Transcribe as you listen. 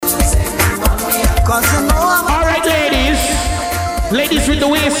Alright, ladies. Ladies with the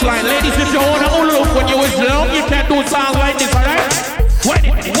waistline. Ladies, if you want to look when you was long, you can't do songs like this, alright? Wind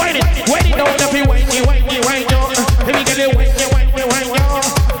it, wind it, wind it down, if you wind it, wind it, wind it. Let me get it, wind it, wind it, wind it.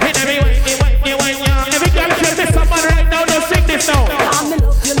 Hit me, wind it, wind it, wind it. Every girl, if you miss someone right now, don't sing this now. I'm in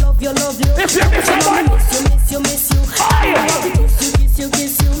love, you love, you love you. If you miss someone, you miss you. I love you, kiss you,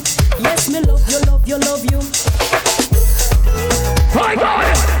 kiss you. Yes, me love, you love, you love you. I got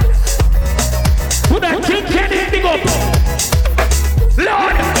it. Put that Dj.Kenny big up.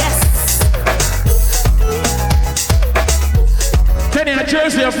 Lord. Yes. Kenny and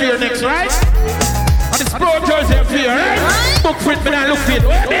Jersey are here next, right? And it's pro Jersey are here, right? Book for it, but I look for it.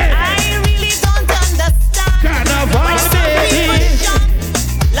 I really don't understand. Carnival, baby.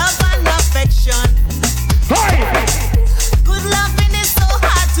 Love and affection. Hi. Good loving is so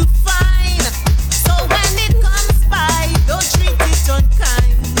hard to find. So when it comes by, don't treat it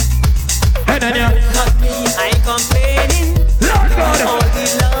unkind. Not me, I ain't complaining. Lord God. All the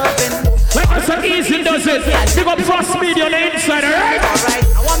loving. Like us so easy does it. Big up Frost Media on the inside, alright? Alright,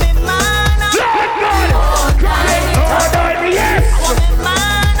 I want me man. Lord God. Oh, yes. I want me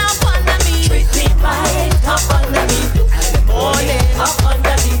man up under me. Treat me right up under me. And in the morning up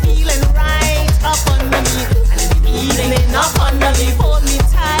under me. Feeling right up under me. And in the evening up under me. Hold me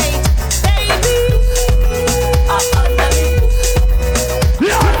tight, baby. Up under me.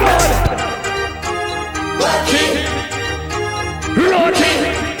 Lord God.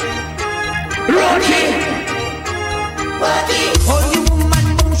 Rocky. Oh, you woman,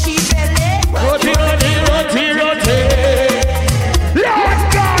 Boujee belly. Rocky. Lord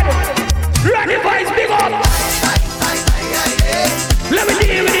God. Rocky voice big up. Let me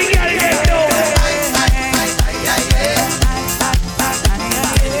see what you got again, though.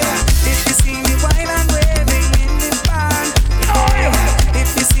 If you see me wine and waving in the band, if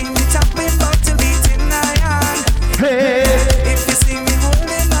you see me tapping bottle beating iron, if you see me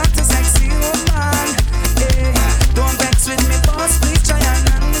holding on to sexy woman, don't vex with me, boss. Please try and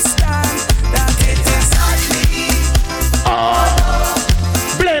understand that it is not me.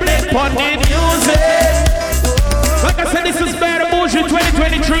 Blame it on the music. Like I said, this is better Boujee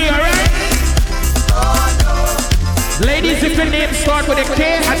 2023, alright? Ladies, if your name start with a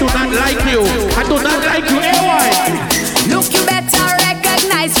K, I do not like you. I do not like you. Hey, why? Look, you better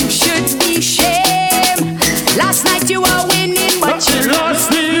recognize you should be shame. Last night you were winning, but you lost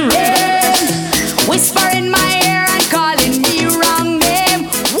the race. Whisper in my ear and calling me wrong name.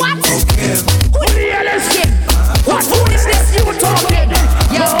 What? Who the hell is this? What? Who is this you talking?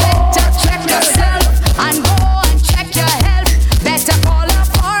 You better check yourself and go and check your health. Better call her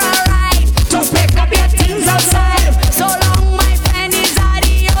for a ride to pick up your things outside. So long, my friend, is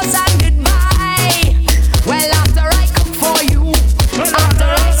adios and goodbye. Well, after I cook for you, after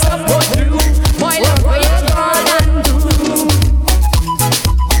I support you, boy, look what you're gonna do.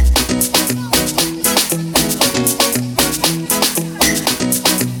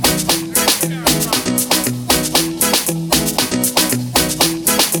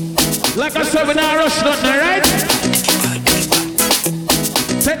 Like I said, we're not rushing nothing, alright?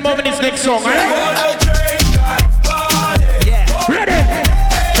 10 more minutes next song, alright? Ready?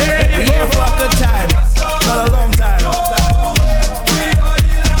 Yeah, for a good time, not a long time.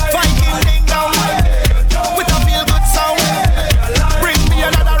 Viking Kingdom with a feel good sound. Bring me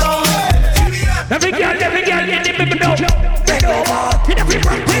another round. Every girl, get the baby down. Bend over, in every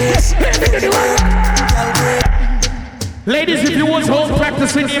practice, let me do the work. Ladies, if you was home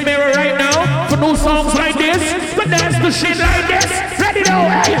practicing in your mirror right now for new songs like this, but dance the shit like this. Ready now,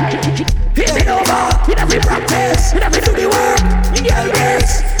 hey. Hit it over, in every practice, in every do the work. Girl,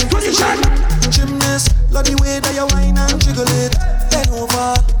 yes, position. Gymnast, love the way that you whine and jiggle it. Bend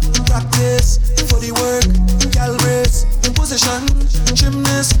over, practice for the work. Girl, race, position.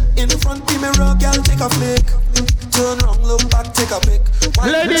 Gymnast, in front the mirror, girl, take a flick. Turn round, look back, take a pic.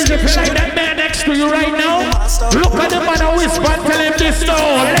 Ladies, if you like that man next to you right now, look at the man and whisper and tell him this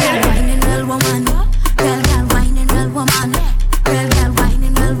story. Whining well woman, girl, whining well woman, girl,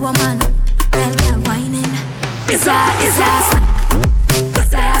 whining well woman, girl, whining. Is that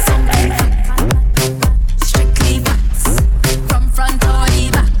something? Strictly facts, from front or the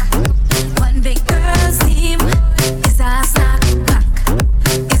back. One big girl's team. Is a snack back?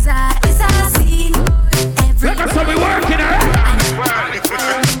 Is a scene? Look at how we working, alright?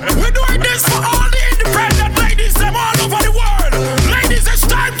 We're doing this for all the independent ladies them all over the world. Ladies, it's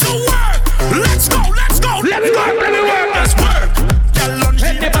time to work. Let's go. Let me work. Let's work. Girl, lunge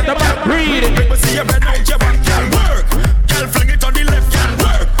Hit them at the back, breathe it. People see you bend out your back. Girl, work. Girl, fling it on the left. Girl,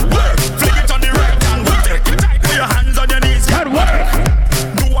 work. Fling it on the right. Girl, work. Take it tight. Put your hands on your knees. Good work.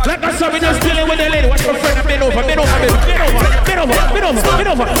 Like I said, we just dealing with a little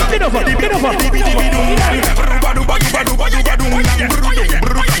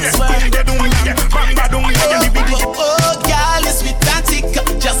girl, you sweet and thick,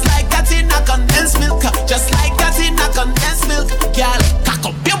 just like that in a condensed milk, just like that in a condensed milk, girl. Cock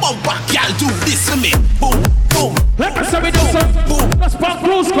up your bumper, girl, do this for me. Boom, boom. Let me say we do some. Boom. Let's pump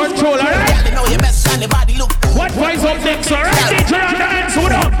cruise control, alright? Girl, you know your best and your body look. What voice up next, alright? DJ on the hands,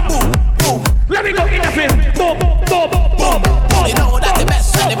 hold up. Boom, boom. Let me go in the film. Boom, boom, boom, boom. You know that the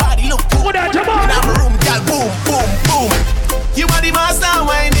best and the body look. What that you want? In our room, girl, boom, boom, boom. You are the master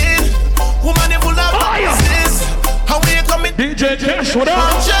whining. Woman, you full of business. How we coming? DJ.Kash, what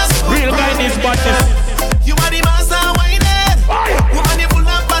up? Real guy needs badness. You are the master whining. Woman, you full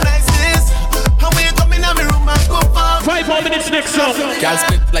of niceness. How we coming in my room and go for 5 more minutes next song. Girl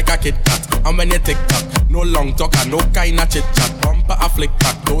split like a Kit Kat. And when you tick tock, no long talk and no kind of chit chat. Bumper a flick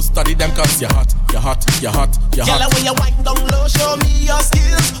back. Don't study them cause you're hot, you're hot, you're hot, you're hot. Girl, when you wind down low, show me your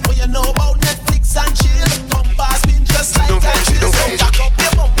skills. What you know about Netflix and chill. Bumper spin just like a chill. So cock up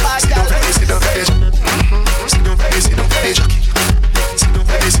your bumper, girl. Sit down for the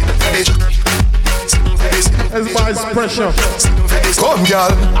As far as pressure. Come,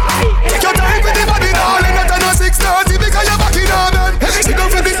 girl. Take your time with the body now. Let that know 6:30 because you're back in on man. Sit down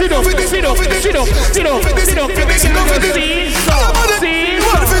for this. Sit down for this. Sit down for this. Sit down for this. Sit down for this. Sit down for this.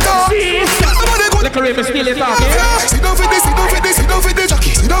 Look at me steal it off, yeah? Sit down for this. Sit down for this. Sit down for this. Sit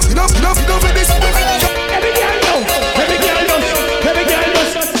down for this. Every girl knows. Every girl knows. Every girl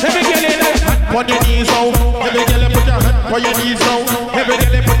knows. Every girl knows. On your knees now. Every girl put your hand on your knees now. Every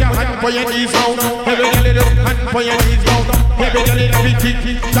girl put your hand on your knees now. Every girl hand on your knees now. Every girl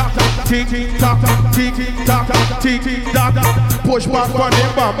tick tock, tick tock, tick tock, tick tock. Push back on the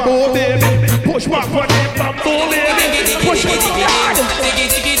bamboo, baby. Push back on the bamboo, baby. Push back.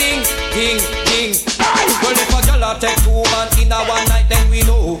 Ding, ding, ding. Well, if a girl take 2 man in a one night, then we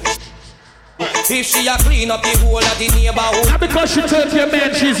know. If she a clean up the whole of the neighborhood. Not because she told your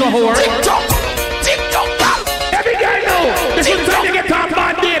man she's a whore. Tick tock, girl. Every girl know. This is time to get on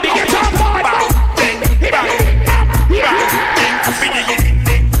bad, baby. Get on bad.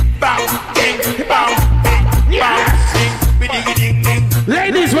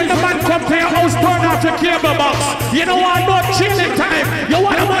 Ladies, when the man come to your house, turn off your cable box. You know what? Not chilling time. You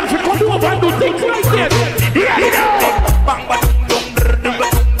want a man to come over and do things like this. Ready now?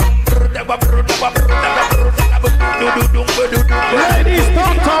 Ladies,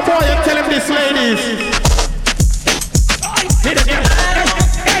 talk to a boy and tell him this, ladies. Hit it,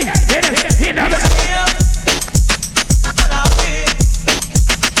 hey, hit it.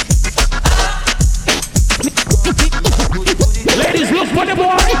 Ladies, look for the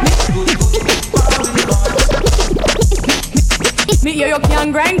boy. Me you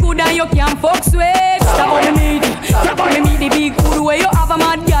can grind good and you can fuck sweet. Stop on me meat. Stop on me meat the big good way you have a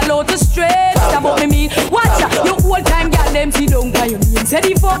mad girl out the straight. Stop on me meat. Watch ya, you whole time girl them see down by your name. Say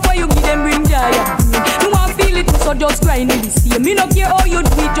the fuck why you give them bring joy. You want feel it so just grind in the same. Me no care how you do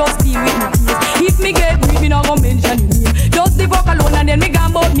it, just deal with me please. If me get me no go mention your name. Just the fuck alone and then me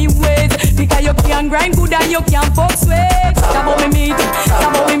gone about me ways. Because you can grind good and you can fuck sweet. Stop on me meat.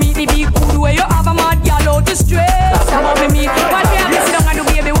 Stop on me meat the big good way you have a mad girl out the straight. Stop on me meat.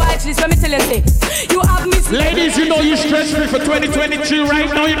 You have me. Ladies, you know you stress me for 2022 right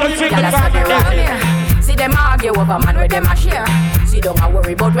now. You don't think about it. See them argue over man with them a share. See don't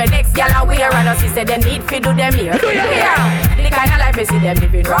worry about when next gal are wear and us say they need to do them here. The kind of life we see them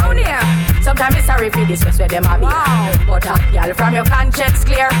living round here. Sometimes it's sorry for this where them are be. But y'all from your conscience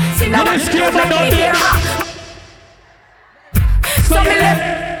clear. See now you scared but don't hear. So me left.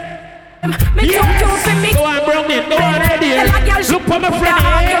 Me too for me. Go on, bro, go on, ready. Look for my friend.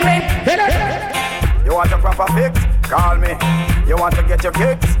 You want a proper fix? Call me. You want to get your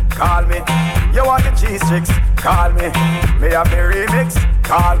kicks? Call me. You want the cheese tricks? Call me. Me have the remix?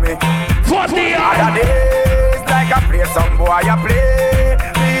 Call me. For the other days, like I play some boy, I play.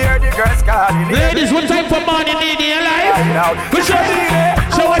 Me hear the girls calling. Ladies, what type of money need in your life?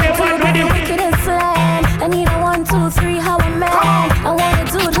 Show what you want with you. Wicked and slam. I need a 1, 2, 3, how a man. I wanna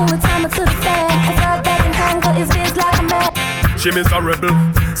do it with time to the fan. I thought that in hunger is big like a man. She miserable,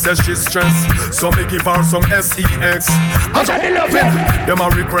 says she's stressed. So me give her some sex. I love it. Them a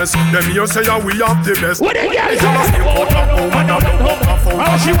request, them here say we have the best. What the girl say?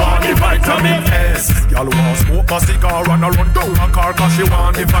 How she want the vitamin S. Y'all want smoke a cigar and a run down a car cause she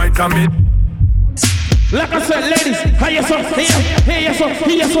want the vitamin. Like I said, ladies, hey yes, hey yes, hey yes,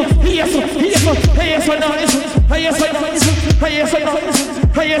 hey yes, hey yes, hey yes, no, hey yes, hey yes,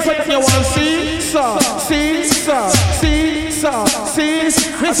 hey yes, you want see, sir, sir. See,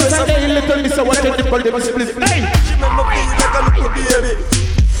 Mr. Sunday, little Mr. What you call them split. Hey! She make me feel like a little baby.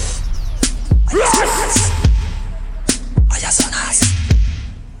 Yes! I am so nice.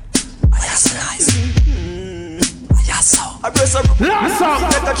 I am so nice. I am so. I dress her last song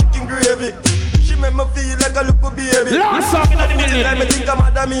like a chicken gravy. She make me feel like a little baby. Last song in the minute. Let me think I'm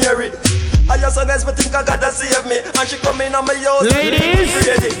Madam Mary. I just so nice, but think I gotta save me. And she come in on my house. Ladies,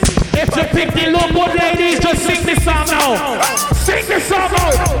 if you pick the look good, ladies, just sing this song now. Sing this song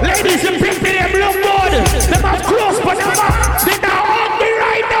out. Ladies, you pick the them look good. Them are close, but them are they not hungry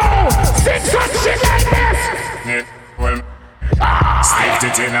right now. Sing some shit like this. Yeah, well, stiff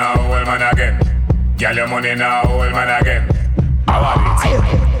it in now, old man again. Get your money now, old man again. I want it.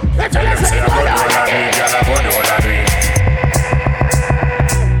 Let's say I go to all of it.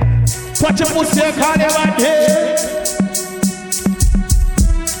 What you put your call you one day.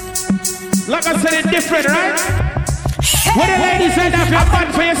 Like I said, it's different, right? What the ladies said that you're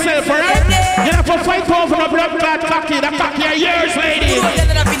fun for yourself, right? You have to fight over the blood clot cocky. The cocky are yours, ladies.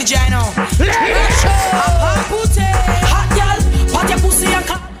 Ladies! Hot girl, put your pussy and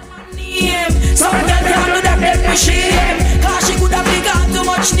call my name. Some girl can't do that, make me shame. Cause she could have got too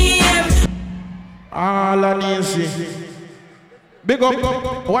much name. All I need see. Big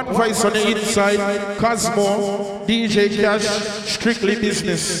up, One Voice on the inside, Cosmo, DJ.Kash, Strickly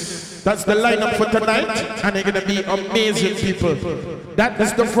Business. That's the lineup for tonight, and they're gonna be amazing people. That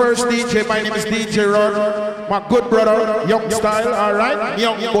is the first DJ. My name is DJ Rod, my good brother, Young Style, alright?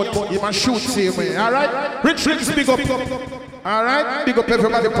 Young, but he must shoot same way, alright? Rich, big up, alright? Big up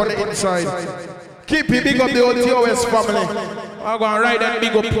everybody on the inside. Keep it big up the old TOS family. I'm going to ride and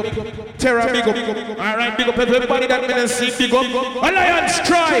big up. Terra, big up. Alright, big up everybody that made us see, big up. Alliance,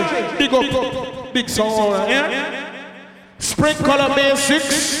 try, big up. Big song, yeah? Spring Color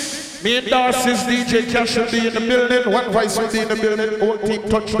Basics. Me and Darcy's DJ.Kash will be in the building. One Voice will be in the building. Whole team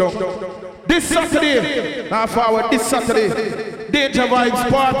touchdown. This Saturday, half hour, this Saturday. Danger Vibes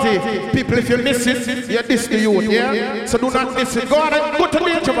Party. People, if you miss it, you diss the youth, yeah? So do not miss it. Go on and go to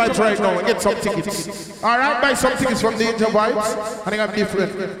Danger Vibes right now and get some tickets. Alright, buy some tickets from Danger Vibes. And they have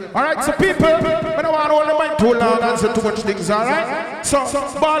different. Alright, so people, I don't want to hold the mind too long and say too much things, alright? So,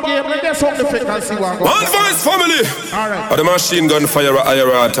 ball game, let's hope the fake and see what goes. OneVoiceFamily! Alright. The machine gun fire a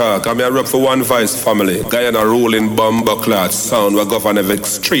higher attack. I'm here up for OneVoiceFamily. Guyana rolling bomber class sound. We govern every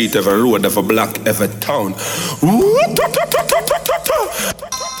street, every road, every block, every town.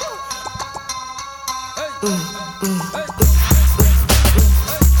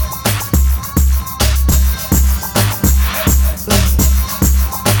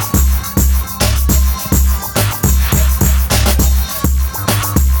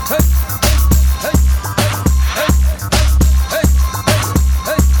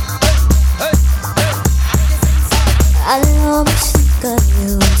 I know I'm sick of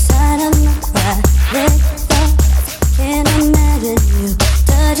you inside of my private thoughts. Can't imagine you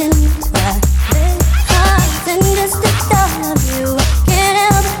touching my private heart. And just the thought of you, I can't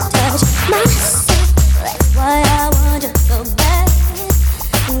help but touch myself. That's why I want you so bad.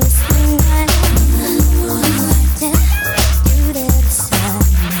 And this night, I wanna like that. You there beside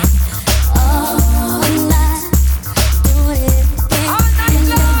me all night. Do everything in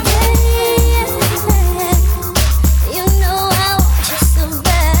the day. You know I want you so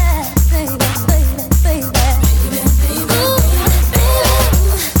bad, baby, baby, baby, baby, baby.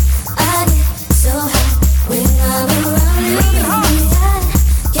 I get so hot when I'm around you. I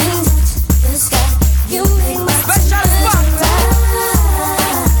can touch the sky. You make my special spot.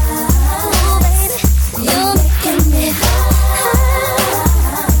 Oh, baby, you're making me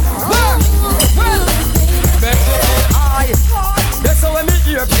That's how I meet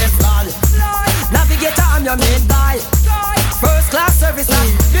your plane fly. Navigator, I'm your main guy. First class service,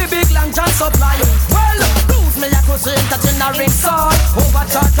 the big long chance supply. Well, lose me, I could see touching a ring side.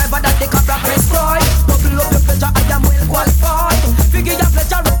 Overcharge driver that they can rock destroy. Double up your pleasure, I am well qualified. Figure your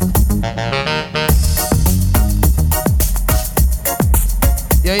pleasure.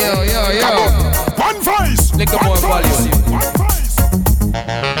 Yo. One Voice. Lick up more volume. One Voice.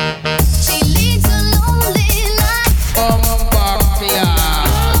 She leads a lonely life.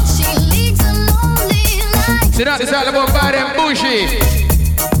 She leads a lonely life. See that? It's all about bad and Boujee.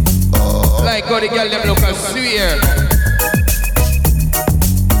 Like how the girl them look as sweet.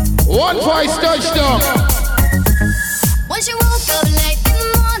 One Voice touchdown. When she woke up late in the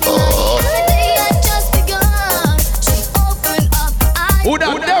morning, her day had just begun. She opened up eyes. Who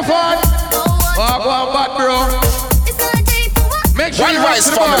that devil? Oh, go on back, bro. It's not a day for what? Make sure you watch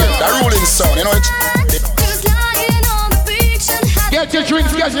the OneVoiceFamily, ball. the ruling sound, you know it. Just lying on the beach and had Get your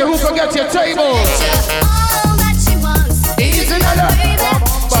drinks, get your hookah, get your tables. all that she wants. another baby.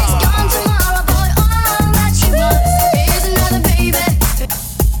 She's gone tomorrow, boy. All that she wants is another baby.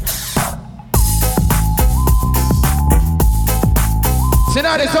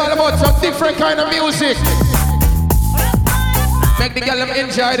 Tonight it's all about some different kind of music. Make the girl them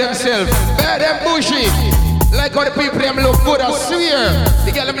enjoy themselves. Bad them Boujee. Like how the people them look good, I swear.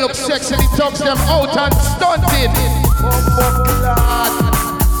 The girl them look sexy, the talks them out and stunted.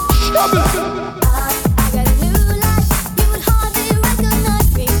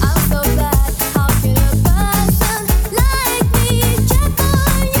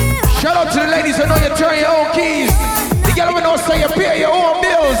 Shout out to the ladies who know you turn your own keys. The girl who know say you pay your own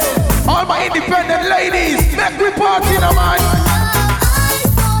bills. All my independent ladies, make we party now, man.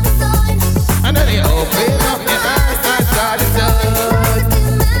 And then you open up your eyes and start to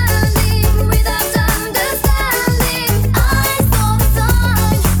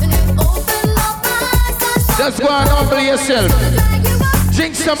just go and humble yourself.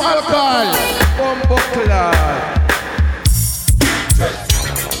 Drink some alcohol. Bumbuckler.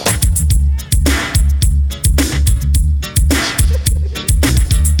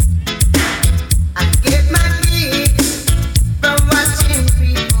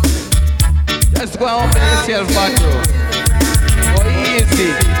 Just go and humble yourself, Batro. Oh, easy.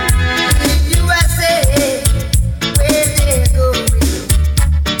 USA, where they going?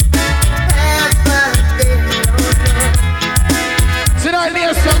 Tonight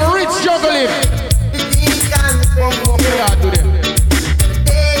there's some rich juggling.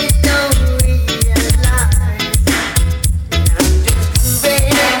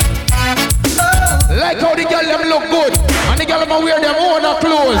 Like how the girl them look good and the girl them wear them own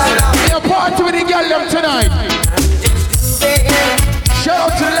clothes. They are party with the girl them tonight. Shout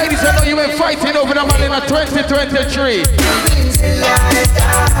out to the ladies I know you been fighting over the man in a 2023.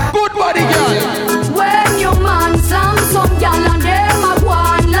 Good body girl. When you man some girl and them a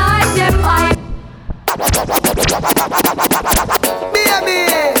one like them I. Baby,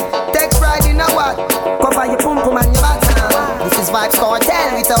 take pride in a what? Cover your pum pum and your bottom. This is Vibes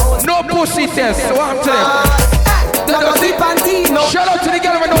Cartel with a host. No pussy test, so I'm telling you. Shout out to the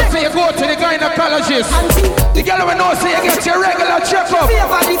girl who knows say you go to the gynecologist. The girl who knows say you get your regular checkup.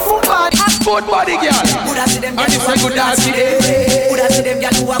 Good body girl. And it's a good dance today.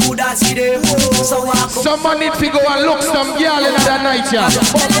 Someone need to go and look some girl in the night, yeah.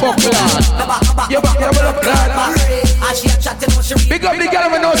 Big up the girl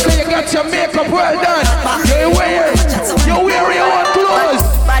who knows say you got your makeup well done. You wear your own clothes.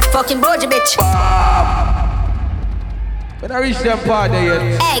 Bad fucking Boujee bitch. When I reach them party yet.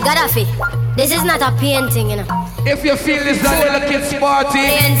 Hey, Gaddafi, this is not a painting, you know. If you feel this a little kid's party,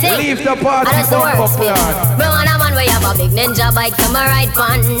 leave the party. And that's the worst, man. Bro, and a man where you have a big ninja bike, come a ride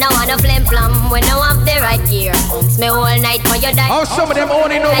pan. Now I no flame plum when I have the right gear. Me all night for your die. How some of them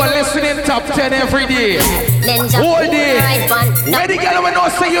only know but listening top 10 every day. Ninja all day. Right pan. Where the girl will know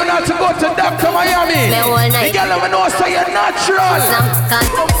say you're not to go to Dr. Miami. Me all night. The girl will know say you're natural.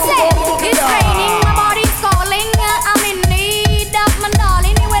 It's raining, my body's calling. I'm in need of my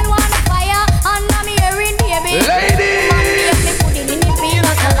darling. You will want a fire, and I'm hearing baby. Ladies,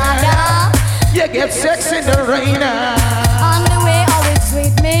 you get sex in the rain. On the way, always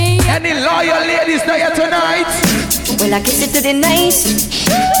with me. Any loyal ladies there tonight? Well, I kiss it to the night.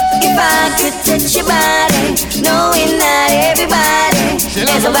 If I could touch your body, knowing that everybody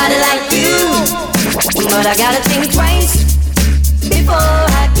there's nobody like you. But I gotta think twice before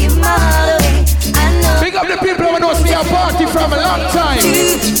I give my all away. I know. Big up the people who know see a party from a long time.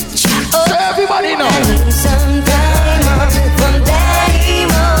 So everybody know. Some time from that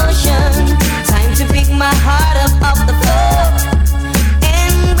emotion. Time to pick my heart up off the floor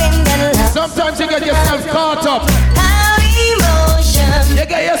and bring that love. Sometimes you get yourself caught up. Emotion. You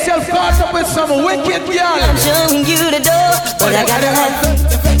get yourself caught up with some wicked girl. I'm showing you the door, but I gotta have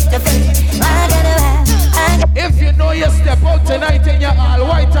faith. I gotta have. If you know you step out tonight and you're all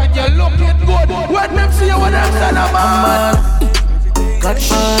white and you're looking good, when them see you with them son of man.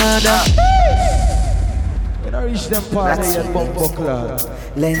 Godfather. When I reach them party at Bumbuckler.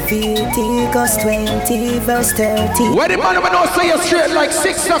 Leviticus 20 verse 30. Where the man of know say you're straight like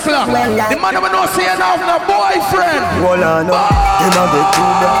 6 o'clock. The man of know say you don't have no boyfriend. Hold on, no.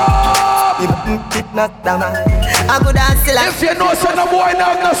 If you know say no boy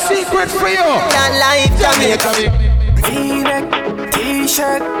now have no secret for you.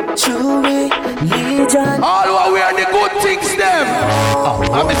 T-shirt, jewelry, Legion. All who wear the good things them.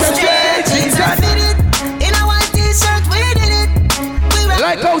 I'm Mr. J.G. In a white t-shirt, we did it.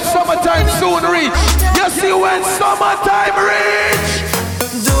 Like how summertime soon reach. You see when summertime reach.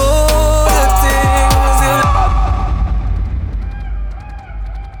 Do the things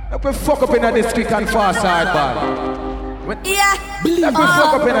Let me fuck up in this quick and fast hard, man. Yeah. Let me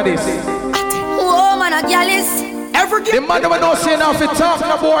fuck up in this. Oh, man, a girl is. The man never know say now if you talk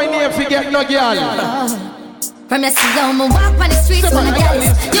no boy name forget no girl. From your see how me walk on the streets when a girl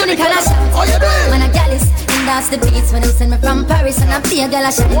is. Unique and a shout. Oh, you doing? When a girl is. And that's the beats when they send me from Paris and I play a girl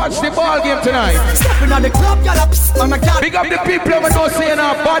a shout. Watch the ball game tonight. Stepping on the club, y'all up. Big up the people who don't say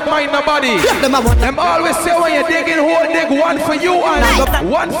no bad mind nobody. Them always say when you digging hole, dig one for you and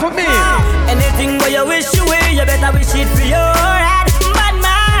one for me. Anything where you wish you will, you better wish it for your head. Bad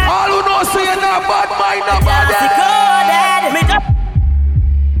man. All who know say you no bad mind nobody.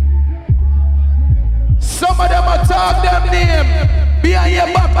 Some of them attack them name behind your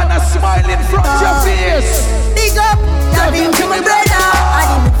back and a smile in front of your face. Big up, loving to my brother.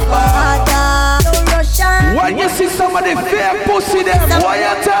 When you see somebody fake pussy them, why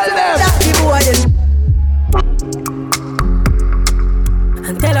you tell them?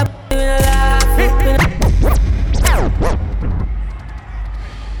 And tell her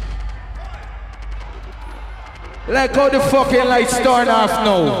like how the fucking lights turn off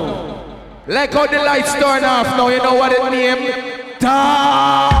now. Like how the lights turn off now, you know what it means?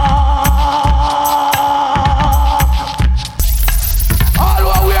 All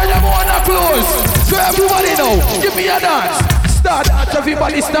what we are them wanna close. So everybody know, give me a dance. Start dance,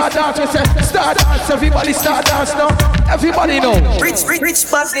 everybody start dance. We say, start dance, everybody start dance now. Everybody know. Rich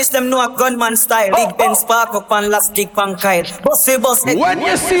badness, them know a gunman style. Big Ben spark up and last kick pan kite. Bossy. When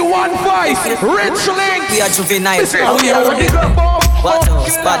you see one voice, Rich Link. We are juvenile. We are what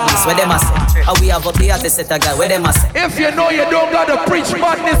else? Badness, where them a say? How we have up here to set a guy, where them a say? If you know you don't gotta preach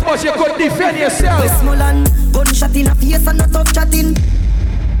badness, but you could defend yourself. Westmoreland, gunshot in a face and not tough chatting.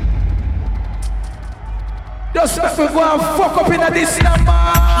 Just let me go and fuck up in this number.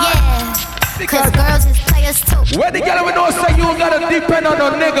 Yeah. Because girls is players too. When the girl will know say you gotta depend on a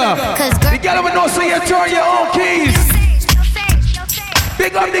nigga. The girl will know say you turn your own keys.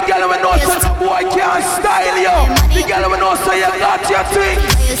 Big up the girl will know say the boy can't style you. The girl will know say you got your thing.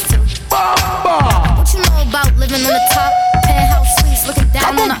 Bamba. What you know about living on the top? Penthouse suites looking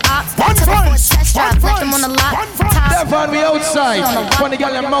down on the ops. Took her for a test drive, left them on the lot. Stefan, we outside. When the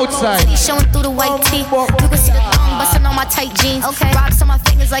girl them outside. Showing through the white tee. You can see the thumb busting on my tight jeans. Okay. Rocks on my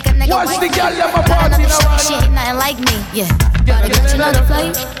fingers like a nigga. Watch the girl them a party now. She ain't nothing like me. Yeah. Gotta get another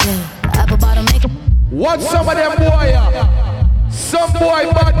flight. Yeah. Apple bottom makeup. What some of them boy? Some boy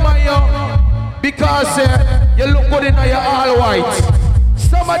bad man because you look good in your all white.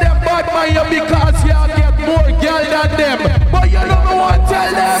 Some of them bad man because you get more girl than them. But you don't know what to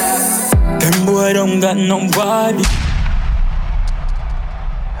tell them. Them boy don't got no body.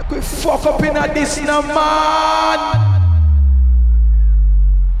 We fuck up in this now, man.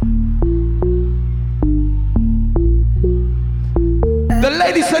 The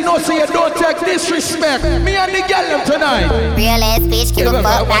ladies say no, so you don't take disrespect. Me and the girl them tonight. Real ass bitch, give a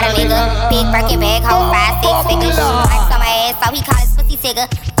fuck, not a nigga. Big Birkin bag, hold 5, 6 figures. Ice on my ass, so he call his pussy figure.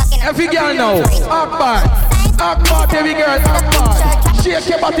 Every girl know, Akbar, every girl, Akbar. Shake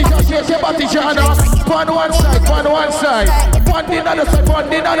your body, Jana. On one side, on the other side, on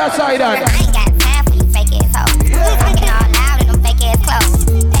the other side. I ain't got time for you fake ass hoes. Talking all loud in them fake ass clothes.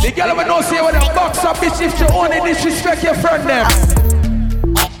 The girl will know say when them box up, bitch, if you only disrespect your friend them.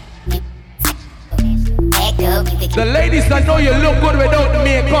 The ladies that know you look good without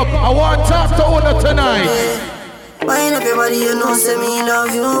makeup, I want to talk to Una tonight. Wind up your body, you know say me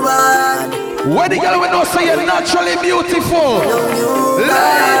love you bad. When the girl will know say you're naturally beautiful.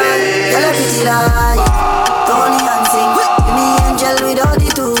 Ladies! Girl, I pity like Tony and sing. Give me angel without the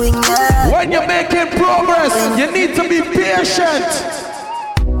 2 wings. When you're making progress, you need to be patient.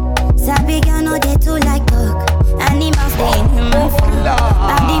 Sabi girl know they too like dog. Animals they in human form.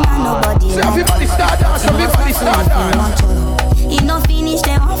 Body man nobody. So everybody start dance, everybody start dance. You no finish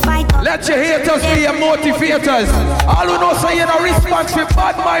them on fight. Let your haters be your motivators. All who know say you no response for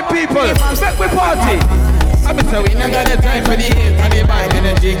bad mind people. Make we party. I'm say we never got the time for the hate and the bad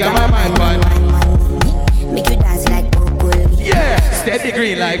energy. Got my mind bad. Make you dance like broccoli. Yeah, steady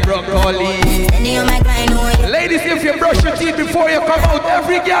green like broccoli. Steady on my grind, oh yeah. Ladies, if you brush your teeth before you come out,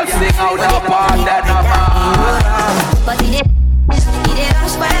 every girl sing out the part that but it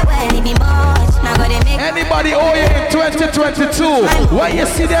rush by when it be much. Now go they make anybody owe you in 2022. When you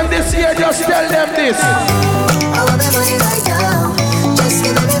see them this year, just tell them this. I want my money right now. Just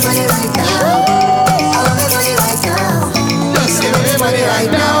give me money right now. I want my money right now. Just give me money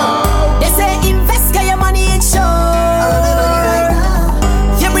right now. They say invest, get your money in show. I want my money right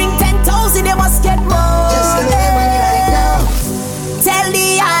now. You bring 10,000, they must get more. Just give me money right now. Tell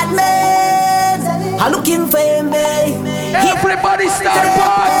the admin I'm looking for me. Everybody start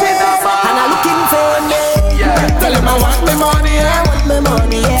party.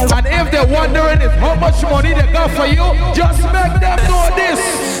 if they're wondering if how much money they got for you, just make them know this.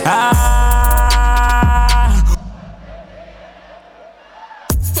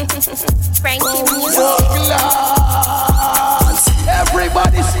 Frankie music.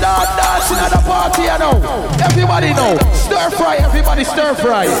 Everybody start dancing at the party, you know. Everybody know. Stir fry, everybody stir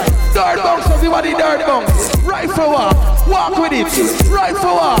fry. Dirt bunks, everybody dirt bunks. Right for walk, walk with it. Right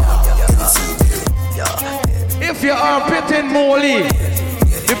for walk. If you are pitting molly,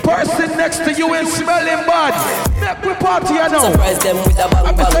 the person next to you ain't smelling bad. Make we party, you know. Surprise them with a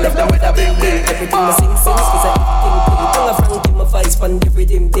bang bang. Them with a big big. Everything I sing cause I Frankie my vice pan every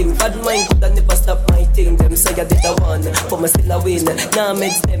dim. Bad mind could I never stop my thing. Them say I did a one, but me still a win. Now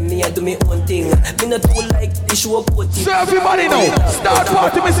makes them me I do me own thing. Me not too like the show up. So everybody know, start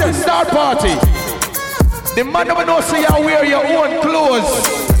party, me say start party. The man never know say you wear your own clothes.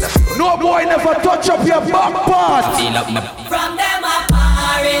 No boy never touch up your back part. From them a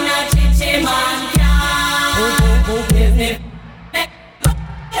bar in a chichi man can.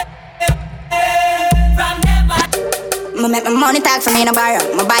 I make my money talk for me no borrow,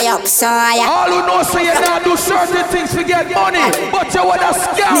 I buy up, so yeah. All who know say you not do certain things to get money, but you wanna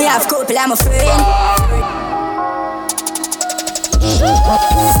scam. Me have couple, I'm a friend.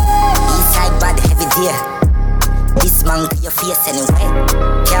 Inside bad heavy deer. This man to your face anyway.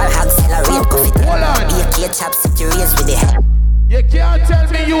 Car accelerate, coffee time. Be a kid chop, sit your ears with the head. You can't tell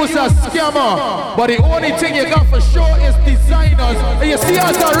me you's a scammer, but the only thing you got for sure is designers. And you see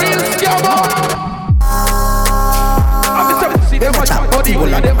us a real scammer. See them a chop body,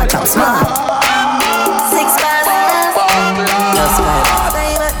 them a chop smart. 6 bars.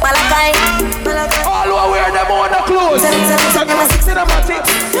 All who wear them on the clothes. Cinematic.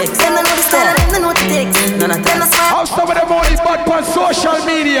 How some of them only bad on social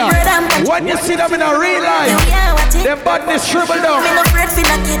media. When you see them in a real life, them badness shrivel down.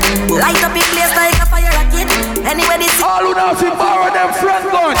 Light up in place like a fire rocket. All who know if you borrow them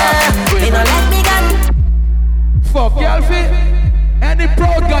friend gun. Let me gun. Fuck Yalfi. Any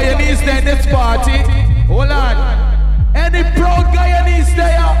proud guy in there in this party. Hold on. Any proud guy in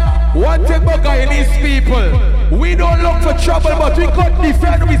there. One thing about guy in these people. We don't look for trouble, but we could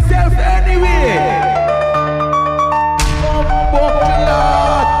defend ourselves anyway.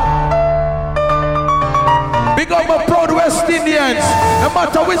 Big up my proud West Indians. No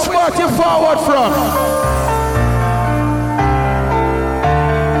matter which part you forward from.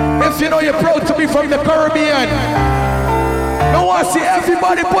 If you know you're proud to be from the Caribbean, I want to see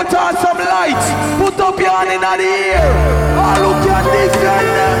everybody put on some lights. Put up your hand in the air. All who can defend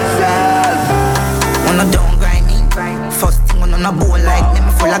themselves. Wanna don't grind me. First thing on a bowl like them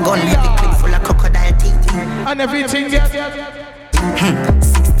full of gun, liquid full of crocodile teeth. And everything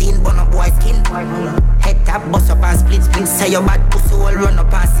 16 bun up boy skin. Head tap bust up and split. Say your bad pussy all run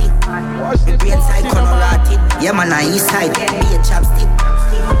up and see. The brain side corner rotted. Yeah man, on east side be a chapstick.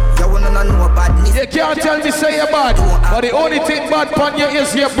 You wanna know badness. You can't tell me say you're bad, but the only thing bad upon you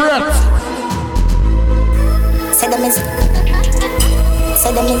is your breath. Say them is.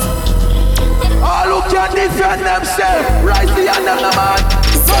 Say them is. All who can defend themselves, rise the hand of the man.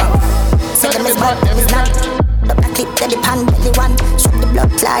 Say them is bad, them is not. The clip, the pan, the one. Shoot the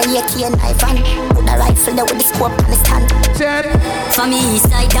blood fly, yeah, key and knife and put a rifle there with the scope on the stand. 10 For me,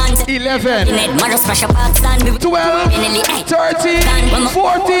 side dance 11 12 13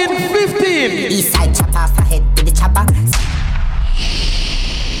 14 15 East side chop off a head with the chopper.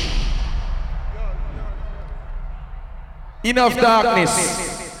 Enough darkness.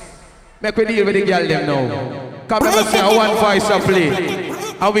 Make we deal with the girl them now. Come and say one voice a play.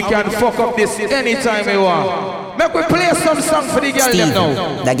 And we can fuck up this anytime we want. Make we play some song for the girl them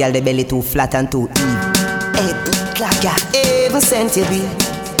now. The girl the belly too flat and too Eve. Hey, clap ya. Ever sent you be.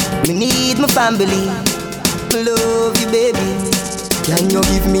 Me need my family. Love you baby. Can you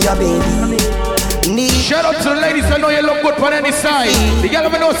give me a baby? Shout out to the ladies, I know you look good on any side. The girl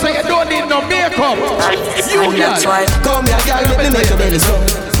of know say you don't need no makeup. You girl. Come here girl, let me make your belly so.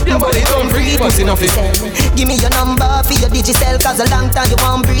 Your body don't breathe, but enough is. Give me your number for your Dj.Cell, cause a long time you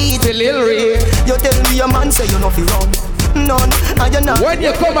won't breathe. You tell me your man say you know fi run. None, and you not. When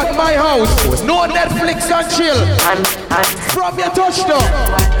you come at my house, no Netflix and chill. From your touchdown.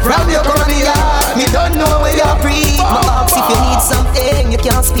 From your Colombia, me don't know where you breathe. My box, if you need something, you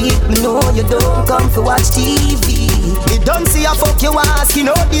can't speak. Me know you don't come to watch TV. Me don't see a fuck you ask, you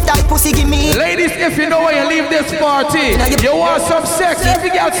know the type pussy give me. Ladies, if you know where you leave this party, you want some sex,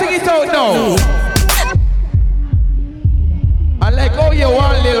 every girl sing it out now. A like how you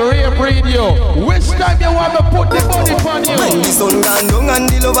want little rape radio. Which time you want to put the body on you? When the sun gone down and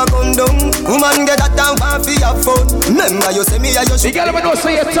the lover come down, woman get that down for your phone. Remember you say me and you should. The girl will know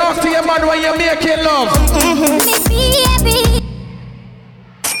say you talk to your man when you're making love. Baby.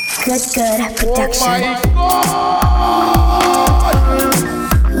 Good production. Oh my God.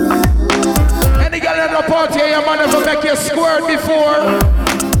 Any girl in the party, your man ever make you squirt before?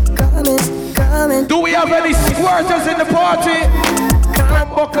 Do we have any squirters in the party? Come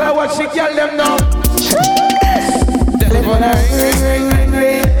buckle what she girl them now.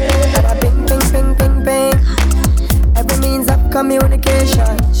 Ping, ping, ping. Every means of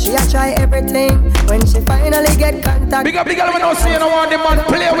communication. She a try everything. When she finally get contact. Big up the girl when I say you don't want the man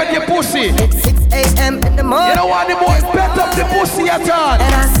play with your pussy. It's 6 a.m. in the morning. You don't want the boys pet up the pussy at all.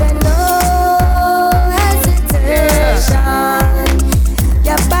 And I said no hesitation.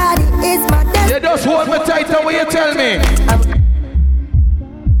 Your body is my destiny. You just hold me tight and what you tell me.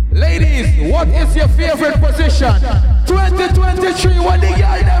 Ladies, what is your favorite position? 2023, what the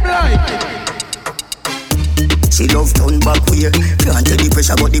girl them like? She love turn back way. Can't tell the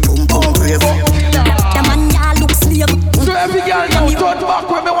pressure but the pump brave. The man ya look slave. So every girl now turn back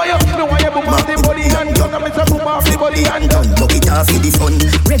when me want you boom off the body and done. I'm a boom off the body and done. Buck it off for the fun.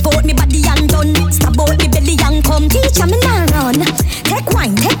 Revolt me body and done. Stab out me belly and come. Teacher me now run. Take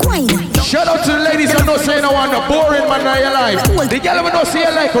wine, take wine. Shout out to the ladies who know say you don't want a boring man in your life. The girl who know say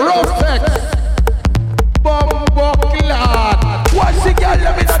you like rough sex. Bumbo clad. What's the girl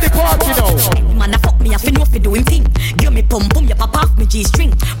them in the party now? Man a fuck me, I fi know fi do him thing. Give me pum pum, you pop off me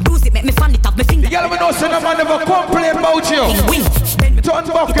G-string. Bruise it, make me fan it off me finger. The girl who know say no man never complain about you. Turn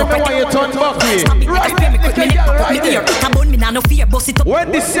back me when you turn back me. Right there, the girl right there. Me nah no fear, bust it up.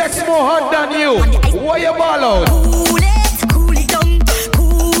 When the sex more hot than you, why you ball out? Cool it down,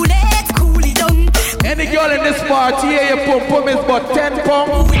 cool it down. Any girl in this party, your pum pum is but 10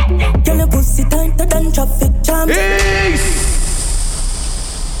 pounds. Girl, your pussy tighter than traffic jam. Peace.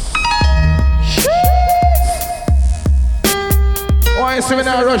 Why is we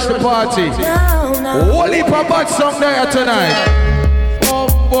not rush the party? Whole heap of bad song there tonight.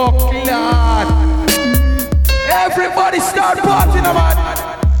 Oh, lad. Everybody start partying, man.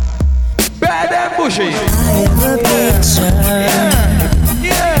 Bad and Boujee. I have a picture.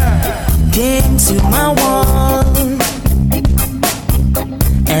 Yeah. Pinned to my wall.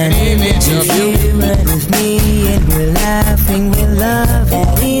 An image of you and of me, and we're laughing, we love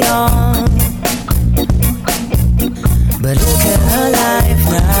it all. But look at her life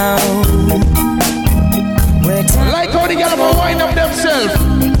now. Like how the girl will wind up themselves.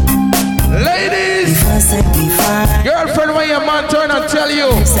 Ladies, girlfriend, when your man turn and tell you,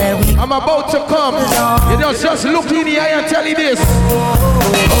 I'm about to come, you just look in the eye and tell you this.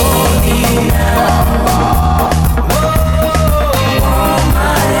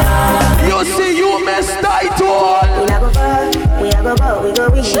 You see, you missed title. We go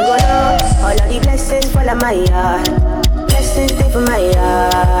wish you all of the blessings fall on my yard. Blessings stay for my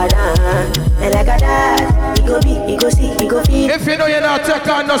yard. And like that, we go be, we go see, we go feed. If you know you're not taking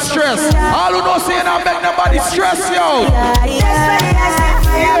on no stress, all who know say you're not make nobody stress you. I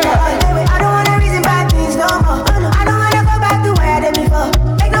don't wanna reason bad things no more. I don't wanna go back to where I did before.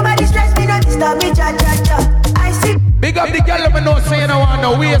 Make nobody stress me, don't disturb me, cha. I see. Big up the girl that know say you don't want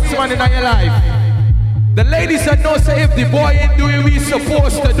no waste man in your life. The ladies that know say if the boy ain't doing what he's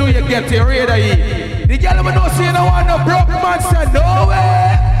supposed to do, you get rid of it. The girl that know say you don't want no broke man, say no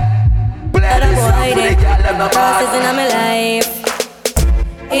way. Play this song for the girl that know process in my life.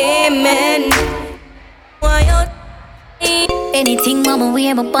 Amen. Why you anything mama we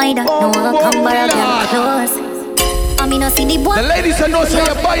ever buy that no one come by and close. I mean, no see the boy. The ladies that know say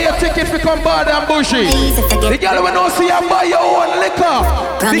you buy your ticket for come bad and Boujee. The girl that know say you buy your own liquor.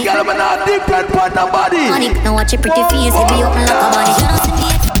 The girl that know depend on the body. Now watch your pretty face, you be open like a body.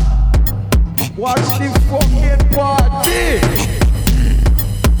 Watch the fucking party.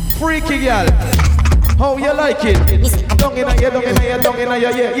 Freaky girl. How you like it? Down in a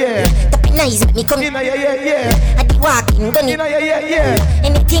yeah. Nice, me come in a yeah. I be walking, done it. In a yeah.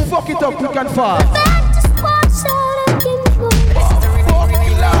 Anything. Fuck it up quick and fast.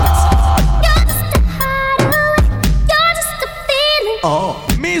 Oh.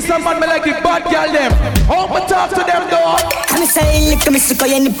 Me someone me like the bad girl them. How me talk to them though? I'm saying lick me sick of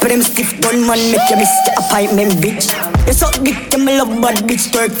any prim stiff gun man make you miss the appointment bitch. You so big to me love bad bitch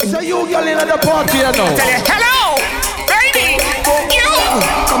twerk. So you girl in the party you know. Hello, baby, you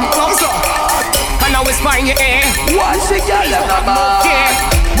come closer. I know it's fine your ear. What's the girl them about?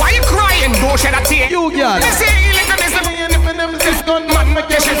 Yeah. Why you crying? Go shed a tear. You girl. Me say you lick me sick of any prim stiff gun man make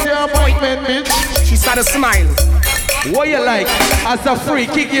you miss the appointment bitch. She started smiling. What you like as a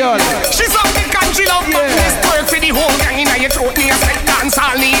freaky girl? She's up the country love, this work for the whole gang in your throat. Me a set dance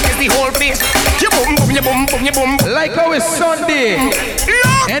all need is the whole place. You boom boom, you boom boom, you boom. Like how it's Sunday.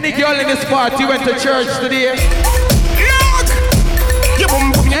 Look. Any girl in this party went to church today? Look. You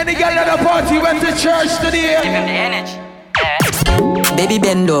boom boom. Any girl at the party went to church today? Give him the energy. Baby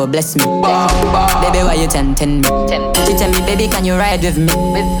Bendo, bless me. Baby, why you tempting me? She tell me, baby, can you ride with me?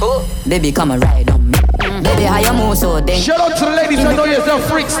 Baby, come and ride on me. Baby, how you move so then? Shout out to the ladies that know yourself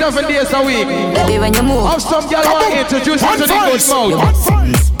freak 7 days a week. Baby, when you move, have some girl want to introduce you to the good mouth.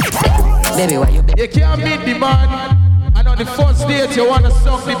 Baby, why you? You can't meet the man, and on the first date you want to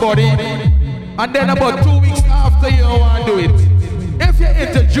suck the body, and then about 2 weeks after you want to do it. If you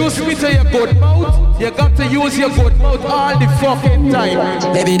introduce me to your good mouth, you got to use your good mouth all the fucking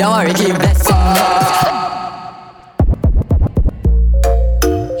time. Baby, don't worry, keep blessing.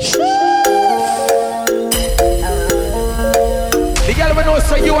 The girl we know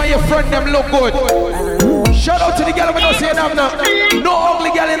say you and your friend them look good. Shout out to the girl we know say you have no ugly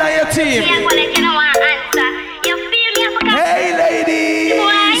girl in your team. Hey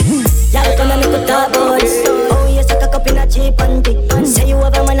ladies! Y'all come and make a talk about this. Oh, you suck a cup in a cheap panty. Say you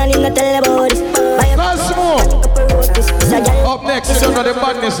have a man and him not tell about this. Cosmo! Up next, you don't know the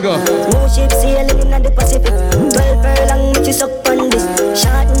badness go. Smooth ship sailing in the Pacific. 12 furlong, make you suck on this.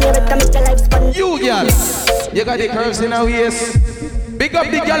 Short in your better make your life span. You girl, you got the curves in our waist. Big up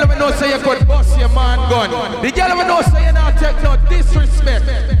the girl we know say you could bust your man gun. The girl we know say you not take no disrespect.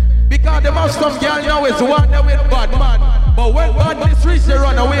 Because the most of girl now is one that with bad man. But when badness reach the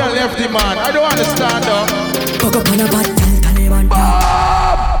run away and left the man, I don't understand though. Cock up on a bad Taliban.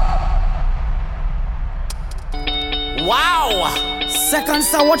 Wow! Second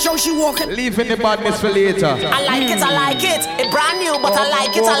star, watch how she walking. Leaving the badness for later. I like it, I like it. It's brand new, but I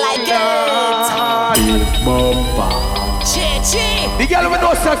like it, I like it. Chi. The girl we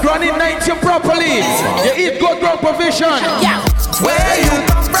know say granny 90 properly. You eat good ground provision. Yeah. Where you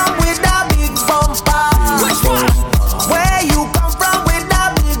come from with that big bumper? Where you come from with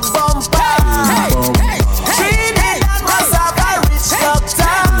that big bumper? Treated as a rich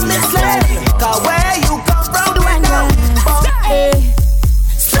doctor, Miss Lady. Cause where you come from with that big bumper?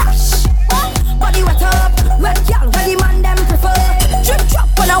 Slash! Body wet up. Wet girl, where the man them prefer. Drip drop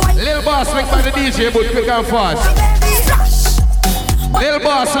on a white. Little boss link by the DJ booth quick and fast. Little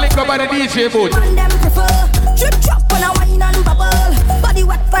boss link by the DJ booth. Man them prefer. Drip drop on a wine and bubble. Body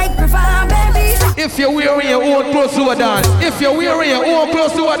wet like prefer, baby. If you're wearing your own clothes to a dance, if you're wearing your own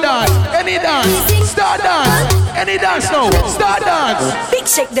clothes to a dance, any dance, start dance, any dance now, start dance. Big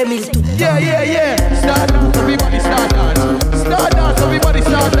shake the mill too. Yeah. Start dance, everybody start dance. Start dance, everybody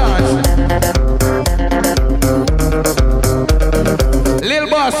start dance. Lil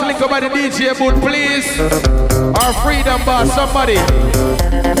boss, link up by the DJ booth, please. Our freedom boss, somebody.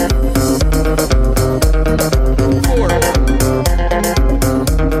 4.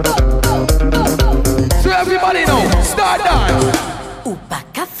 Everybody know, start dance. Upa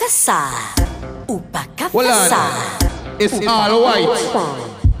cafesa. Upa Hold cafesa. on. It's all white.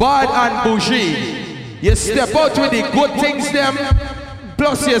 Bad and Boujee. You step out with the good things them.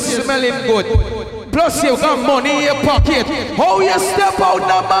 Plus you're smelling good. Plus you got money in your pocket. How you step out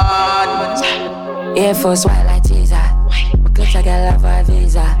now, man? Air Force white like teaser. Clutch a girl have a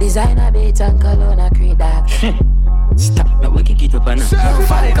visa. Designer beat and cologne create that. Stop, now we can keep up on so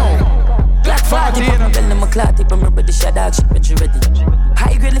everybody know. Black 40, but my belly, my clot, tip, I'm ready, shut out, shit, when you ready.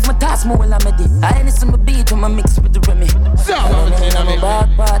 High grade, lift my task, more while I'm ready. I listen to my beat, when I mix with the Remy. So,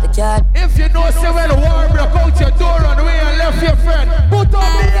 if you know, say when the war broke out your door on the way and left your friend, put up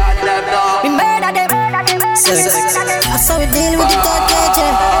the hand them now. We murder them. I saw we deal with the third KJ.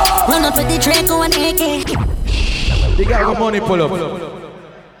 Run up with the Draco and AK. The girl got money pull up.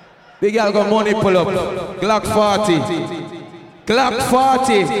 The girl got money pull up. Glock 40. Glock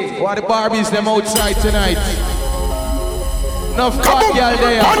 40. What the Barbies them outside tonight? Enough bad girl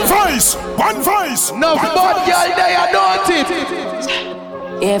there. One voice. Enough bad girl there, don't it?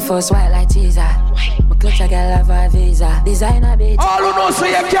 Air Force white like teaser. My clutch a girl have a visa. Designer beat. All who know so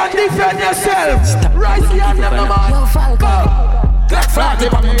you can defend yourself. Right here on them, man. Yo, Falco. Glock 40,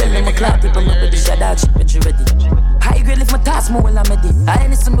 but my belly, my clot, tip, I'm ready, shut out, shit, when you ready. High grade, lift my task, more while I'm ready. I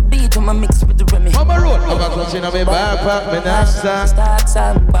listen to my beat, when I mix with the Remy. Mama road. I'm touching on my backpack, my nasta. Start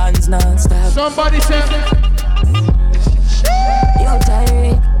some bands non-stop. Somebody say. Yo,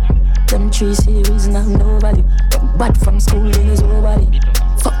 Tyreek. Them 3 series and I'm no value. Bad from school, is nobody.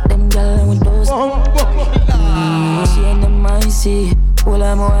 Fuck them girl with those. She ain't them I see.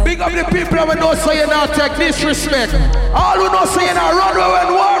 Big up the people who know so you not take disrespect. All who know so you not run when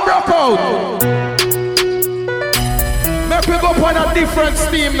war broke out. Make me go on a different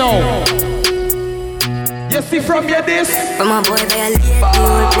steam now. You see from here this? From a boy by a lady, you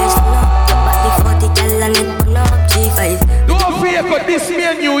replace the love. Your body 40 gal and it burn up G5. Don't fear, but this me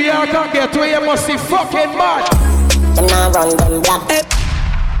and New York can't get where you must see fucking mad. Them now run them black.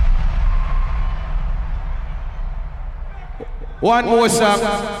 One more song.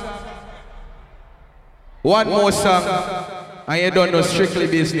 One more song. And you don't know Strictly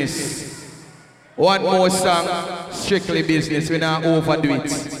Business. One more song. Strictly Business. We not overdo it.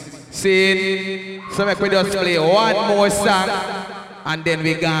 See? So make we just play one more song. And then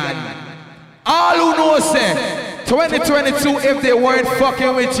we gone. All who know say 2022, if they weren't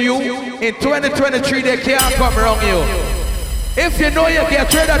fucking with you, in 2023 they can't come around you. If you know you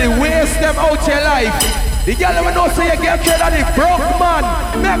get rid of the waste them out your life, the girl never know say you get rid of the broke man.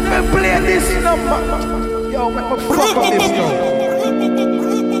 Make me play this number. Yo, make me fuck up this now.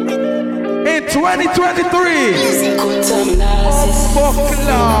 In 2023, oh fuck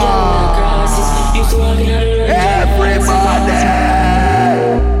Lord. Everybody.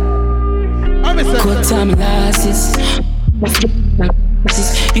 Cut time lasses.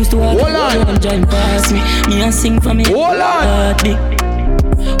 Used to walk and drive past me and sing for me. Hold on.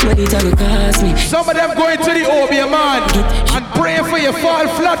 What it ever cost me? Some of them going to the OB man and praying for you fall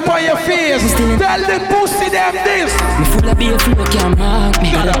flat by your face. Tell the pussy them this. Me full of beer, flow can't mark me.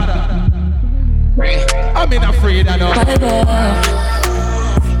 I'm in afraid I know.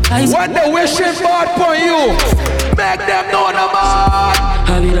 When they wishing bad for you, make them know the man.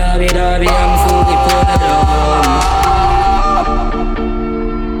 Habby, I'm fully poured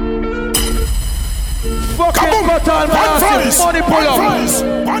fucking cut all my money pull up.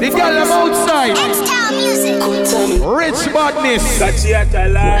 The girl them outside. Rich badness. That she at a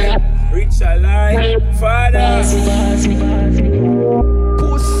lie, rich a lie, father.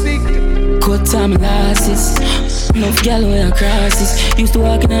 Pussy. Cut time lasses. Enough gal wear crosses. Used to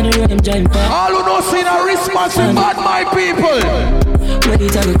walk in the road, I'm driving past. All who know see no response with bad my people. What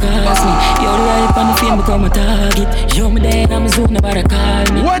it ever cost me? Yo, the life and the fame become a target. Yo, me there, I'm a zone, nobody call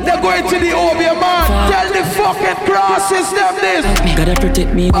me. When they going to the OB man, tell the fucking crosses them this. Gotta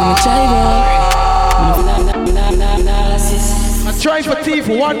protect me when I I'm trying for thief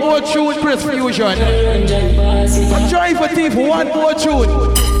one more tune, Chris Fusion. I'm trying for thief one more tune.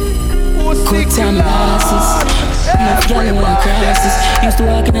 Cut time lasses. Enough gal wear crosses. Used to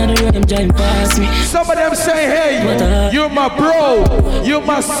walk in the road, I'm driving past me. Some of them say, hey, you're my bro, you're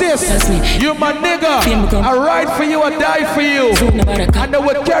my sis, you're my nigga. I ride for you, I die for you. And they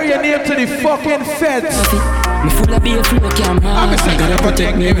will carry your name to the fucking feds. Me full of beer, flow can't mark. I gotta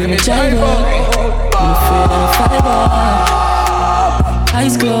protect me when I child. I'm afraid of fiber.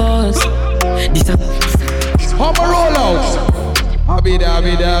 Eyes closed. This a Hummer roll out. Abby, I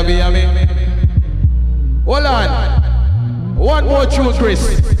mean. Hold on. One more tune, Chris.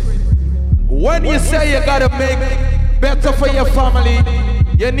 When you say you gotta make better for your family,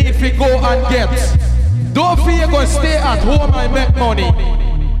 you need to go and get. Don't feel you're gonna stay at home and make money.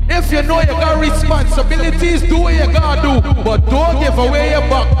 If you know you got responsibilities, do what you gotta do. But don't give away your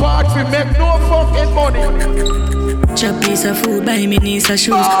back part to make no fucking money. Chop piece of food, buy me niece of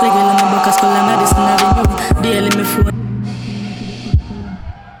shoes. Regular my buckers, call them Madison Avenue. Daily me food.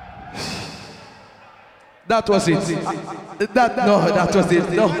 That was it. That was it.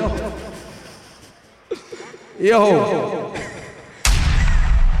 No. Yo.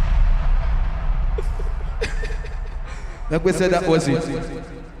 Like we said, that was it.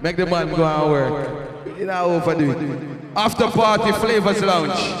 Make the man go and work. You know overdo it. After party Flavors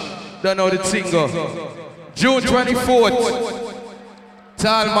Lounge. Don't know the single. June 24th.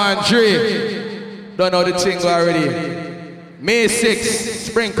 Talman Dre. Don't know the single already. May 6th.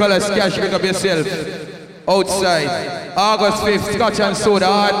 Spring Colors Cash. Pick up yourself. Outside. August 5th, Scotch and Soda,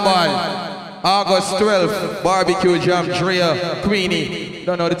 Hardball. August 12th, Barbecue Jam, Drea, Queenie.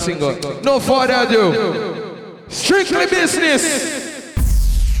 Don't know the single. No further ado. Strictly Business.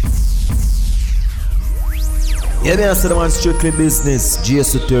 Yeah, me answer the man Strictly Business,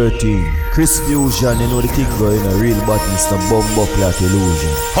 GS13, Chris Fusion, you know the thing going, a real badness, the bumbo clock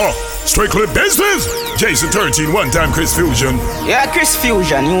illusion. Huh, Strictly Business? Jason 13, one time Chris Fusion. Yeah, Chris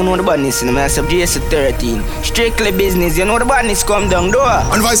Fusion, you know the badness in the mass of GS13. Strictly Business, you know the badness come down door.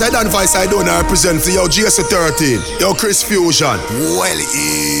 And vice I don't represent for your GS13, your Chris Fusion. Well,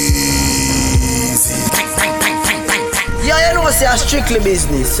 easy. Yeah, you know say a Strictly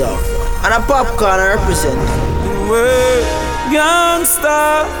Business, so. And a popcorn I represent. Youngster.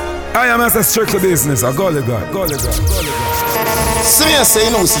 I am as a Strictly Business, a golly god. So you say,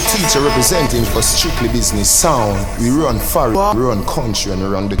 you know, it's a teacher representing for Strictly Business sound. We run foreign, we run country, and we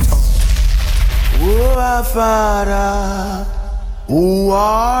run the town. Oh, our Father, who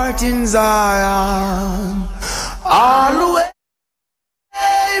art in Zion, always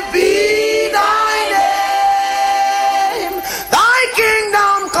be thy name. Thy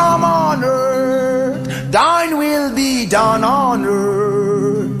kingdom come on earth, thine will be done on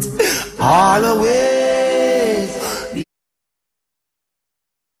earth, always.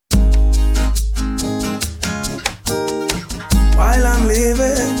 While I'm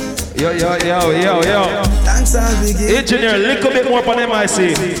living. Yo. Thanks, I'll begin. Engineer, a little bit more for them, I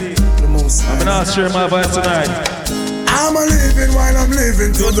see. I'm not sure my voice tonight. I'm a living while I'm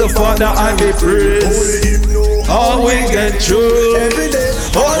living to the Father I be praised. All we get through every day.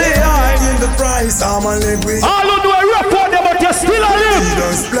 Holy I in the price. I'm a living. All who do a rap for them, but you're still a live.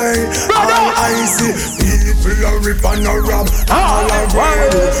 Just play. All I see people are rip and a rap. All I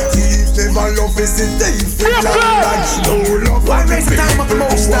want. Thief never love is the thief. No love. Why makes time of the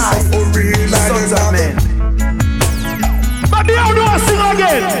most high? Sons of men. But they don't know sing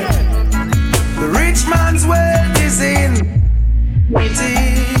again. The rich man's wealth is in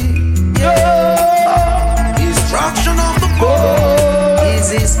waiting. Yeah. Destruction of the poor is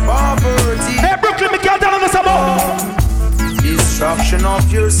his poverty. Hey Brooklyn, me can't tell them this about. Destruction of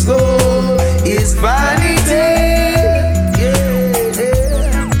your soul is vanity.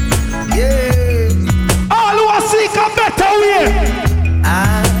 Yeah. All who are seek a better way.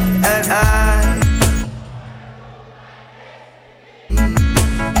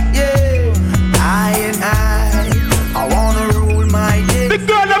 I wanna rule my day. The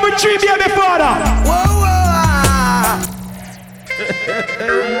girl number 3 be my father. Whoa.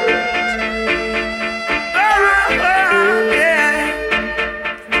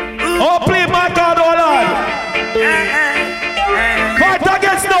 Oh, please, my God, oh Lord. Fight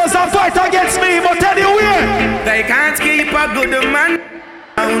against those and fight against me, but anyway. They can't keep a good man.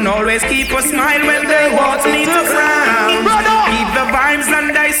 Always keep a smile when they want me to frown. Keep the vibes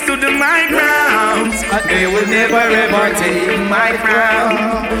and I stood my ground. They will never ever take my crown.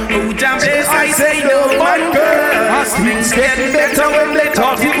 Oh, Jambes, I say no one girl. Things getting better when they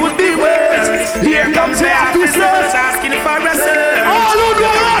thought it would be worse. Here comes the officers asking for a search. All who do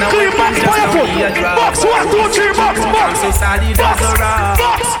not clean box, powerful. Box 1, 2, 3, box.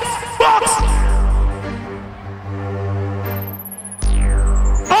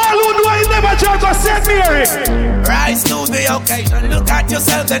 All who do I never judge or St. Mary. Rise to the occasion, look at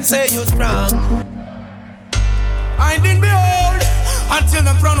yourself and say you're strong. I didn't behold until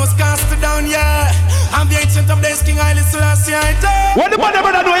the throne was cast down, yeah. I'm the ancient of days, King Haile Selassie, I die. What the man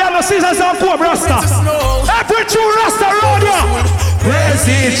never do, you have no seasons and poor Rasta. Every true Rasta round you. Praise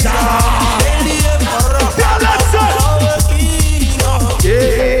each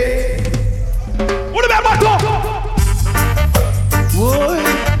yeah. What about my dog?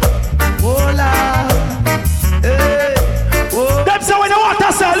 Them say when you want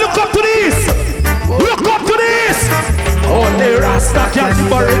to say, look up to this. Look up to this. Only Rasta can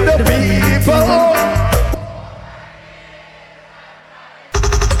bury the people.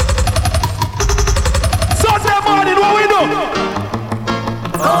 Sunday morning, what we do?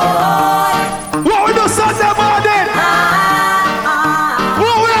 What we do Sunday morning?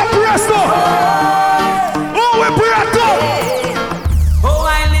 What we are pressed up? What we pressed up? Oh, I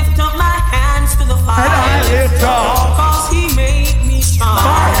lift up my hands to the Father. And I lift up. Cause he made me strong.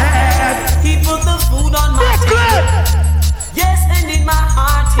 He put the food on my table. Yes, and in my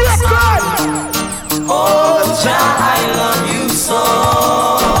heart his song. Oh, Jah, I love you so.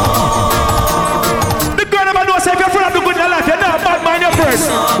 The girl never knows if your friend have the good in your life, you're not bad mind your friend.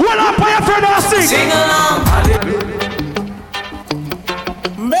 Well, up on your friend and sing. Sing along.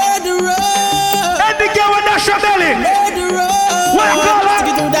 Murderer. And the girl with that shot belly. Murderer. What you call her?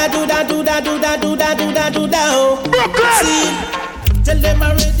 Do that. Brooklyn. Tell them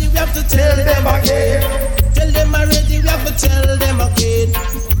already, we have to tell them again. Tell them already, we have to tell them again.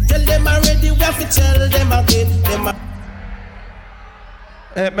 Tell them already, we have to tell them again.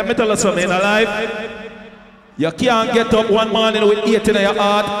 Let me tell you something, in life, you can't get up one morning with 8 in your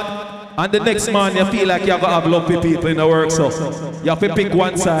heart, and the next morning you feel like you have to have lovely people in the work, so you have to pick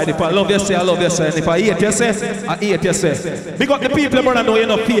one side. If I love you, say I love you, say. And if I hate you, say I hate you, say. Big up the people that know you're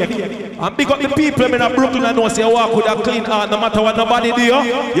not fake. And big up the people in Brooklyn that know say you walk with a clean heart, no matter what nobody do,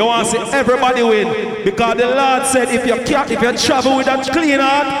 you want to see everybody win. Because the Lord said if you travel with a clean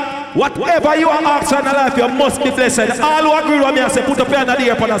heart, whatever you are asking in life, you must be blessed. All who agree with me, I say put up your hand in the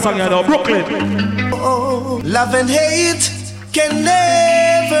ear for that song, you know. Brooklyn. Oh, love and hate can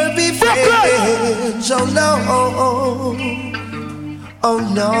never be friends. Oh no, oh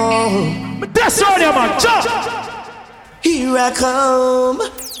no. That's all, man. Here I come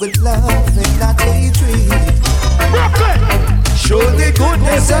with love and not hatred. Brooklyn! Surely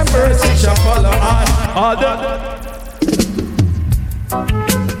goodness and mercy shall follow on. All the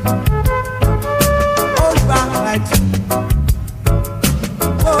alright.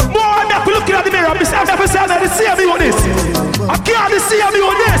 More I'm not looking at the mirror. I'm never saying that they see me on this. I can't see me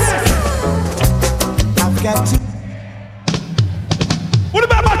on this. I've got to. What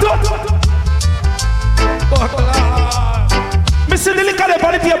about to? Missing the liquor up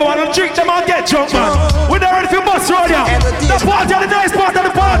on the table and don't drink them and get drunk, man. We're not ready for bus round here. The party, the nice part of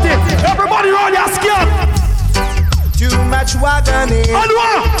the party. Everybody round here scared. Too much wagoning. And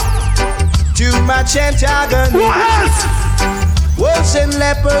what? Too much antagonism. What else? Wolves and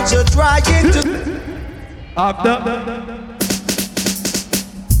leopards are trying to. After.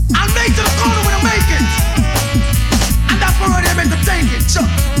 I'll make to the corner when I make it. And that's where they're meant to take it. So.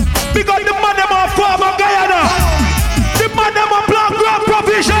 Because the man them are farm of Guyana. The man them are black ground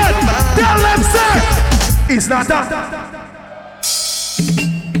provision. Tell them, sir. It's not that.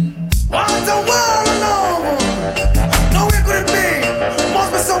 What's the world alone? Nowhere could it be?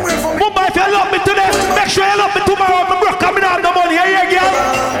 Must be somewhere for me. Mumbai, if you love me today, make sure you love me tomorrow. My bro coming out the money. Hey, girl.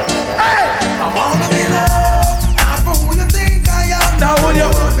 Hey. I wanna be loved. Not for who you think I am. Now who you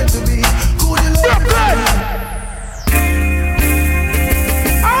want me to be? Who you love me to be?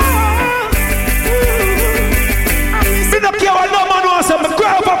 Me don't care what no man wants. I'm a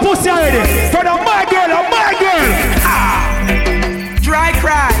girl for pussy already. For the my girl, my girl. Dry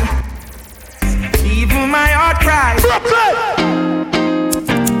cry. Even my heart cries. Brooklyn.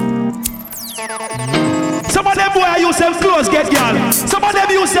 Some of them boy use them clothes get girl. Some of them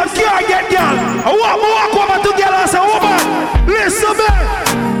use them car get girl. I walk over to girl and say, woman, listen man.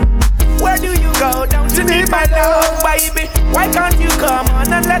 Where do you go? Don't you need my love, baby? Why can't you come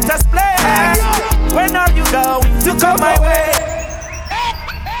on and let us play? When are you going to come my way?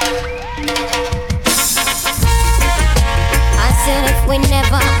 I said if we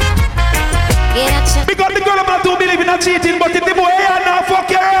never get a chance. Because the girl about to believe in a cheating, but if the boy ain't now fuck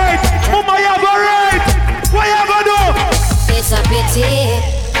you right, mama you have a right. What you gonna do? It's a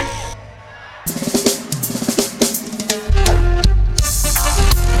pity.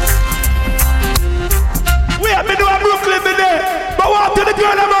 Me do a Brooklyn me there. But what to the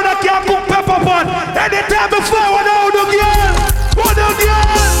girl around that can't cook pepper pan? Anytime before, what do the girl? What do the girl?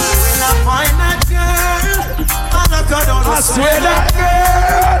 When I find that girl, and I got on I swear that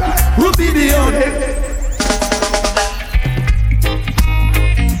girl will be the only.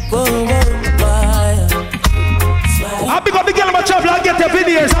 I pick up the girl in my travel and get the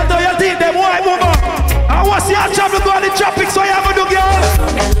videos. I know you think them white woman. I want to see her travel go on the traffic, so you have to do girl.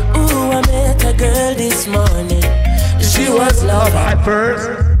 Ooh, I met a girl this morning. She was love at first.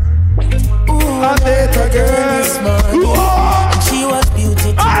 Ooh, I met a girl this morning. And she was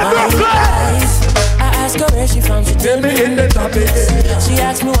beauty to my eyes. I asked her where she from, she tell me in the topics. She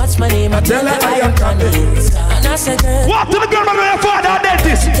asked me what's my name, I tell her I am convinced. And I said, girl, what to the girl man your father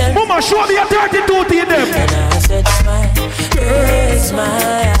dentist? Mama, show me your 32 teeth them. And I said, smile, girl,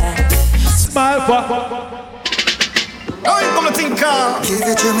 smile. Smile for. Oh, you come to think, give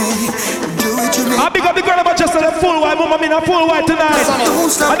it to me, do it to me. I pick up the girl about just a full white, mama, I'm in a full white tonight.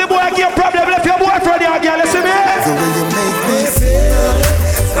 And the boy get a problem, left your boyfriend here, girl, listen me. The way you make me feel,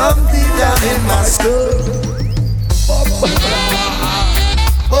 from deep down in my skull.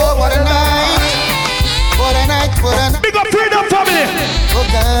 Oh, what a night, what a night, what a night. Big up Freedom Family. Oh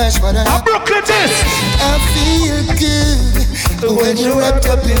gosh, what a night. Brooklyn this. I feel good when you're wrapped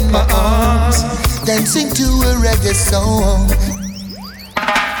up in my arms, dancing to a reggae song.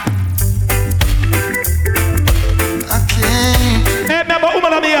 I can't. Hey, remember,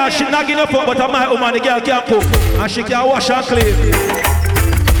 woman of me here, she not getting up, but my woman, the girl can't cook, and she can wash and clean.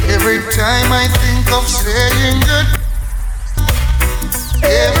 Every time I think of saying good,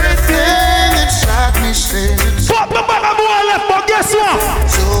 everything inside me says it's fuck the bag of boy left, but guess what?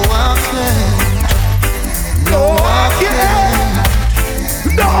 so I can't. No, I can't.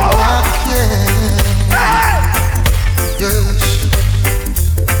 No, I can't.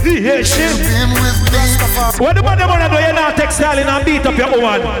 Yes, shit. When the man them wanna do, you not textiling and beat up your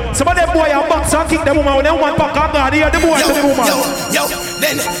woman. Some of them boy are box and kick the woman. When the woman back and gone, hear the boy to the woman. Yo,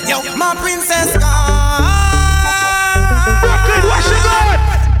 my princess gone. Brooklyn, where she gone?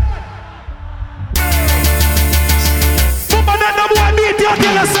 Woman, that the boy beat you,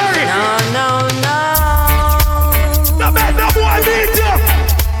 tell her sorry. No. No, man, the boy beat you.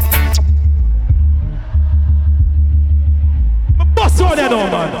 Bust round there now,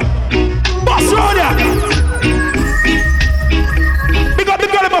 man. Bust round there. Big up the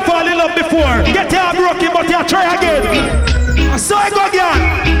girl if I fall in love before. Get your broken, but you try again. I saw it go again.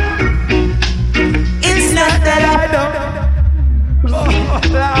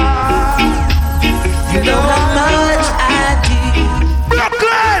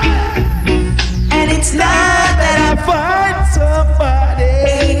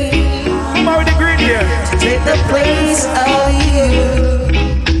 piece of you.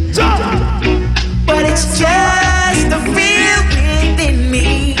 But it's just a feel within me.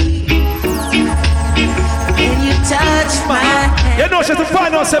 When you touch my hand. You know she's to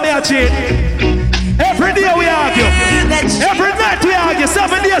find out some cheat. Every day we argue. Every night we argue.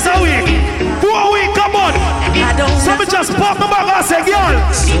 7 days a week. 4 weeks, come on. So me just pop my bag and say,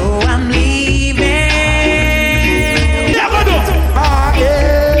 girl. So I'm leaving. Yeah, go do.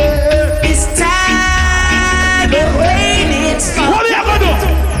 This time the rain it's falling. What are you gonna do?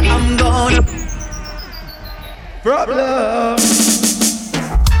 I'm gonna problem.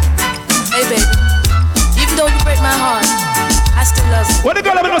 Hey baby, even though you break my heart, I still love you. When the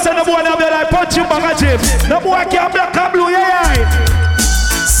girl let me say no boy now be like punch you back at him. No boy can't black and blue, yeah.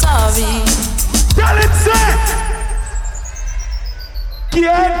 Sorry. Tell it, sir.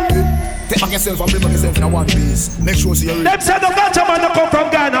 Yeah. Take back yourself and bring back yourself in a one piece. Make sure see you. Them say the ganja man that come from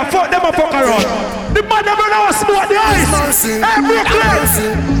Ghana. Fuck them and fuck around. The man never know smoke the ice. Hey, Brooklyn.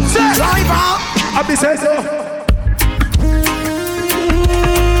 Say. Driver. I be say so.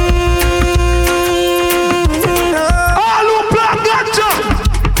 All who plant ganja.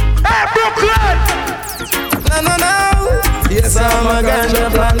 Hey, Brooklyn. No. Yes, I'm a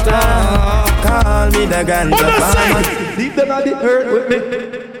ganja planter. Call me the ganja farmer. Leave them on the earth with me.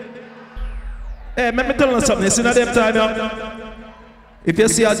 Hey, let me tell you something. It's in a them time, yeah. If you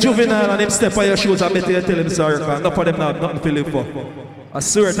see a juvenile and him step on your shoes, I better you tell him sorry, because enough of them have nothing to live for. I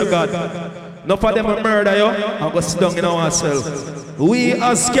swear to God. Enough of them will murder you and go sit down in ourselves. We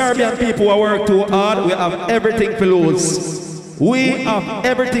as Caribbean people who work too hard, we have everything to lose. We have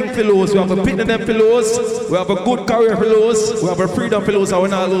everything to lose. We have a pit in them to lose. We have a good career to lose. We have a freedom to lose, and we're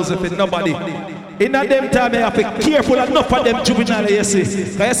not losing for nobody. In that them time, you have to be careful enough of them juvenile, you see.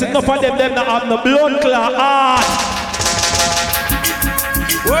 Because you see enough of them not have no blood clot heart.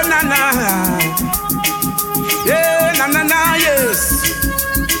 Oh, na. Yeah, na, yes.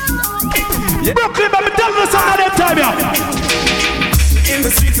 Yeah. Brooklyn, let me tell you something at that time, yeah. In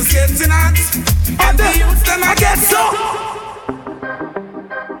the streets it's getting hot. And the youths them I get so.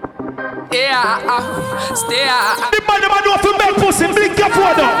 Yeah, stay out. The man never know if you make pussy, blink your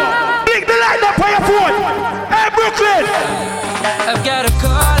phone up. Blink the light up on your phone. Hey, Brooklyn. I've got a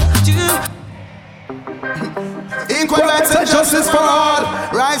call to Equal rights and justice for all.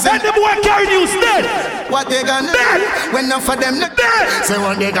 Rise and the boy carry news dead. What they gonna do? When enough of them not dead. Say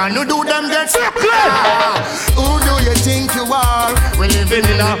what they gonna do, them get sick. Who do you think you are? We living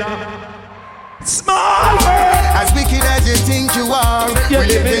in a small world. As wicked as you think you are, we're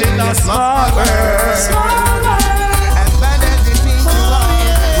living in a small world. As bad as you think you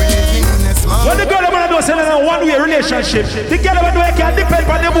are, we're living in a small world. When the girl ever do say a one-way relationship, the girl ever do can depend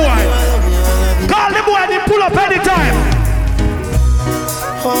on the boy. Call the boy and he pull up anytime.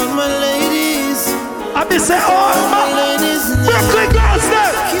 All my ladies, I be say all my ladies, Brooklyn girls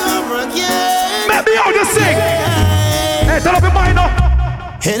there. Maybe how to sing. Hey, tell up your mind now.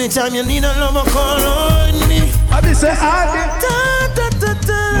 Anytime you need a lover, call on me. I be say,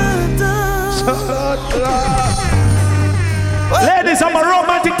 ladies, I'm a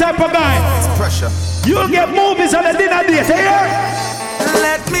romantic type of guy. It's pressure. You'll get movies on a dinner date, here.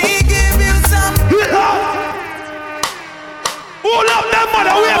 Let me give you some. Who love their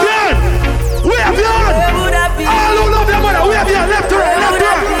mother? We have you. We have you. All who love their mother, we have you. Left to right, left to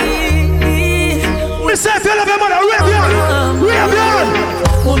right. We say if you love your mother, we have you. We have you.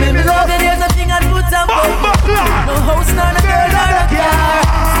 Woman, me love you, there's nothing I'd put on for. No house, nor a girl, nor a car.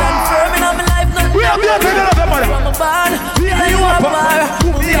 Stand firm in my life, nothing. We have you, if you love your mother. From a barn, we are you a bar.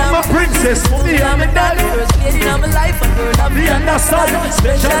 We are my princess. We are my daddy. First lady in my life, a girl of me understand.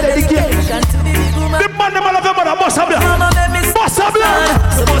 Special dedication to the big woman. The man, the love your mother, boss a block. Boss a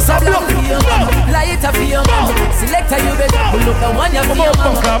block. So boss a block for your mama. Light up for your mama. Selector, you better pull up the one you for your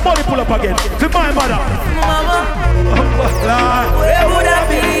mama. Money pull up again. For my mother. Mama. Where would I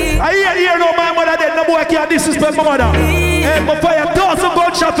be? I hear no my mother dead. No boy can't disrespect my mother. And my fire 1,000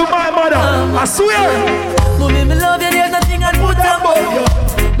 gunshot to my mother. I swear. Mommy, me love you. There's nothing I'd put on for you.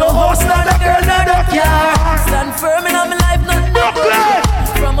 No horse, not a girl, not a car. Stand firm in my life, nothing. Brooklyn.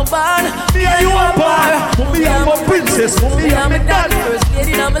 From a barn, me and you a bar. Me and my princess. Me and my dad. First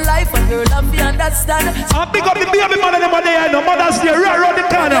lady in my life, a girl of me understand. I pick up the baby mother them there. No mother's there right around the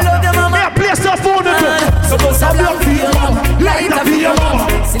corner. Me a place to phone to. So boss a block for your mama. Light up for your mama.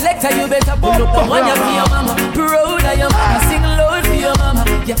 Selector, you better pull up the one you for your mama. Proud of your mama. Sing loud for your mama.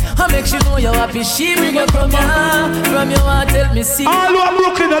 Yeah, I make sure know you're happy. She bring you from your heart, tell me see. All who are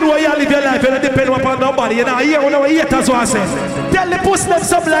Brooklyn and who you live your life, you don't depend upon nobody. You know, here when we haters what I say. Tell the pussy them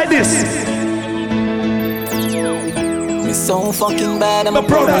something like this. Me so fucking bad, I'm a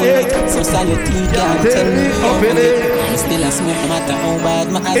brother. So salty, can't tell me. I'm still a smoke, no matter how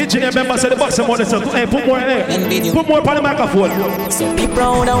bad my eyes. Engineer member said the box of money, so hey, put more in. Put more on the microphone. So be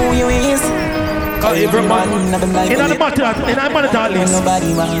proud of who you is. Cause everyone in the matter at least.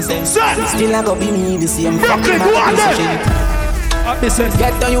 Nobody wants it. Still I go be me the same. Brooklyn, go on there.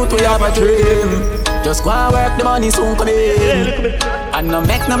 Get on you to have a dream. Just go and work, the money soon come in. And no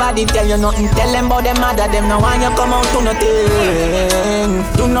make nobody tell you nothing. Tell them about them mother, them no want you come out to nothing.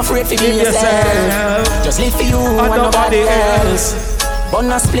 Do not afraid to be yourself. Just live for you and nobody else.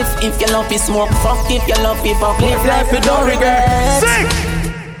 Burn a spliff if you love it, smoke. Fuck if you love it, fuck. Live life with no regrets.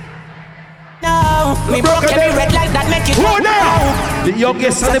 No, me broke every red light that make it now. The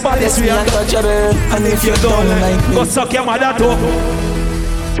youngest and the baddest we are untouchable. And if you don't like me, go suck your mother too.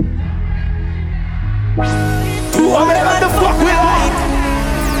 Do whatever the fuck we like.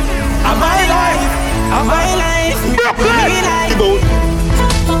 I'm my life. Brooklyn.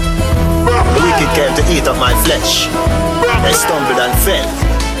 The wicked came to eat up my flesh. They stumbled and fell.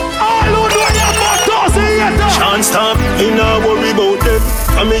 Chance stop, he nah worry about them.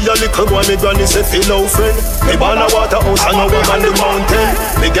 And me a little boy, me granny say feel no friend. Me born a waterhouse and a woman the mountain.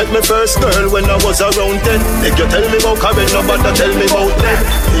 Me get me first girl when I was around 10. If you tell me about Karen, nobody tell me about them.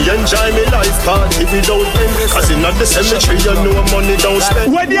 Me enjoy me life party without them. Cause in the cemetery you know money don't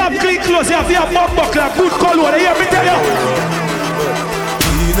spend. When you have clean clothes, you have to have bump buckler, good color. You hear me tell you?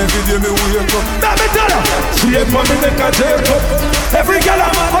 Every day me wake up. Let me tell you. Straight for me make a take up. Every girl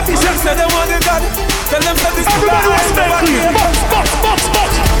I'm on, what is it? Say they want the God. Tell them that this everybody wants to make clean. Box.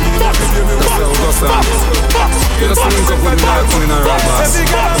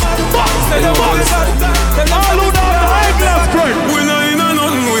 All who know the high class friend. We not in a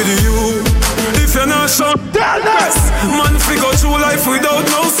nothing with you. If you're not sure, man figure through life without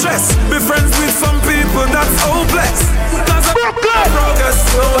no stress. Be friends with some people that's hopeless. Progress,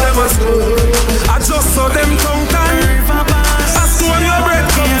 no ever slow. I just saw them tongue time. I saw your bread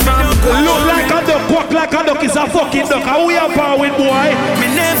come from. Look like a duck, walk like a duck is a fucking duck. How we are power with boy? Me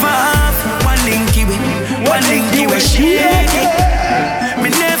never have one linky with shaky. Me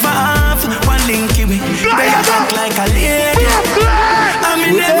never have one linky with. They act like a lady. And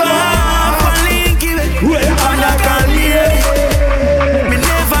me never have one linky with. Like a lady. Me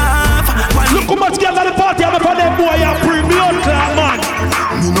never have one. Look how much girls at the party have for them boy and premium class man.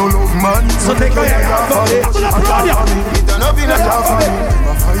 Me no love man, so take a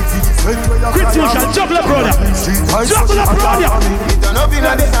Christian, juggle the brother. Juggle the brother.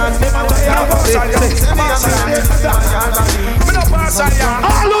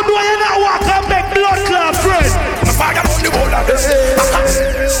 All who know you now walk and make blood clot friend. Fire on the whole of this.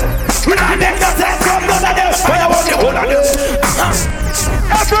 We don't make no sense from none of them. Fire on the whole of this.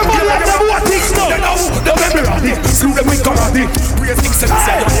 Everybody let them what things know. The baby ready. Through the week already. We are things that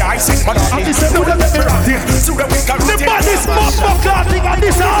say I say man. I'm just saying the baby ready. Through the week already. The man is more clotting and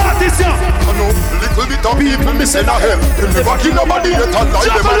this artist here. I know little bit of people me say na hell. Them never kill nobody yet and lie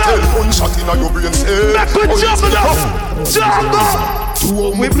them a tell. Gunshot in a your brain cell. Make we jump it up. Jump up.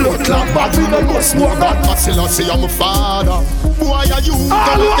 We blood clot but we no go smoke that. I say I'm a father. Why are you?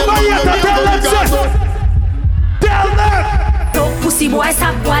 All over here to tell them. Tell them. Pussy boy,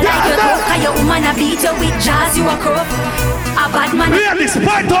 stop boy like you talk. Cause your woman a beat you with jazz, you a crook. A bad man. Hear this,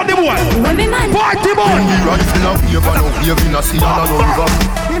 fight on the boy. When me man. Party boy. Rifle of wave and up wave in a sea and a river.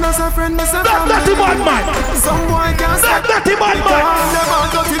 You know some friend me say that dirty bad man. Some boy can't that dirty bad man. Them all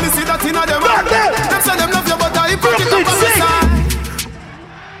dirty, me see that in a them. Them say them love you but I put it up on the side.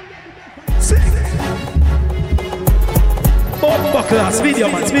 Bomba class, video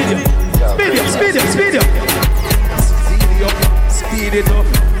man, video. Speed it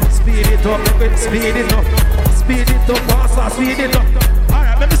up, faster, speed it up.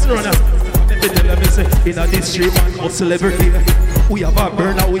 Alright, let me see run let me say, in a this street man, hustle every day. We have a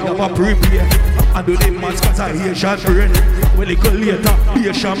burner, we have a prepare. And do the man's cause I hear shot brain. When they go later, be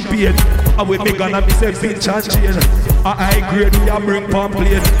a champagne. And we make gonna be say pinch and chain. A high grade, we a bring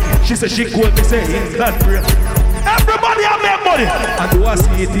pamphlet. She say she cold, me say it's that brain. Everybody have make money. And do I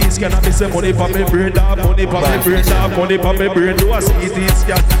see these can I be say money for me brain, money for me brain, money for me brain. Do I see these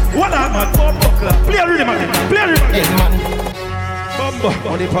can? What am I? Play a rhythm again. Play a rhythm again, man.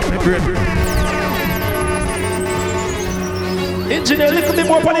 Money for me brain. Engineer, look at me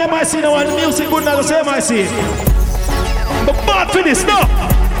more on the MIC now and the music good now the same MIC. But bad for this now.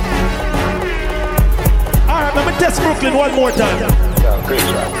 Alright, let me test Brooklyn one more time. Yeah, great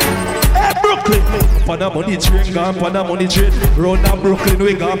job. Hey, Brooklyn! Pan a money train, gone pan a money train. Round a Brooklyn,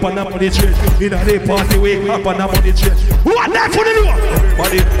 we gone pan a money train. In a day party, we gone pan a money train. What that for the door?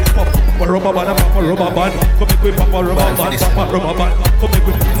 Everybody pop, rubber band, papa rubber band. Come make we papa rubber band, papa rubber band. Come make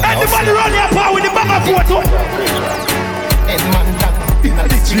we. Anybody run your power with the bag of photo?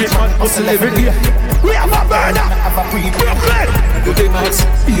 The street man hustle every day. We have a burner. Brooklyn. You take my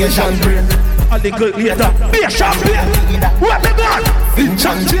Asian brain. A little later, be a champion. What the God? In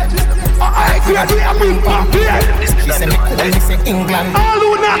champion. I agree, we are bring back here. She said me cool, me say England. All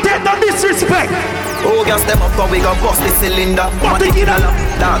who not take no disrespect. Oh, girl, step up, we gon' bust the cylinder. What the killer?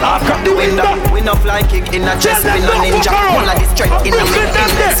 Down, I'll crack the window. We no fly kick in a chest, we no ninja. One like this straight in the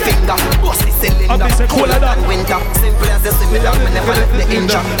index finger. Bust the cylinder, cooler than winter. Simple as the similar, me never let the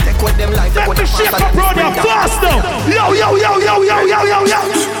injure. Take with them life, take with the faster than the sprinter. Yo.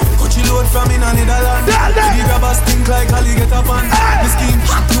 She load from in a Netherlands. The grabbers think like Ali get up on. The skin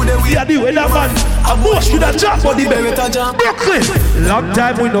hot to the way. Yeah, the weatherman. A bush with a jump on the belly. Brooklyn. Long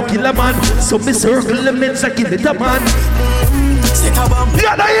time we no kill a man. So me circle the men like kill it a man.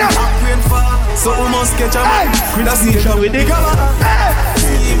 Yeah. So we must catch a man. With a station with the cover.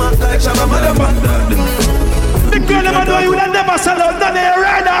 The girl never know you would never sell out. None of your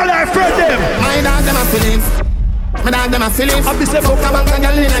ride all our friend them. My dog them a feeling. My dog them a feeling. I'm the same for come and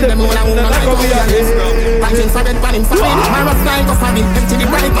girl in and them know that woman like go here. Punching for it, panning for it. My rough line go for me. Empty the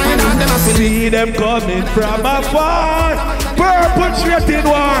bright. My dog them a feeling. See them coming from afar. Perpetrating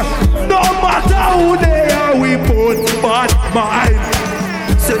war. No matter who they are, we put bad mind.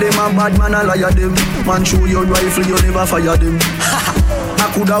 Say them a bad man, I liar them. Man show your rifle, you never fire them.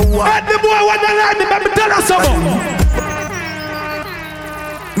 I coulda won. Let the boy want to learn me, let me tell us something.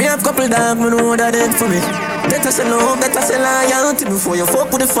 Me have couple dogs, me know that dead for me. Better say love, better say loyalty before you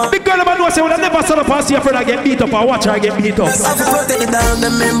fuck with the fun. The girl about to say, well, I never saw the pass your friend I get beat up or watch her get beat up. I have to protect the dog,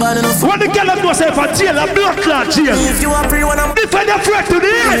 them member, they no fuck. When the girl about to say, for jail, a blood clot jail. If you are free, when I'm defend your threat to the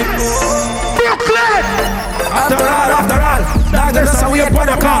end. Brooklyn! After all, dog, that's how we upon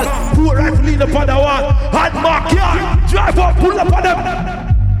the call. Put rifle in upon the wall. Hard mark, yeah. Drive up, pull up on them.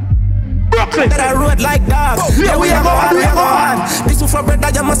 Brooklyn. That I rode like dog. Yeah, we are going. This is for bread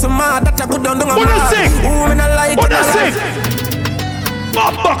that you must mad. That I go down on my sing? Women I like. What do you sing?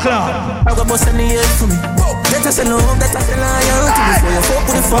 Bob Buckler. I got boss in the head for me. Better say love, better say loyalty before you fuck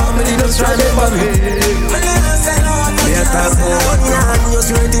with the family. Just try to for me.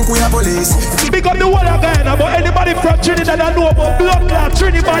 Big up the wall again about anybody from Trinidad that know about blood clot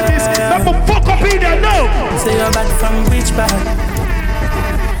Trinidad is. That will fuck up in there now. Say you're back from which part?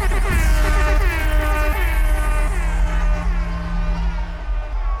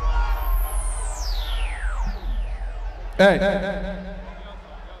 Hey.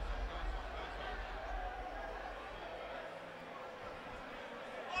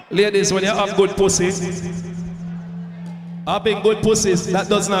 Ladies, when you have good pussy, having good pussies, that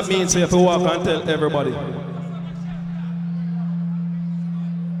does not mean so you have to walk and tell everybody.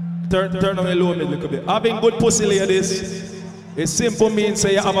 Turn on your low mid a little bit. Having good pussy, ladies, it simple means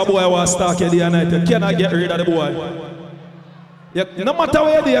say you have a boy who wants to stalk you day and night. You cannot get rid of the boy. No matter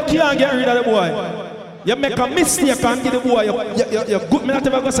where you do, you can't get rid of the boy. You make a mistake and give the boy your good, me not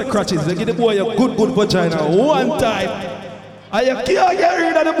ever go say crutches, you give the boy your good vagina one time. And you can't get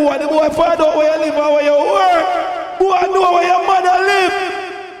rid of the boy find out where you live and where you work. Boy know where your mother live.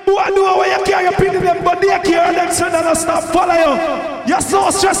 Boy know where you carry your people them, but they care them so they don't stop follow you. You're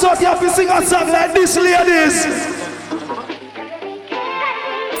so stressed out, you have to sing a song like this, ladies.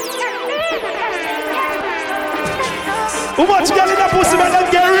 How much girl in the pussy man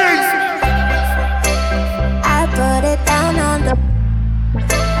don't get rings? Put it down on the.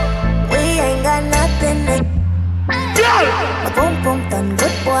 We ain't got nothing to. Yeah. Boom boom done,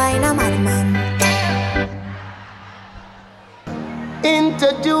 good boy, no man.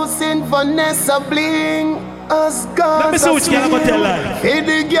 Introducing Vanessa Bling. Us God. Let me see which girl I'm gonna tell her. Hey,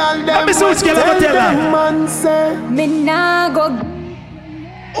 the girl Let me see which girl I'm gonna tell her. Man say. Me nah go.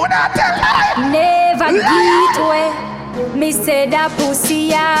 Who not tell her? Never get away. Me say that pussy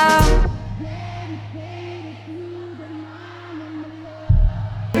yeah.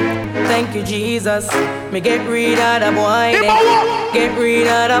 Thank you, Jesus. Me get rid of the boy. Get rid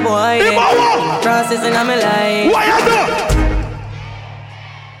of the boy. Process in my life. Why you do?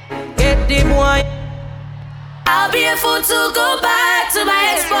 Get the boy. I'll be a fool to go back to my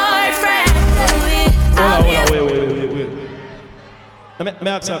ex-boyfriend. Wait. Let me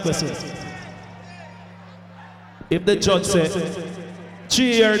ask you a question. If the judge said 3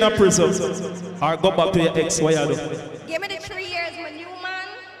 years in a prison or go back to your ex, what you do? Give me the 3 years, my new man.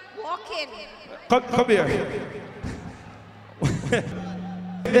 Walk in. Come here.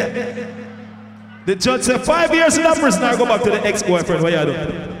 The judge said 5 years in a prison or go back to the ex-boyfriend, what you do?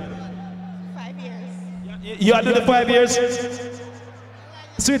 5 years. You do the 5 years?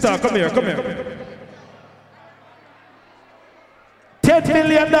 Sweetheart, come here. $10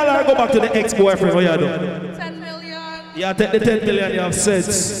 million go back to the ex-boyfriend. What you do? 10 million. Yeah, take the 10 million you have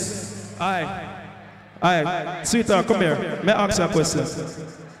sense. Aye. Sweetheart, come here. May I ask you a question?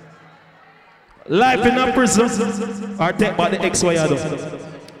 Life in a prison or take back the ex? What you do?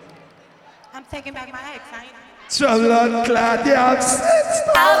 I'm taking back my ex. Travel on clad, you have sense.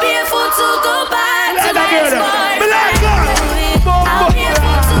 I'll be a fool to go back to my ex-boyfriend. I'll be a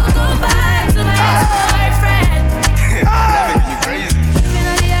fool to go back to my ex-boyfriend.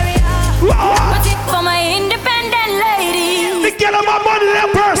 Put it for my independent lady. Me get on my money, let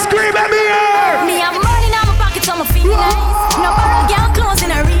her scream at me here. Me have money in my pocket, so I'ma feel nice. No borrow girl clothes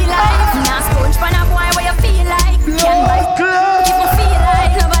in a real life. Now sponge pan a boy where you feel like. Can buy clothes if you feel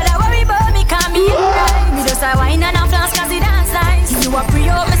like. Nobody worry about me, can't be right. Me just a wine and a flash 'cause it dance nice. You a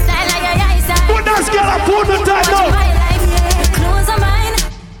pre-up my style like your eyesight. Put that girl up, put the time now. The clothes are mine.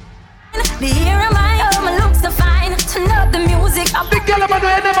 The hair are mine. Oh, my looks are fine. Turn up the music. The girl about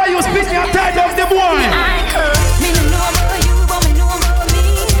I never use spit me and tied up the boy. Me no know about you, but me know about me.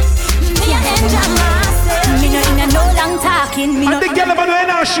 Me a enjoy myself. Me no in a no long talking. Me and the girl about I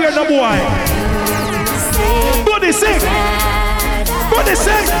never share the boy. Body sick. Body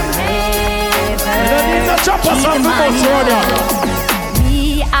sick. You don't need no chopper song for most brother. Me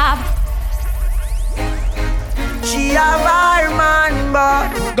have. She have her man,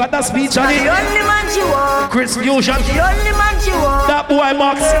 but got that speech on it. The only man she want. Chris Fusion. The only man she want. That boy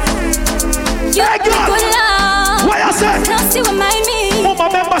Max. You good love. What you say? Plus you remind me. Mama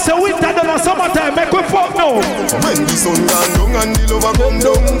member say winter done and summertime. Make we fuck now. When the sun gone down and the lover come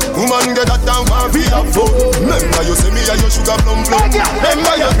down, woman get that down for free up fun. Remember you say me and your sugar plum plum.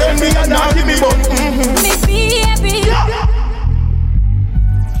 Remember you tell me and now give me bun. Me baby.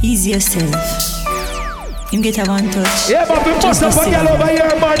 Ease yourself. Him get a one touch. Yeah, but we must have a girl over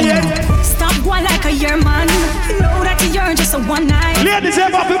here, man. Yeah. Stop going like a year, man. You know that you're just a one night. Ladies,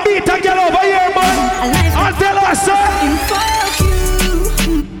 have to beat a girl over here, man. I'll tell her, sir. Fuck you.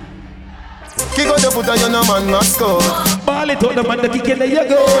 Kick out the foot and you're no man must go. Ball it out the man, the kick in there you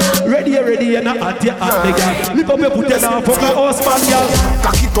go. Ready, and I at your hand, girl. Lift up your foot and now for my horse, man, girl.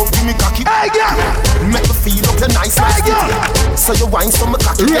 Cock it up, give me cock it. Hey, girl. Make me feel up the nice, hey, girl. So you wine some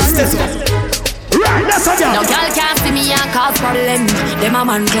cock it. Right, that's a girl. No girl can't see me and cause problem. Them a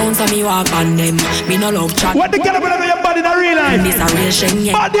man clowns so me walk on them. Me no love chat. What the girl about your body in a real life? This a real sheng,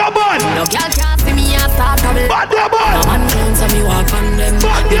 yeah. Bad your body. No girl can't see me and start trouble. Bad your body. No man clowns so me walk on them.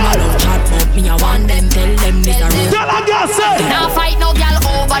 Me no love chat, but me a want them. Tell them this a real. Tell a girl say. Now fight no girl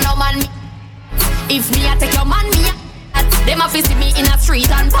over no man. If me a take your man, me a them a see me in a street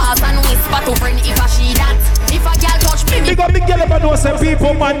and pass and whisper to friend if a she that. If a girl touch me, big up the girl about know say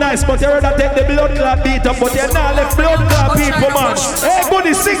people man nice, but you rather take the blood clot beat up, but you not let blood clot people man. Hey,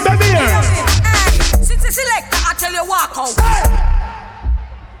 buddy, sing baby here. Since the selector, I tell you walk out.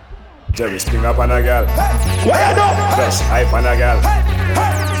 Jerry, spring up on a girl. What you do? Fresh hype on a girl.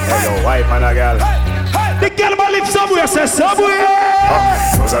 Hello, wipe on a girl. The girl might live somewhere, say somewhere.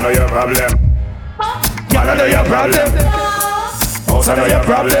 Those are not your problem. Man, I know your problem. Also know your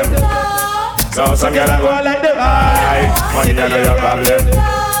problem. So some girl go like them. Money I know your problem.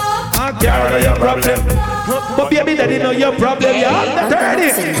 Girl I know your problem. But baby daddy know your problem. You have to turn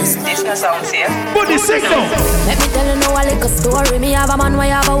it. This no sound safe. Put the signal. Let me tell you now a little story. Me have a man, why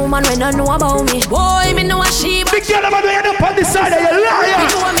have a woman when I know about me. Boy, me know a sheep. The girl about to end up on the side of your liar. Me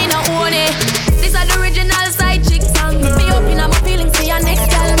know me no own it. This is the original side chick song. Me up in my feelings for your next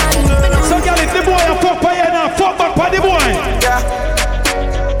girl man. So girl, if the boy a fuck by you now, fuck back by the boy. Yeah.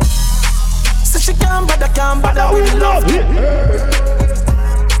 So she can't bother with love.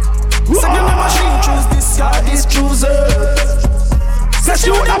 So you never choose this guy, this chooser. So she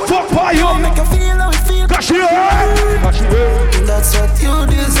wanna fuck by you. Make her feel how it feel. Cause she hurt. That's what you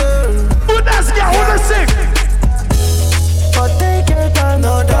deserve. But that's girl wanna sick. But take your time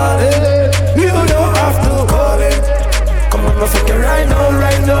now, darling. You don't have to call it. Come on, my fucking right now,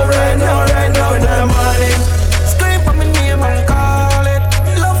 right now, right now, right now in the morning. Scream for me name and call it.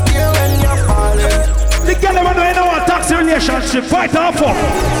 Love you when you're falling. The girl never know you know a toxic relationship. Fight off for.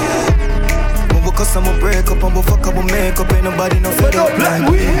 Because I'm a break up and we fuck up, we make up. Ain't nobody no fed up like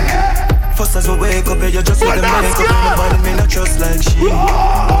we. First as we wake up, you just with the makeup. Nobody me not trust like she.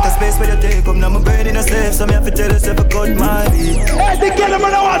 Out of space where you take up, now my brain in a safe. So me have to tell yourself a good mind. Hey, the girl I'm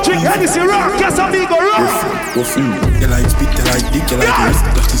gonna watch drink Hennessy rock, yes I'm go rock. Go free, you like spit, you like dick, you like wrist.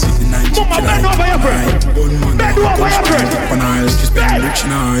 Got to see the night, you like bend over your friend. Bend over your friend. On her, she's been rich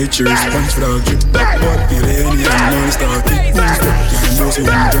now, it's your response for the drip. But you lay in the end, now you start it. Can't know so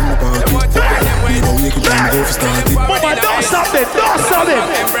when you turn the party. Never wake up and go for starting. Mama, don't stop it, don't stop it.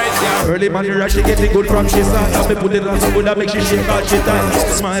 Early morning rush, she getting good from she start. And me put it on so good that make she shake all she time.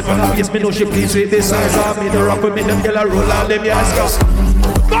 Smile for her, yes me know she pleased with this size. I me the rock with me, them girl a roll all them yes go.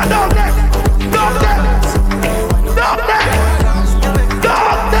 Go down there, down there, down there,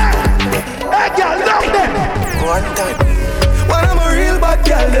 down there. Hey girl, down there. One time, when I'm a real bad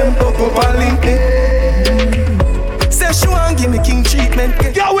girl, them pop up and link it. Say she want give me king treatment.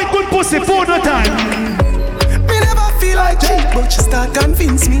 Girl with good pussy for the time. Feel like cheap, but she start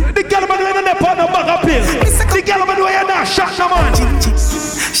convince me. The girl man when they put no bag of pills. The girl man when you not shot no man.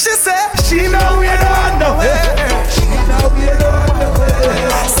 She said she know we don't know. She know we don't know.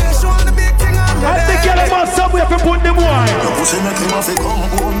 Say she wanna be king of and the girl man somewhere to put them wine.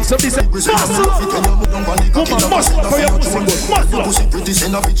 So this is muscle. Woman muscle for your pussy. Muscle. Muscle.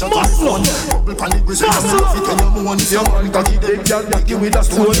 Your man cocky dead girl cocky with a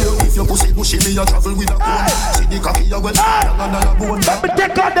stone. If your pussy bushy me a travel with a bone. See the cocky. Let me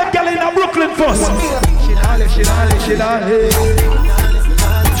take out them girl in Brooklyn first. She not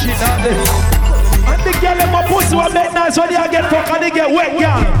and the girl in my pussy will make nice when they get fucked and they get wet,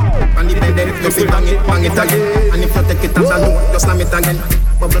 girl. And the bed, you feel bang it again. And if you take it as a no, just slam it again.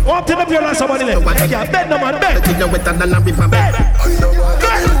 Walk to the pier like somebody left. Hey, girl, bed no man, bed. Take it wetter than a river bed. Don't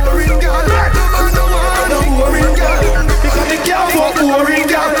worry, girl. Because the girl won't worry,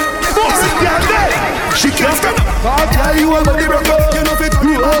 girl. She can't stop. Yeah, you a body broker. You know fit.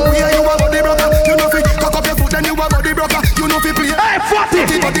 Yeah, you a body broker. You know fit. Cock up your foot, then you a body broker. You know fit play. Hey, fuck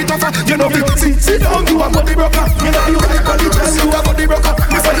it. Body tougher. You know fit. Sit down, you a body broker. You know you type on the chest, you a body broker.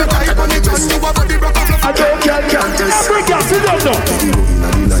 Before you type on the chest, you a body broker. I don't care. Every girl, sit down now.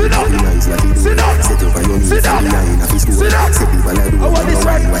 Sit down. Sit down. Sit down. Sit down. I want this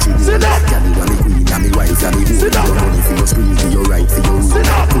right. Sit down. Sit down. Sit down.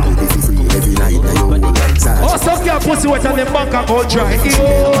 Oh, some girl pussy wet and them bank account dry. One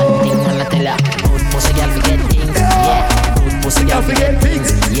thing I'ma tell ya, good pussy girl forget things. Yeah, good pussy girl forget things.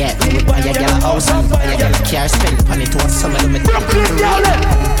 Yeah, buy a girl a house and buy a girl a car, spend money to what some of them. Good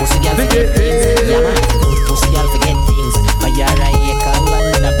pussy girl forget things. Yeah man, good pussy girl forget things. Buy a acre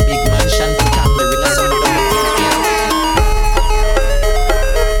land and a big mansion to come the ring of some of them.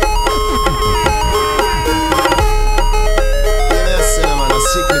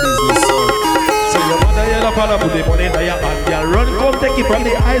 Put the money in your hand, girl. Run, come take it from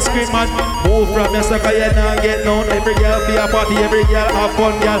the ice cream man. Move from your sucker, you now get known. Every girl be a party, every girl have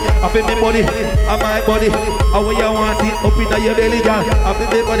fun, girl. Up in my body, and my body. How you want it? Up in your belly, girl. Up in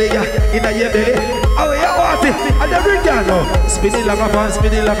my body, yeah, in your belly. How you want it? And every girl now. Spin it like a fan,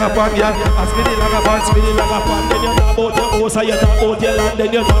 girl. And spin it like a fan, Then you talk about your house, and you talk about your land.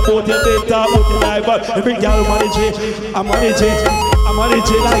 Then you talk about your bed, talk about your life. But every girl manage it, I manage it. I manage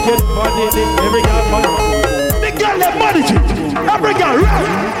it like it, every girl manage it. The girl that manage it, every girl, right?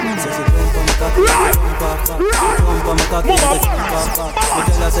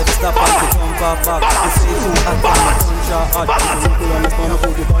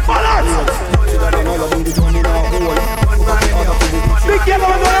 The girl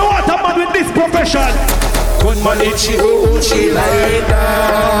don't want a man with this profession. Good man in she hold, she like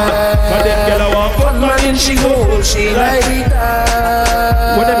that. But them girl want good man in she hold, she like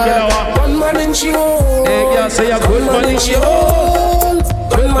that. What them girl want? Good man in she hold. Hey girl say a good man in she hold.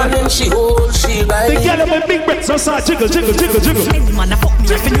 Good man in she hold, she like. The girl have a big breath, so start jiggle. Any man a fuck me,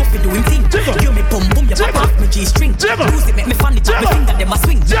 if you know fi do him thing. Give me pum pum, you pop off me G-string. Use it make me funny, chop me finger them a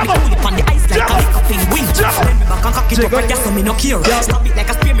swing. Me pull it on the ice like a cupping wing. Then me back and cock it up right there, so me no care. Stop it like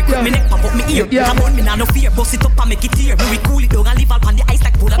a spear, me grip me neck, pop up me ear. Come on, me nah no fear, bust it up and make it tear. Me we cool it down and leave all on the ice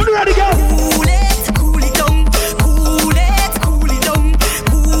like polar. Cool it down, cool it down, cool it down,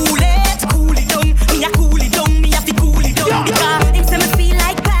 cool it down. Me a cool it down, me a fi cool it down. Because him say me feel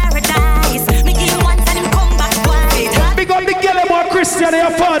like paradise. Me give him once and him come back twice. Big up the girl about Christian,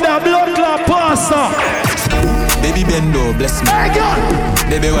 your father, blood clot pastor. Baby Bendo, bless me. Hey God.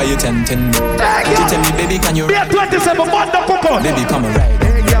 Baby, why you tempting me? Hey You tell me, baby, can you ride? 27 months to cook on. Baby, come and ride.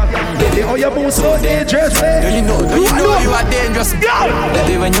 Baby, oh you move so dangerous. Do you know you are dangerous?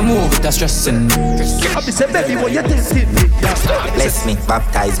 Baby, when you move, that's stressing. I be say, baby, what you testing me? Bless me,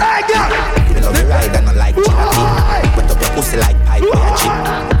 baptize me. Hey God. You love the ride and I like chili. Put up your pussy like pipe or a chip.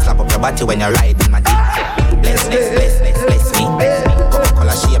 Slap up your body when you're riding my dick. Bless me.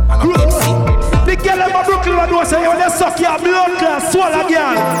 Coca-Cola shape and a Pepsi. The girl in my Brooklyn I know say you wanna suck your blood class swallow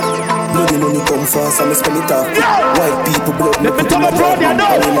girl. Bloody money come fast and me spend it off. White people blood me put in my blood. I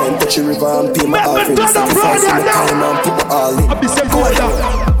mind touch the river and pay my offering. Sacrifice my time and put my all in.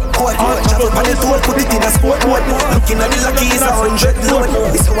 Boy, travel on the tour, put it in a sport mode. Looking at the lucky is 100 load.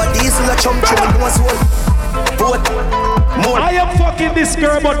 It's how a diesel a chump chump no soul. I am fucking this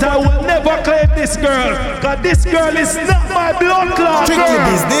girl, but I will never claim this girl. Cause this girl is not my blood clot girl. Strickly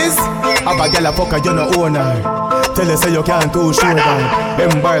business. Have a girl a fucker, you no own her. Tell her say you can't too sure her.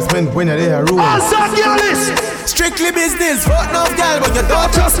 Embarrassment when you're there room. Strictly business. Fuck enough girl, but you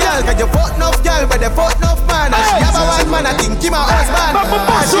don't trust girl. Cause you fuck enough girl, but you fuck enough man. And she have a one man, I think him a husband.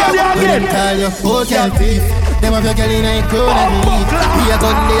 Call you hotel thief. Them of your girl in a crown and leaf. We a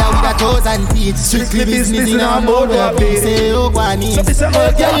gun there with a toes and teeth. Strictly business in a mode where we say oh guani. Oh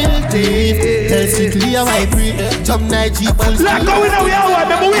girl thief. Tell Strictly a white free. Jump night jeep full speed. Like going away,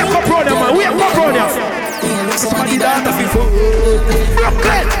 remember we have come round here, man. We have come round here. Somebody that before.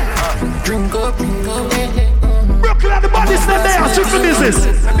 Brooklyn. Drink up. Brooklyn and the body's not there. Strictly business.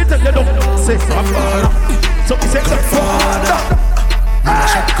 Let me tell you, don't say so we say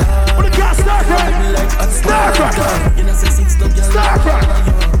when the car start right.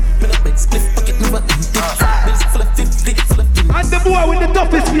 And the boy with the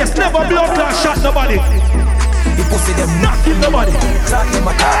toughest face never blood clot shot nobody. The pussy them knocking nobody. Clot them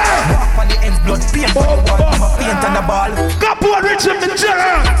a walk on the ends blood paint. Paint on the ball. Got boy rich in the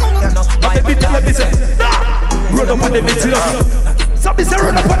jail. Let me say run up on the middle. Somebody say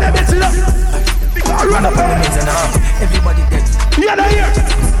run up on the middle. Run up on the middle. Everybody dead. You know here.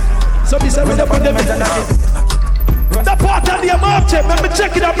 Somebody say run up on the middle. The part of the object, let me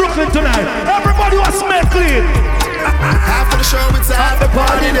check it out Brooklyn tonight. Everybody was smell clean. After the show, it's after the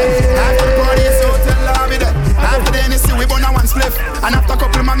party day. After the party, it's hotel lobby day. After the NSC, we burn a one spliff. And after a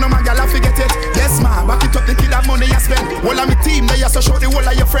couple magnum, my gal, I forget it. Yes, ma, back it up, the kid have money you spend. All of my team, they just show the whole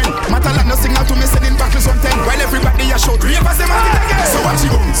of your friend. Matter like no signal to me, sending back to 110. While everybody you show 3 of us, them at it again. So watch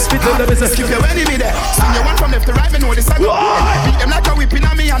you bones. Keep your enemy there. Sing your one from left to right, me know this I go. Beat them like a whipping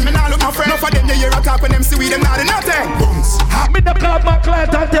on me, and me now look my friend. Enough of them, they hear a talk when them see we, them not nothing. Bones. Me no call my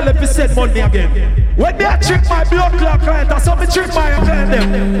client and tell him to send money again. When they trick my blood clot client, I saw me trick my client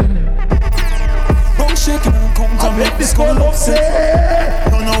them. Come shake it, come make this call up say.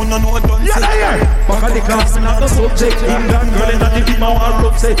 No, don't say. Back at the class, not the subject. England girl in the team, I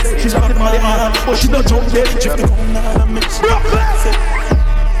want to say. She's rocking my heart, but she don't jump yet.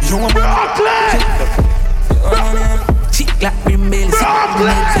 Brooklyn! Chick like green bells.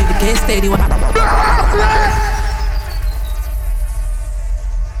 Say the case steady one.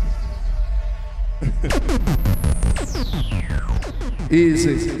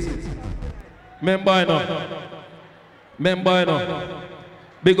 Easy. Remember,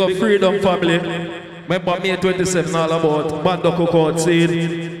 Big up Freedom Family. Remember May 27 all about Bando Cookout Seed.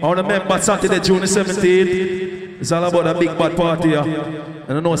 I want to remember Saturday, June 17th. It's all about a big bad party here.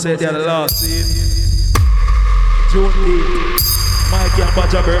 And I know I said they are the last seed. June 8th. Mikey and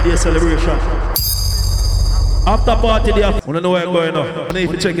Badger birthday celebration. After party there, I want to know where I'm going now. I need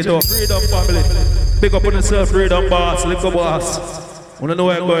to check it out. Freedom Family. Big up on yourself, Freedom Boss, Liquor Boss. I want to know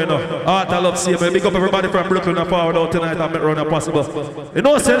where I'm going now. Art I love see you, big up everybody from Brooklyn and forward out tonight and make run if possible. You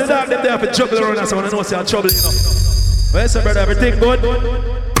know, say the dog them there for juggle around us, so I want to know say I'm trouble, you know. Well, sir, brother, everything good?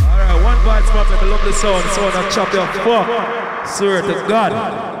 Alright, OneVoiceFamily, love the sound, so I'm chop your fuck. Swear to God.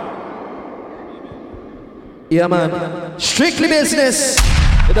 Yeah, man. Strictly business.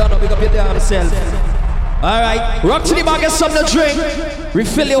 You don't know, big up your damn self. Alright, rock to the bag, get something to drink.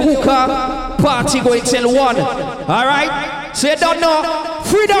 Refill your hookah. Party going till 1. Alright? So you don't know.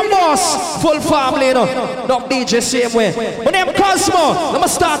 Freedom Boss. Full family, you know. Don't DJ same way. My name Cosmo. Let me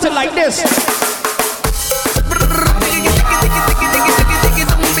start it like this.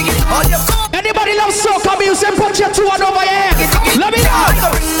 Anybody love soca music? Put your 2 on over here. Let me know.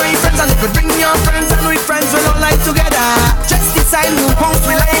 Bring my friends and if you bring your friends and we friends will all lie together. Just decide who comes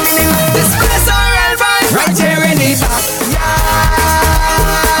we like in this place alright vibes right here in the back. Yeah,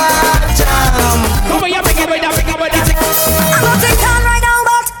 jam. Come on, you bring it with that, bring it with that. I'm not in town right now,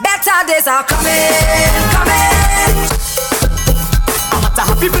 but better days are coming. I'm at a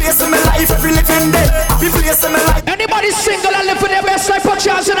happy place in my life, every living day. Happy place in my life. Anybody single and live for their best life? Put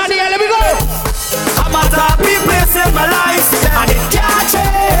your hands in the air, let me go. I'm at a happy place in my life, and it can't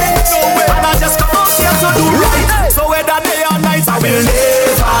change. No way. And I just come out here to do right. So whether day or night, I will never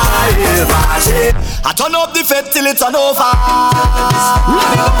change. I turn up the fed till it's over. I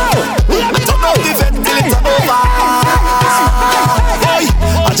turn up the fed till it's over. Hey,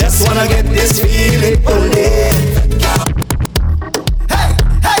 I just wanna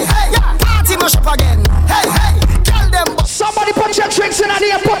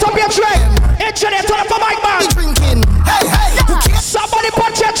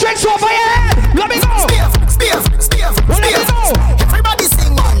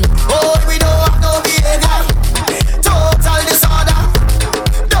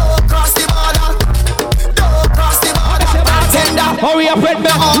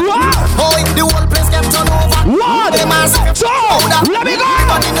Oh, the whole place kept on over. One, two, let me go.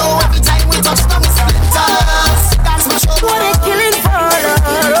 Everybody know every time we touch them, it's splitters. That's my show. What a killing for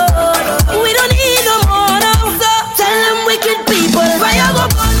love. We don't need no more now. So tell them wicked people, fire go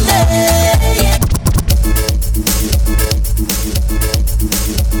Monday.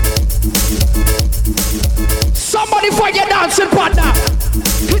 Somebody find your dancing partner.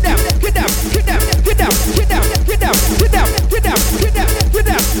 Hit them, hit them, hit them, hit them, hit them, hit them, hit them, hit them, hit them, hit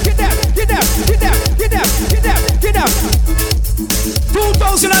them, hit them, hit them, hit them, hit them, hit them, hit them.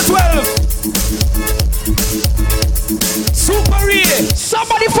 2012. Super real.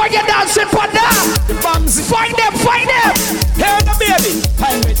 Somebody find your dancing partner. The bombs. Find them, find them. Here the baby.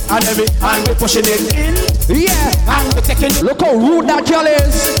 Time it and every and we pushing it in. Yeah. And we taking it. Look how rude that girl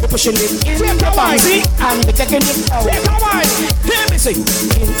is. We pushing it in. Take a wine. And we taking it out. Take a wine. Hear me sing.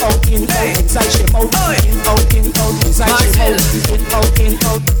 In, out, inside, shape out. In, out, inside, shape out. In,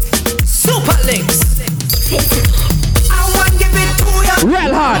 out. Super links. I want give it to ya.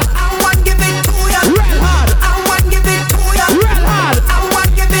 Real hard. I want give it to ya. Real hard. I want give it to ya. Real hard. I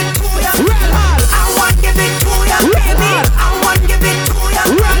want give it to ya. Real hard. I want give it to ya. Baby, I want give it to ya.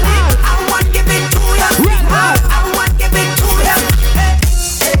 Real hard. I want give it to ya. Real hard. I want give it to ya.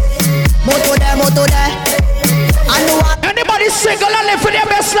 Moto there. I know what. Anybody single and live for their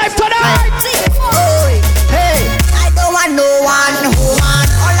best life tonight? Hey, I don't want no one woman.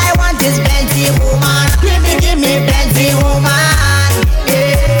 All I want is plenty woman. Give me plenty woman.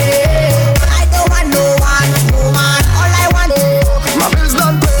 Yeah. I don't want no one woman. All I want is my bills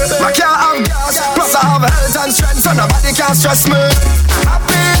done pay. My car have gas. Plus I have health and strength, so nobody can stress me.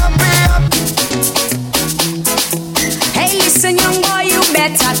 Happy. Hey, listen, young boy, you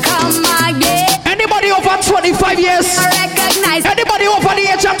better come again. Anybody over 25 years? Recognize. Anybody over the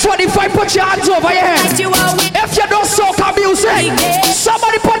age of 25, put your hands over your head. If you don't soca music,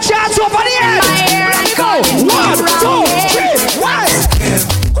 somebody put your hands over the head. Let me go. 1, 2, 3, 1.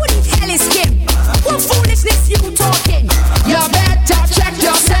 Who the hell is Kim? What foolishness you talking? You better check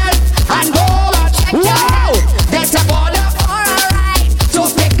yourself and go and check your head. There's a border. Alright. So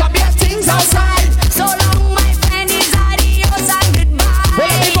pick up your things outside. So long, my friend, is adios and goodbye.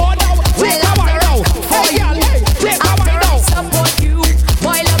 Let me go now. Take a while now. Oh yeah, take a while now. Support you.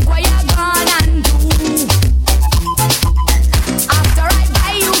 Boy, look what you gone and do. After I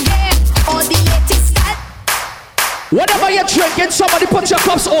buy you game, all the latest style. Whatever you're drinking, somebody put your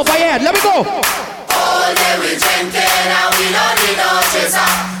cups over your head. Let me go. All day we drinking and we don't need no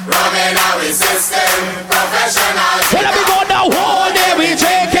chaser. Rubbing our system, professional. Well, let me go now. All day we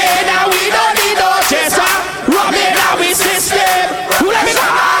drinking and we don't need no chaser. Rubbing our system. Let me go.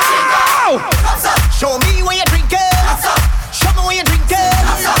 show me when you're drinking. Show me when you're drinking.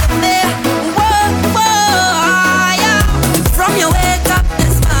 Whoa, yeah. From your wake up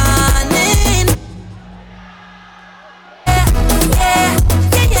this morning. Yeah.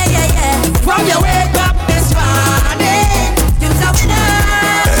 From your wake up this morning. You're a winner.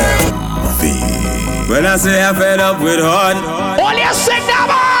 When I say I'm fed up with hard, all you sing that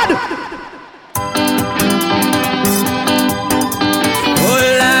man.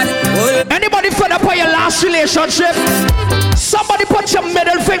 Anybody fed up on your last relationship? Somebody put your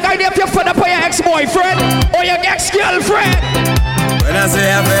middle finger in if you're fed up on your ex-boyfriend or your ex-girlfriend. when I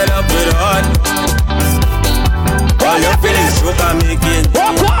say I'm fed up with hard, all your feelings you can make it.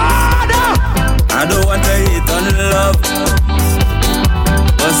 I don't want to hate on love,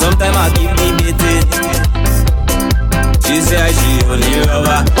 but sometimes I keep debating. She say she only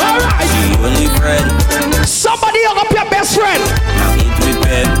lover, she only friend. Somebody hug up your best friend. I eat with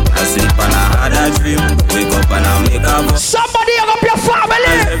bed, I sleep and I had a dream. Wake up and I make a vow. Somebody hug up your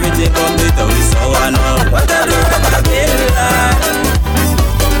family. Everything complete, we so I know what I do wrong again.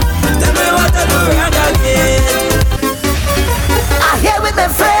 Tell me what I do wrong again. I here with my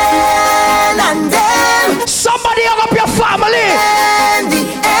friend and them. Somebody hug up your family.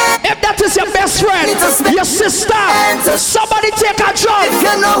 If that is your best friend, your sister, somebody take a jump. If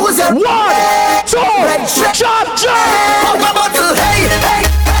you know who's your 1, 2, jump. Pop a bottle, hey,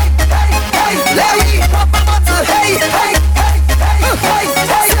 lady. Pop a bottle, hey.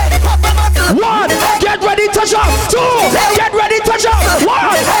 Pop a bottle. 1, get ready to jump. 2, get ready to jump.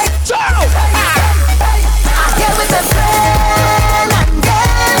 1, 2. I here with my friend and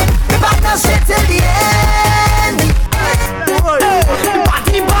them. We back now straight till the end.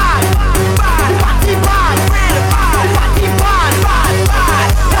 Party bad.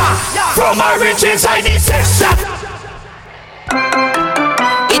 From my rich inside the section.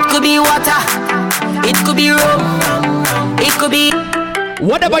 It could be water, it could be rum, it could be.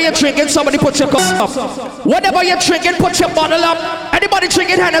 Whatever you're drinking, somebody put your cup up. Whatever you're drinking, put your bottle up. Anybody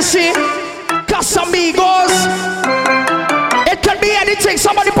drinking Hennessy? Casamigos. It can be anything.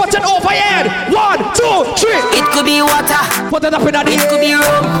 Somebody put it over your head. 1, 2, 3. It could be water. Put it up in the It could be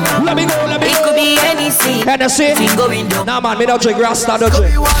rum. Let me go. It could be anything. Hennessy. Nah, man, me don't drink Rasta, don't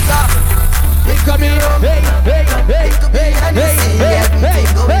drink. It could be water. It could be rum. Hey. It could be anything. Hey.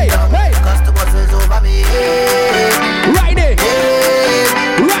 Cause the bottle's over me. Right there.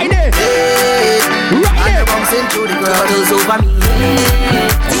 And the bouncing through the bottle's over me.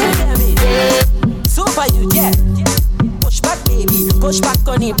 So for you, yeah. Push back, baby. Push back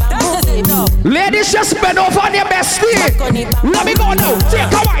on it. Ladies, just bend over on your bestie. Let me go now.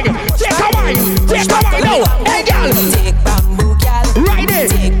 Take a wine now. Hey, girl. Take bamboo, girl. Right there.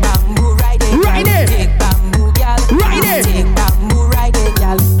 Take bamboo, ride it. Right there. Take bamboo, girl. Right there. Take bamboo, ride it,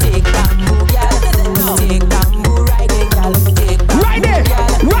 girl. Take bamboo, girl. Take bamboo, ride it, girl. Take bamboo, right there.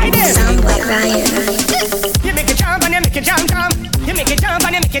 Right there. Sound like Ryan. You make it jump and you make it jump. You make it jump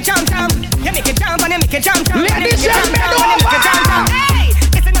and you make it jump. You make it jump and you make it jump. Ladies, just bend over. Hey,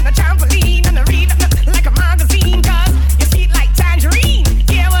 it's another trampoline and a read like a magazine. Cause you sweet like tangerine.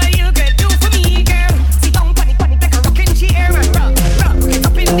 Yeah, what you could do for me, girl. See, don't funny like a rocking chair. And rock it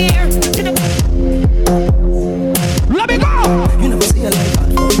up in there. Let me go. You never see a life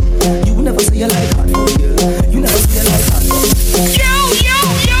hard for you. You never see a life hard for you. You never see a life hard for you.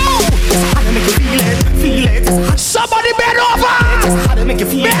 Yo. How to make you feel it. Somebody bend over. How to make you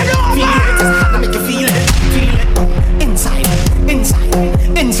feel it. Bend over. How to make you feel it.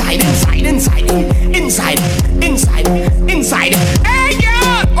 Inside. Hey,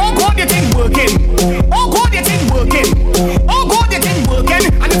 girl. Oh, God, you think working. Oh, God, you think working.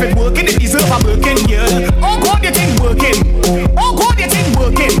 And if it working, it deserve a working, girl. Oh, God, you think working.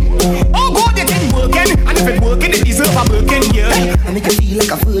 And if it working, it deserve a working, girl. I make you feel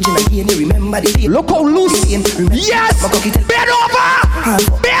like a virgin again. You remember the day. Look how loose. Yes. Bend over.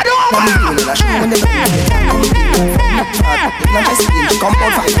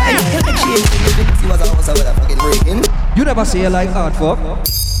 You never see a like hard fuck.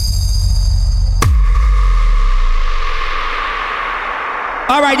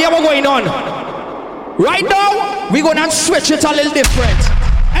 Alright, yeah, what's going on? Right now, we're gonna switch it a little different.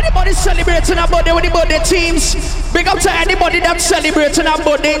 Anybody celebrating a birthday with the birthday teams? Big up to anybody that's celebrating a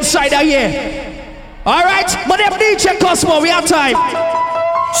birthday inside of here. Alright, my name DJ.Cosmo, we have time.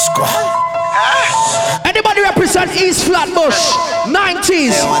 Anybody represent East Flatbush,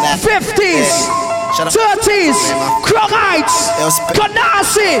 90s, 50s, 30s, Crown Heights,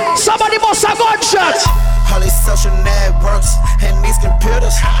 Canarsie, somebody must have gunshot. All these social networks and these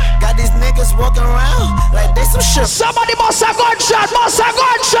computers got these niggas walking around like they some shit. Somebody must have gunshot.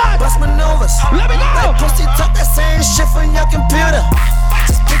 Bust maneuvers. Let me go. Like pussy talk that same shit from your computer.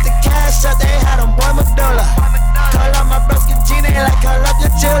 Just pick the cash up, they had them boy Medulla. Call out my broski Gina like call up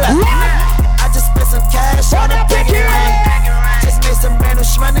your jeweler. I just spent some cash on a piggy ring. Just made some brand new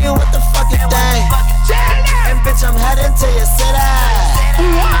shmoney, what the fuck is that? And bitch, I'm heading to your city.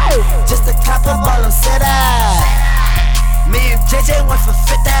 Just a cop of all them city. Me and JJ went for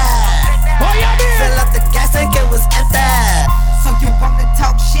 50. Fill up the gas tank, it was empty. So you wanna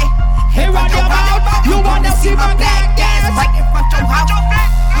talk shit? Hey, run your mouth. You wanna see my black gas? Right in front of your house.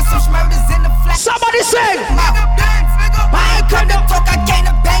 With some smurders in the flat. Somebody sing. I ain't come to talk, I came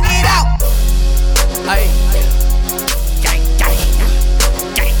to bang it out. Hey.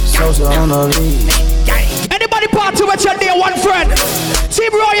 So on the lead. Anybody party with your day one friend?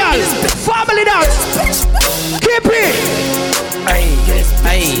 Team Royal, family dance. Keep it.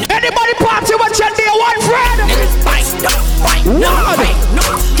 Anybody party with your day one friend? Let's go.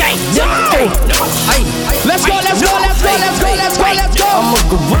 I'm a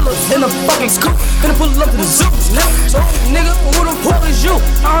gorilla in a fucking scoop. Finna pull up to the zoo. So nigga, who the fuck is you?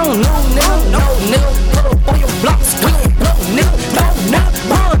 I don't know, nigga. Pull up on your blocks. We don't blow, nigga.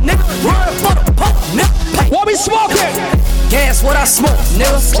 Run for the pump, nigga. What we smoking? Gas, what I smoke,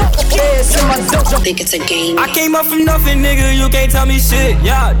 nigga. Gas in my dojo. I think it's a game. I came up from nothing, nigga. You can't tell me shit.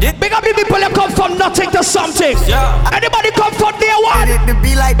 Yeah. Big up the people that come from nothing to something. Yeah. Anybody come from day one? It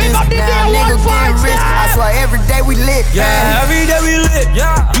be like Big this. up the day one Nigga rich. I swear every day we lit. Yeah, every day we lit.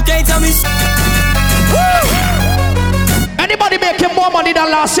 Yeah. You can't tell me shit. Anybody making more money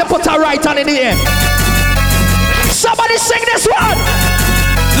than last year? Put a right hand in the air. Somebody sing this one.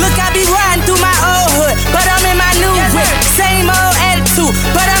 Look, I be riding through my old hood, but I'm in my new whip. Same old attitude,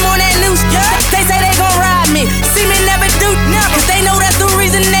 but I'm on that new shit. They say they gon' ride me, see me never do nothing. Cause they know that's the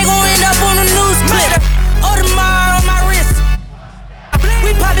reason they gon' end up on the news split. Audemars on my wrist.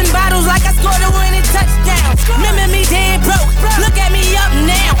 We popping bottles like I scored a winning touchdown. Remember me dead broke, look at me up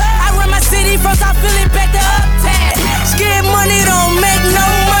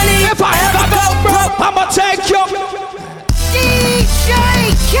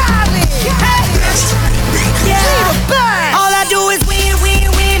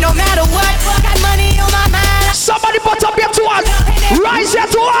say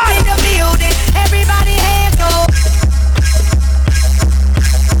to one. In the building, everybody hands go.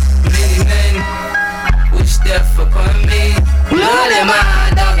 Many men wish death upon me. Blood in my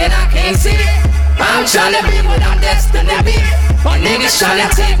eye, dog, and I can't see it. I'm trying to be what I'm destined to be. Niggas trying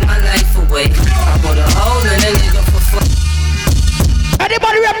to take my life away. I put a hole in a nigga for fun.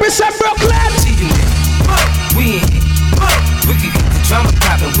 Anybody represent Brooklyn? See you, man. We in here. We can get the drama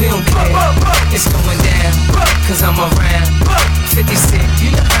poppin', we don't care. It's going down, cause I'm around. 50 Cent, you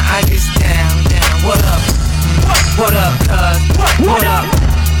know how I get down. What up? What up, cuz? What up?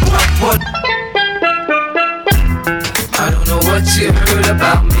 What? I don't know what you heard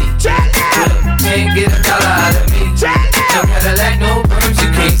about me. Can't get a dollar out of me. No Cadillac, no perms, you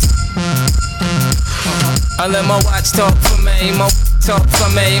can't. I let my watch talk for me, my talk for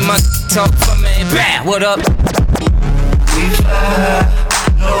me, my talk for me. Bam, what up? We fly,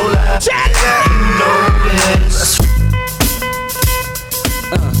 no lie, no less.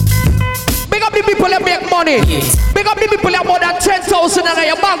 Big up the people that make money. Big up the people that have more than 10,000 in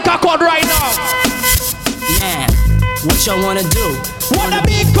your bank account right now. Yeah, what y'all wanna do? Wanna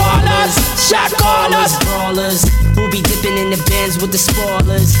be callers, shot callers, brawlers, who be dipping in the bins with the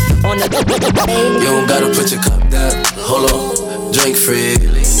spoilers on the. You don't gotta put your cup down. Hold on, drink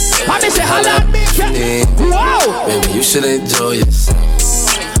freely. I say holla at me. Wow. Baby, you should enjoy yourself.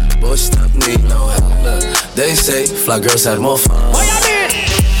 Boy, stop need no help. They say fly girls had more fun. What you mean?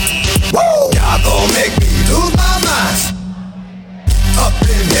 Woo! Y'all gon' make me lose my mind. Up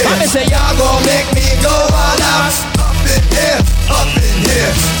in here. I say y'all gon' make me go all out. Up in here, up in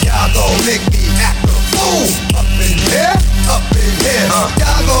here. Y'all gon' make me act a fool. Up in here, up in here.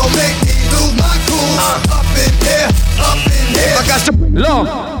 Y'all gon' make me lose my cool. Up in here, up in here. I got to look.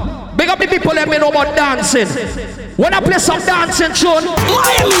 Big up the people that me know about dancing. When I play some dancing tune,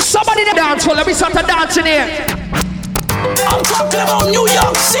 Miami, somebody that dance for, let me start to dancing here. I'm talking about New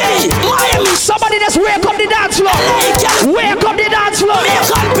York City, Miami. Somebody that's wake up the dance floor. Wake up the dance floor.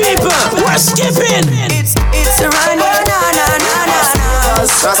 American people, we're skipping. It's a run, na.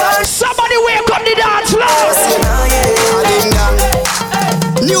 Somebody wake up the dance floor.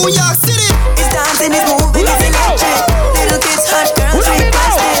 New York City. It's dancing, it's moving, it's electric. Little kids, hot girls,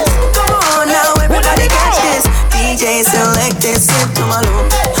 request it. Come on now, everybody catch this. DJ select it, skip to my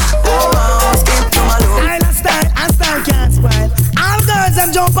loop. Oh, skip to my loop. Style can't spoil. All girls them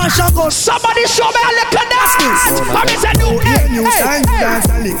jump and shock out. Somebody show me a little dance. I mean, say new, new style, dance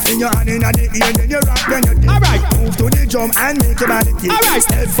and lift in your hand in the ear, then you rock, then you dip. Alright, move to the drum and make your body kick. Alright,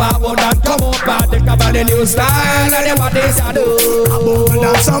 step forward and come up and think about the new style and then what they say do.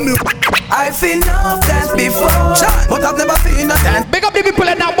 I've seen no dance before, but I've never seen a dance. Big up the people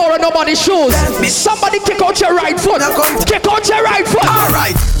that now borrow nobody's shoes. Somebody kick out your right foot. Kick out your right foot.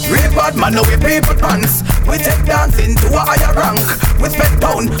 Alright, real bad man, no we people pants. We take dancing to a higher rank. We spend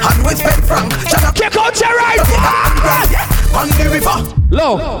pound and we spend franc. Kick out your right foot. On the river.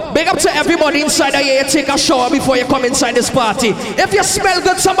 Look, big up to everybody inside the air. Take a shower before you come inside this party. If you smell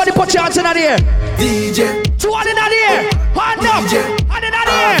good, somebody put your hands in the air. DJ. Two hands in the air. Hand up. Hand in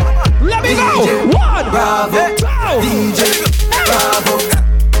the air. Let me go. DJ. One. Bravo. Two. DJ. Bravo.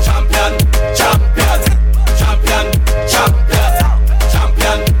 Champion. Champion. Champion. Champion.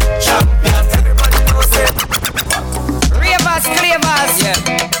 Champion. Champion. Everybody knows it. Ravers, clavers. Yeah.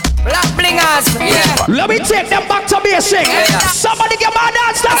 Black blingers. Yeah. Let me take them back to basic. Yeah. Somebody get my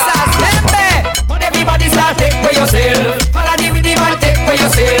dance down. But everybody start take for yourself. Follow the rhythm and take for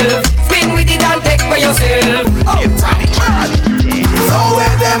yourself. Spin with it and take for yourself. So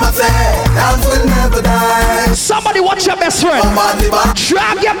where them a say, dance will never die. Somebody watch your best friend.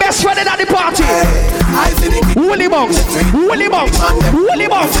 Drag your best friend in at the party. Willie Box, Willie Box, Willie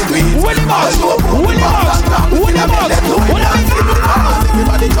Box, Willie Box, Willie Box, Willie Box.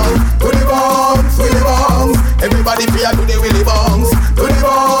 Everybody jump to the bombs, Willie Bombs. Everybody fear to the Willie Bombs. To the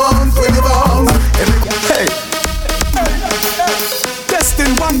bombs, Willie Bombs. Hey.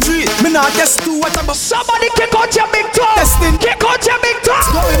 Testing 1 3, me not guess 2 what about. Somebody kick out your big toe. Testing, kick out your big toe.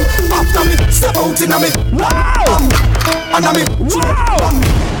 Going after me, step out in a me. Wow. And a me. Wow.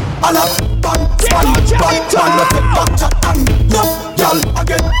 All up, bang, bang, bang, bang. Let it back chat and no, y'all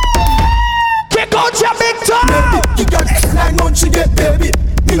again. Kick out your big toe. Baby, you get 9 months she get baby.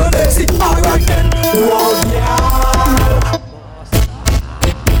 Me no lazy, alright then. Oh yeah.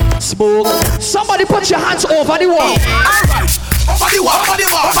 Smoke. Somebody put your hands over the wall. Alright. Over the wall, over the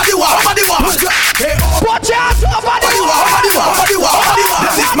wall, over the wall, over the wall. Put your hands over the wall, over the wall, over the wall, over the wall.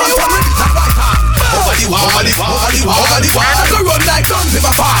 This man from the right hand. Over the wall, over the wall, over the wall, over the wall. To run like guns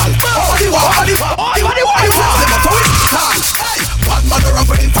never fall. Over the wall, over the wall, over the wall. Hey, one man around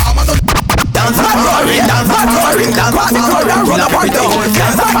for the farmer. Dance and roaring, dance and roaring, dance and roaring. Roll up and down,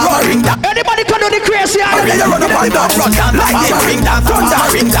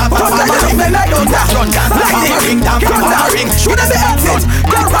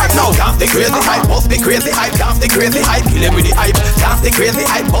 the crazy hype, bust the crazy hype, dance the crazy hype, kill him with the hype, dance the crazy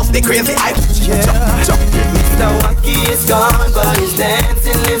hype, bust the crazy hype. The wacky is gone, but his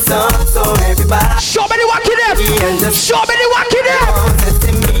dancing lives on. So everybody, show me the wacky them. Show me the wacky them.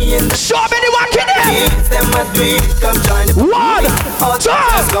 Show me the wacky them. One, two.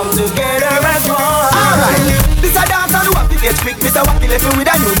 Come together as one. Alright, this a dance on the wacky get quick. Mr. Wacky left me with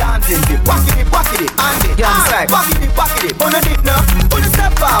a new dancing tip. Wacky it, and it. Alright, wacky it. On the dip now, on the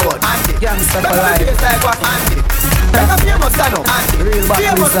step forward, and it. Youngster for life. Like wacky, and it. Like a famous channel, and it. Real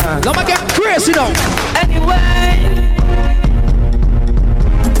famous. Let me get crazy now. Anyway,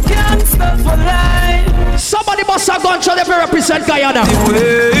 gangster for life. Somebody must have gone to them represent Guyana,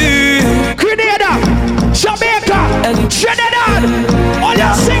 Grenada, Jamaica, Trinidad. All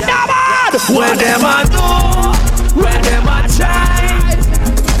you sing now, man. Where them I do, where them I try,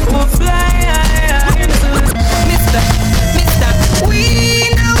 who fly. Mister, we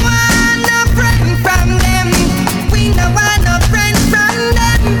no want no friend from them. We no want no friend from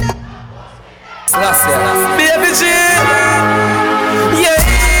them. Baby G, yeah.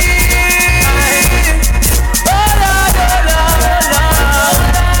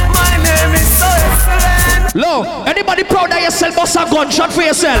 My name is so excellent. Low, anybody proud of yourself? Bust a gunshot for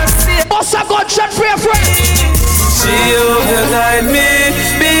yourself. Bust a gunshot for your friend. She will guide me,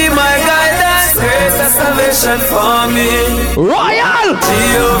 be my guidance, create a salvation for me. Royal,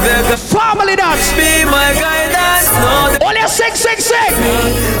 family dance, be my guidance. No, only sing.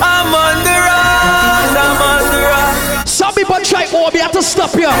 I'm on the rock. Some people try Obia to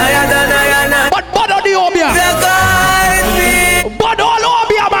stop you, but on the Obia. But all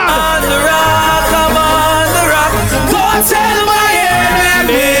Obia, man. On the rock, I'm on the rock. Go tell my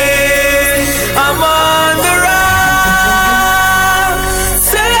enemy I'm on the rock.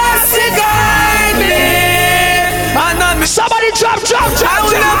 Celeste guide me. Somebody drop. I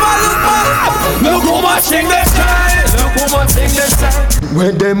will never look back. Look how much thing they try.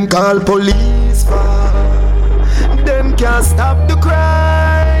 When them call police, them can't stop the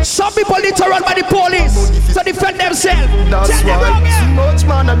crime. Some people need to run by the police to defend themselves. That's why too much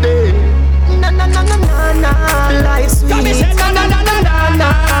man a day. Na life's sweet. Na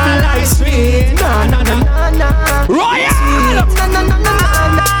life's sweet. Na Royal.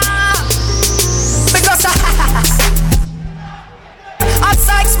 Because I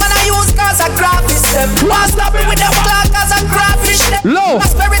sex man I use cause I graphish them. What's up with them cause I graphish them. Low.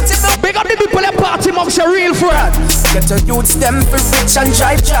 Big up the people that party amongst your real friends. Get your youths them for rich and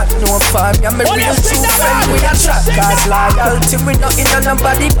drive chat. No fun, I'm a real true friend with a chat. Cause loyalty we not in on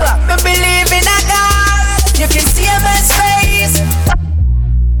nobody back. Me believe in a God. You can see a man's face.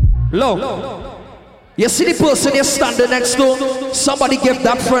 Low. You see the person you're standing next to? Somebody give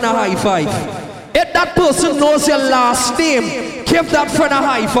that friend a high five. If that person knows your last name, give that friend a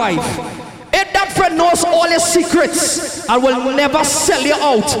high five. If that friend knows all your secrets and will never sell you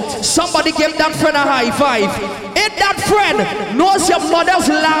out, somebody give that friend a high five. If that friend knows your mother's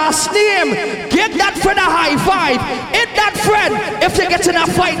last name, give that friend a high five. If that friend, if you get in a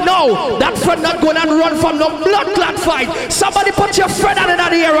fight now, that friend not gonna run from no blood clot fight. Somebody put your friend out in the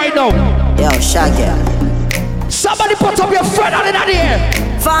air right now. Yo, Shaggy. Somebody put up your friend out in the air.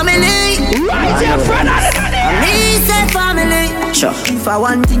 Family. Right your friend out in the air. Me say family. Sure. If I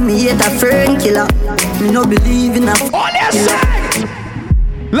want thing, me hate a friend killer. Me no believe in a on your side.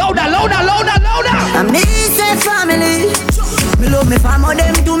 Louder. And me say family. Me love me family,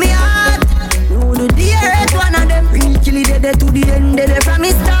 them to me heart. You the dearest one of them. Real kill it dead to the end, dead from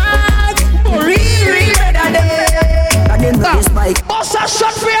me start. Real better day. And them got this bike. Boss a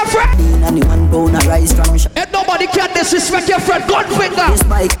shot for your friend. Anyone born a rise from shot. If nobody can disrespect your friend, gun finger.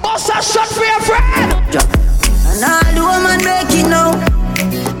 Boss a shot for your friend. And all the woman make it now.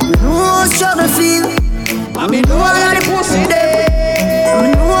 We know struggle feel. I mean, know all of the pussy there.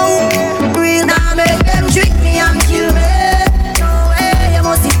 I know real now make them trick me and kill me. No way, you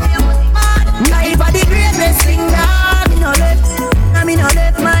must see mad. Life for the greatest thing now. Me no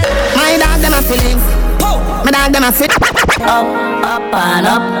left my dog them a feeling. My dog them a fit. Up and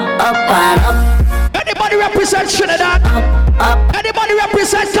up. Anybody represent Trinidad? Anybody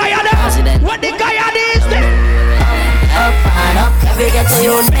represent Guyana? What the Guyana is there? Up and up. Every get to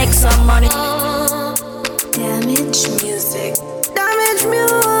you make some money. Damage music.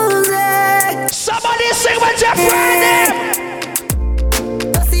 Somebody sing with your friend.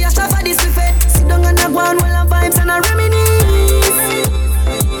 See a shot for this buffet. Sit down on the ground while I'm vibes and I reminisce.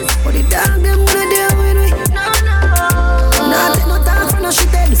 But the dog them gonna deal with me. Nah, take no time for no shit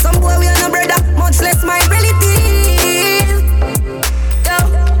head. Some boy we are no brother, much less my relative. Yo,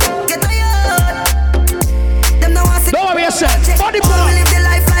 get tired. Them no want to. Don't worry yourself. Body live the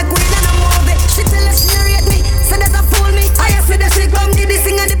life like we don't know.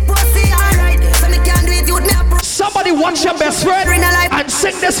 watch your best friend and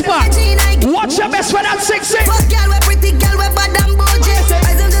sing this part. Watch your best friend and sing. First girl, we pretty girl, we bad and Boujee.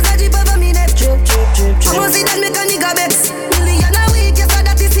 I some just a jeep over me neck. I must see that make a nigga vex. Million a week, yes,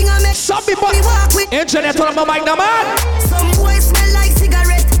 that is thing I make. Some people internet on my mic, the man. Some boys smell like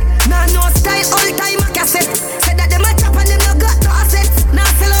cigarette. Nah, no style, all time a cassette. Said that them a chop and them no got no asset. Now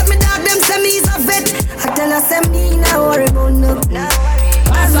sell out me dog, them say me is a vet. I tell her, say me now worry about no.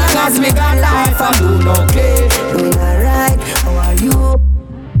 As long as me got life, I'm doing okay. Doing alright, how are you?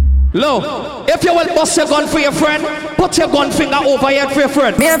 Low, if you will bust your gun for your friend, put your gun finger over your head for your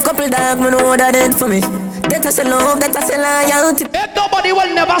friend. Me have couple dogs, me know that ain't for me. That I sell love, that I sell loyalty. Ain't nobody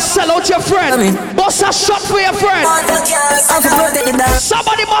will never sell out your friend. Bust a shot for your friend.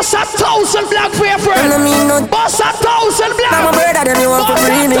 Somebody bust 1,000 black for your friend. Bust 1,000 black. I'm a brother, then you want to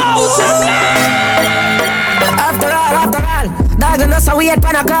bring me. After all, dog and us a weird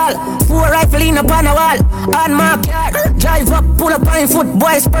pan a call. 4 rifle in upon a wall. On my car, drive up, pull up on foot.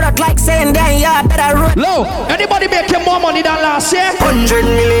 Boys spread out like saying damn, yeah, better run. Low, anybody making more money than last year? $100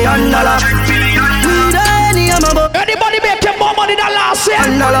 million. Anybody making more money than last year?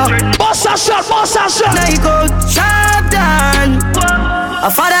 Boss a shot, boss a shot. Now you go shot down. A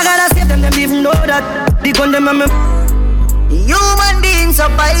father gotta save them even know that. The gun them and human beings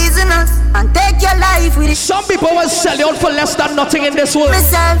are poisonous and take your life with it. Some people will sell you out for less than nothing in this world.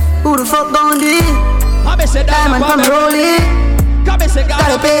 Myself, who the fuck gon' do it? Come say diamond come rolling. Come say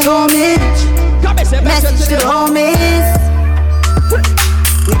gotta pay homage. Come say message to the homies.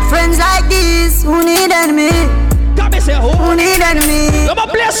 With friends like this, who need enemy? Come say who need enemy? Come on,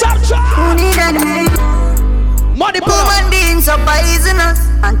 play some track. Who need enemy? Money human beings are poisonous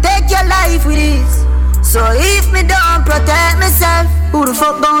and take your life with this. So if me don't protect myself, who the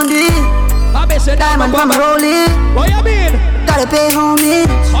fuck gon' do it? I say diamond come rolling. What you mean? Gotta pay homage.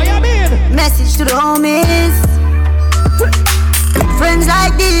 What you mean? Message to the homies. Friends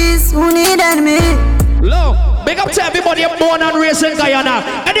like this, who need enemy? Low, big up to everybody born and raised in Guyana.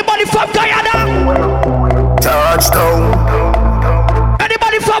 Anybody from Guyana? Touchdown.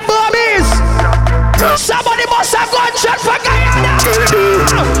 Anybody from Burmese? Somebody must have gunshot for Guyana.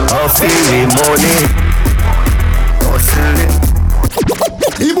 I feel money.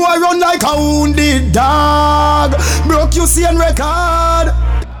 The boy run like a wounded dog. Broke you see and record.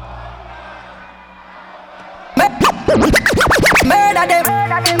 Murder them.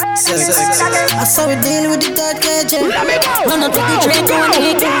 I saw we deal with the third cage. Let me go. Run up the train to an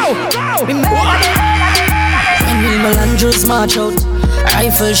eagle. We murder them. When we Melandros march out,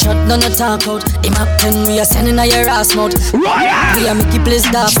 rifle shot, none of talk out. The map 10, we are sending a your ass mouth. We are making place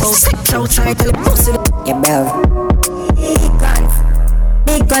dark out. Six outside, tell the pussy. Yeah, bell.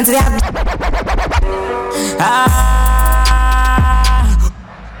 Big guns, we have.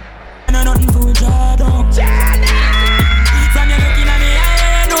 I know nothing for draw down. From you looking at me, I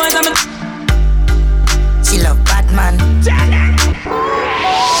know I'm a. She love Batman.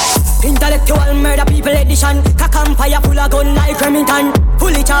 Intellectual murder people edition. Cock and fire full of gun like Remington.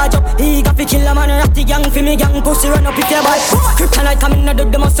 Fully charge up, he got to kill a man. Ratty gang for me gang, pussy run up with your boy. Kryptonite coming out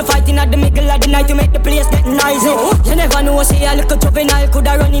of the must fighting at the middle of the night to make the place get noisy. You never know, say a little juvenile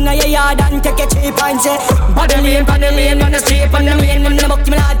coulda run in your yard and take a cheap and say body lane, on the street, on the main. Them never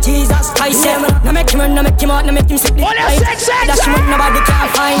kill me like Jesus Christ. No make him run, no make him out, no make him slip. That's what nobody can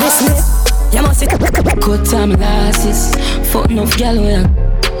find this me. You must see. Cut time glasses, fuck enough gal with.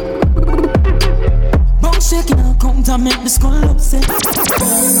 Shaking out, come to make the skull upset.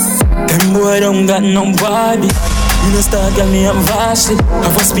 Them boy don't got nobody. You know start girl me I'm vastly.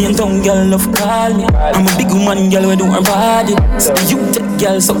 Have a spin down girl love call me. I'm a big woman girl we do her body. So you take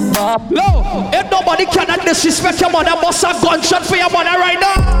girl so bad. No, if nobody cannot disrespect your mother, bust a gunshot for your mother right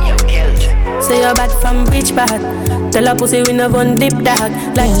now. Say you're bad from bitch bad. Tell a pussy we never one dip dog.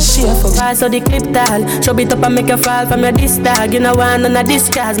 Like she for fire so the clip tall. Show it up and make you fall from your disc dog. You know one on a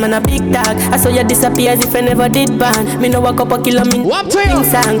disc cause man a big dog. I saw you disappear as if I never did ban. Me know a couple kilo me sing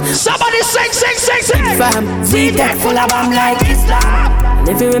song. Somebody sing. Fam, Z-Tech full of bomb like Islam.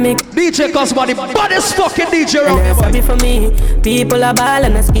 If you make DJ.Cosmo, the baddest fucking DJ around here. Happy for me. People are ball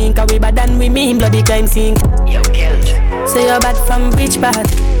and a skin. Cause we bad than we mean. Bloody crime scene. You killed. Say you're bad from bitch bad.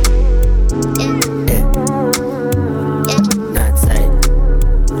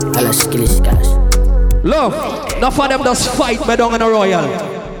 Love, enough of them just fight me down in a royal.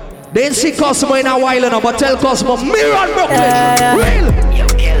 They ain't see Cosmo in a while now, but tell Cosmo, mirror on Brooklyn. Real.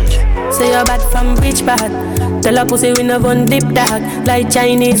 Say you're bad from bitch bad. Tell a pussy we never one dip dog. Like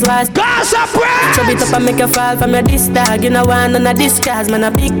Chinese was Gaza bread. Chop it up and make you fall from your disc dog. You know one on a disc cause man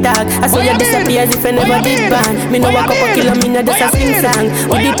a big dog. I saw you disappear as if I never did ban. Me know a couple kilo, me know just a sing song.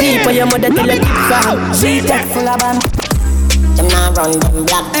 With the people your mother tell a keep farm. Z-Tech full of bomb. them now run them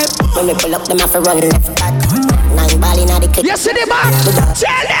black. When we pull up, them have to run left back. 9 ball inna the clip. Yes, in the back.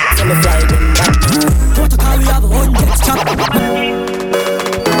 Tell them. So me fly them back. Protocol we have 100 chop.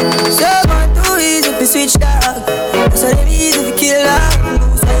 So man, too easy to switch dog. So them easy to kill dog.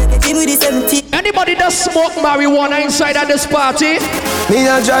 Anybody that smoke marijuana inside of this party? Me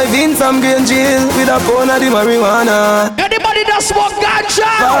a drive in from Green Jail with a pound of the marijuana. Anybody that smoke ganja?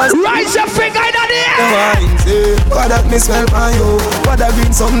 Rise your finger in the air. What that me smell by you? What that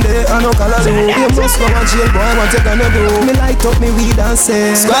green someday I no color do. You must go and jail, boy. What you gonna do? Me light up me weed and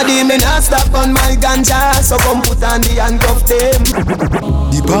say, Squaddy, me not stop on my ganja, so come put on the handcuff them.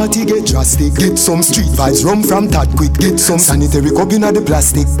 The party get drastic. Get some street vibes, rum from Tad quick. Get some sanitary cup in the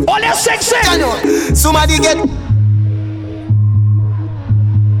plastic. All your sexy. Somebody get.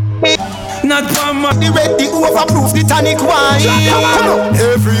 Not from the red, the overproof, the tonic wine.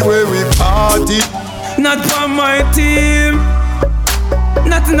 Everywhere we party. Not from my team.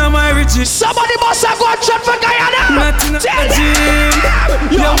 Nothing on my riches. Somebody must have got shot for Guyana. Nothing on my gym.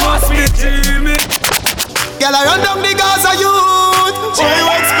 You must be dreaming. Girl, I run down the Gaza youth. What you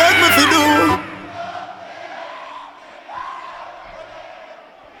expect me to do?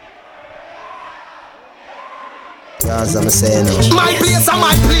 As I'm saying, my place and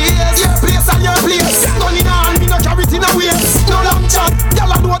my place, your place and your place. Money on me, no carry it in a waist. No long chat,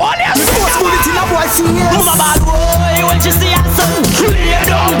 y'all know what. Sports bullet in a boy serious. Mama bad boy, when she see her son, lay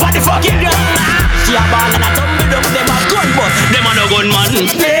down for the fucking girl. She a ball and a tumble down, them a gun but them a no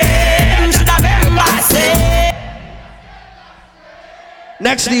gunman. Them should have ever say.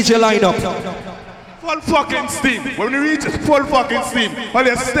 Next DJ lineup. Full fucking steam. When we reach full fucking steam, all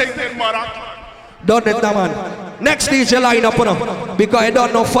you stay there, mother. Done it now, man. Next DJ lineup, no. Because I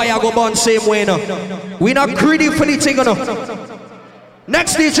don't know fire go burn same way, no. We not greedy for the thing, no.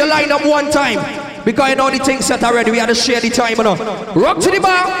 Next DJ lineup one time. Because I know the thing set already. We had to share the time, no. Rock to the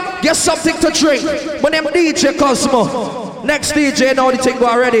bar, get something to drink. But them Dj.Cosmo. Next DJ know the thing go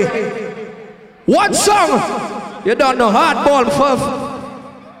already. One song. You don't know hardball, fuff.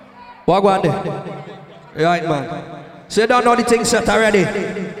 What go on there? Right, man. So you don't know the thing set already.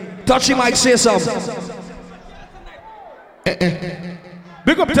 Touch him, Mike, say something.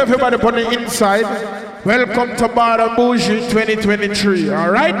 Big up to everybody on the inside. Welcome to Boujee 2023,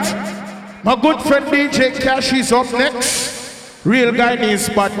 alright? My good friend Dj.Kash is up next. Real guy needs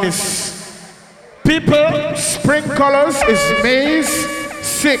badness. People, spring colors is May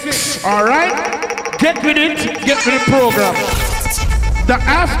 6, alright? Get with it, get with the program. The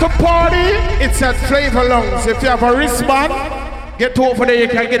after party, it's at Flavor Lounge. If you have a wristband, get over there, you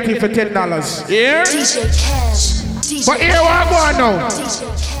can get it for $10. Yeah? Dj.Kash. But here I go now.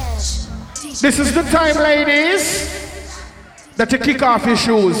 This is the time, ladies, that you kick off your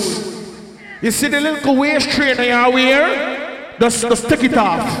shoes. You see the little waist trainer you wear? Just take it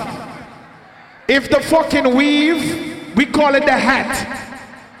off. If the fucking weave, we call it the hat.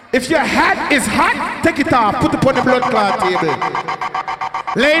 If your hat is hot, take it off. Put it on the blood clot table.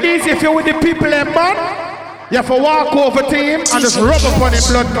 Ladies, if you're with the people in man, you have to walk over to him and just rub upon his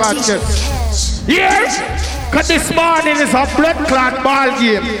blood clot chest. Yes? Because this morning is a blood clot ball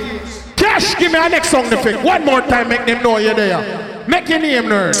game. Cash, give me a next song to pick. One more time, make them know you're there. Make your name,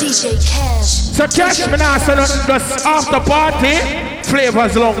 nerd. Dj.Kash. So Cash, me now say nothing, just after party,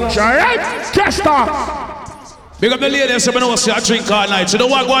 Flavors Lounge, alright? Cash talk. Big up the ladies, so I know I drink all night. You know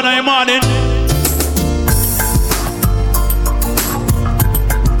what going on in the morning?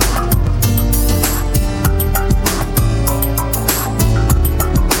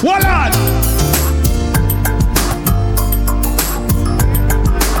 What on?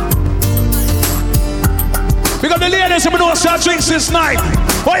 Big up the ladies, so I know I drink since night.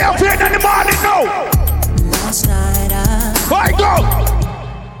 What you feeling in the morning now? Last night I go.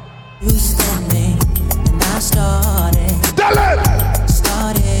 You standing and I started. Tell it.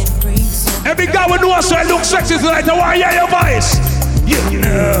 Started freezing. Every guy would know so I look sexy tonight. I want to hear your voice. You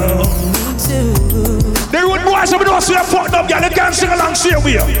know. Me too. They would know so I know so you fucked up, girl. They can't sing along, see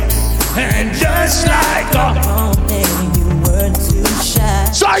we. And just like a you weren't too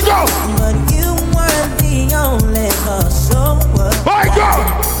shy. So I go. But you weren't the only cause, so what? I go.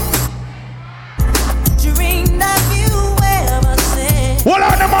 Dream that you ever said. What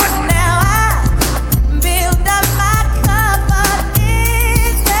on the man? Now I build up my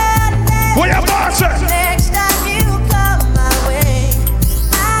confidence. What you boss? Next time you come my way,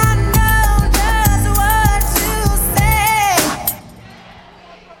 I know just what to say.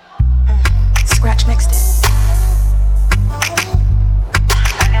 Scratch mixed it.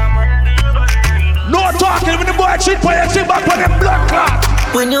 No talking when the boy shit for your shit back for them blood clot.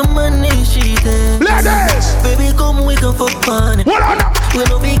 When your money cheating. Ladies! Baby, come we can fuck on it. What on up? We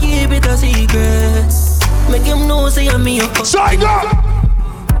don't be keep it a secret. Make him know say I'm me up. So I go!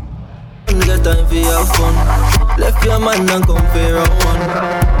 Get time for your fun. Left your man and come for round one.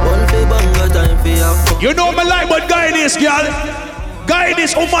 One for banga time for your fun. You know me like but guy this girl. Guy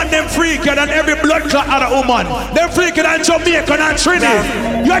this woman them freaker than every blood clot other woman. Them freaker than Jamaican and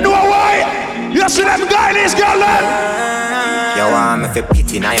Trinity. You know why? You see them guy this girl then? You want me for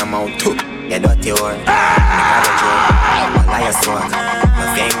pity now your mouth too. You dirty whore. I swear. My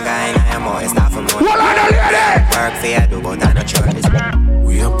finger in your mouth is not for money. What are the lady? Work for you do but I not choice.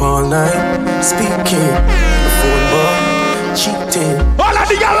 We up all night, speaking, the phone boy, cheating. All of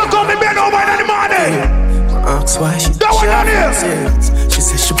the girls will come in bed over in the morning. Ask why she She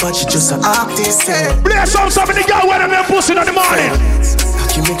said she but she just an artist. Play some of the girl when I'm pussy in the morning.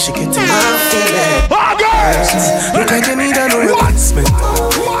 Like you make she get to my feeling. Oh girls! Look like you need a no replacement.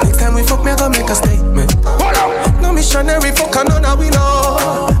 Next time we fuck me I gotta make a statement. No missionary fuck and none of we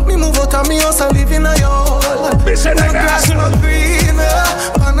know. Me move out of me house and live in a yard.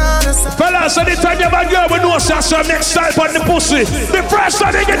 Fellas, anytime you have a girl, we know some next time on the pussy. The first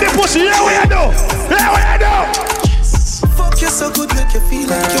time they get the pussy, here we do. Here we do. Fuck you so good, make you feel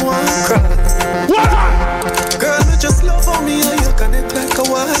like you want to cry. What? Girl, you just love on me and you connect like a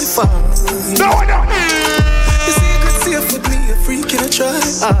Wi-Fi. No, no. You secret safe with me, a freak in a try.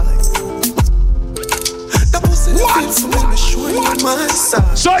 The pussy that feels for me, show you on my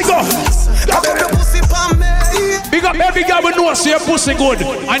side. So I go. Big up every guy we know say your pussy good.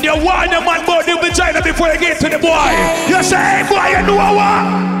 And you warn your man about the vagina before you get to the boy. You say, hey boy, you know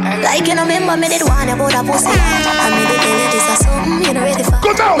what? Like you know, remember me did one about a pussy. I made it tell you this is something you know ready for.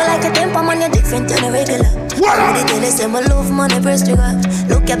 But like a temper man, you're different than a regular. I made it tell you say my love money first trigger.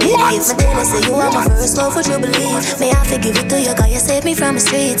 Look at me, if I tell you say you are my first love, what you believe. May I forgive it to you, cause you saved me from the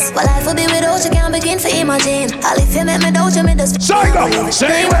streets. But life will be without you, can't begin to imagine. I'll if you make me doubt you, me just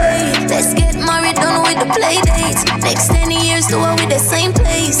let's get married, done with the play dates. Next 10 years, do it with the same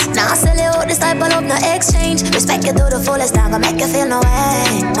place. Now I sell you out this type of love, no exchange. Respect you to the fullest, I'm gonna make you feel no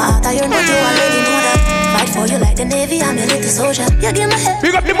way. My heart, you're not, you already know that. Fight for you like the Navy, I'm your little soldier. You give my head.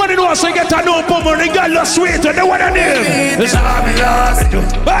 Big up the money now, so you get to know Pomo, the girl look sweet, and they want to name. It's all me lost.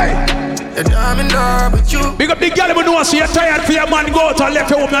 Hey! Big up the girl who know, so you're tired for your man go out and left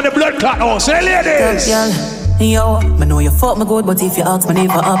your woman on the blood clot house. Hey ladies! Yo, I know you fuck me good, but if you ask me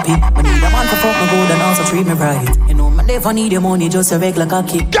never happy. I need a man to fuck me good and also treat me right. You know, I never need your money, just a regular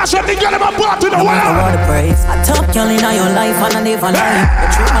cocky. Guess what the girl in my party the world? I praise. I top girl in your life and I never lie. You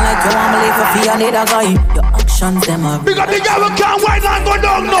treat me like you want me live for free and need a guy. Your actions, them are. Big up the girl who can't wait and go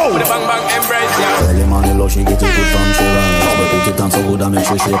down now. With the bang bang embrace, yeah. Early morning love, she get it good from she rise. But put it on so good and make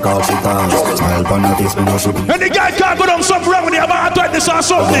sure she out she ties. Smile on her face, me know she be. And the guy can't go down something wrong with you about this or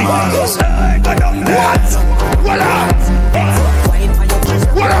something. Hey, go down there. Voila!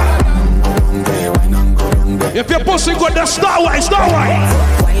 Voila! If your pussy good, then star white, star white.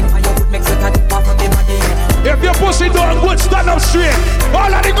 If your pussy doing good, stand up straight.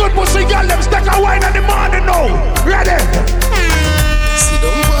 All of the good pussy girl, them stick a wine in the morning now. Ready? See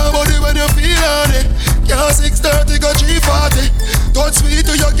them body when you feel on it. Yeah, 6:30 go 3:40. Don't sweet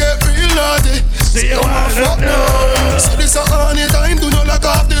till you get real naughty. See you fuck now. So this a honey time, do not lock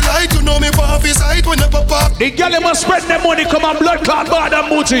off the light. You know me pop his sight when you pop up. The girl must spend their money, come on blood clot bad and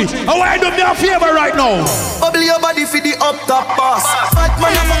Boujee. I want to do me a favor right now. Bubble your body for the up top boss. Fat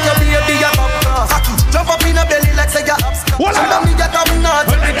man, you fuck your baby, you up cross. Jump up in a belly like say you upstairs. What I me get up not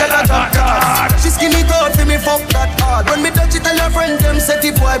when me get a jump cross. She skinny cold for me fuck that hard. When me touch it, tell your friend them set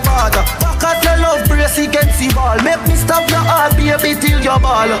it boy bad. Back at your love brace against the ball. Make me stop your heart, baby, till your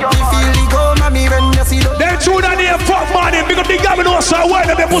ball. You feel the go, mommy, when you see the. Then tune on here, fuck morning. Because the guy knows so well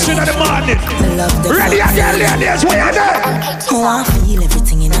that they pushing in the morning. Ready again, ladies, where you there? I feel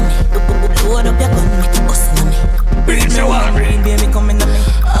everything in me. Load up your gun, make it bust in me. Bring me one, baby, come in me.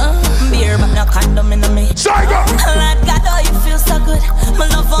 Beer, but no condom in me. Sorry, go. Lord God, oh, you feel so good. My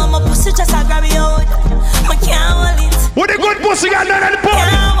love on my pussy, just I grab your hood. I can't hold it. What a good pussy got done at the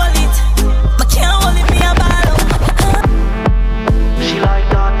party? Can't hold it. I can't hold it, be a ball. She like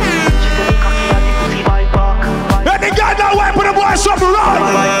that. She said me cocky and the pussy by back. And the guy now wipe with the boy something wrong.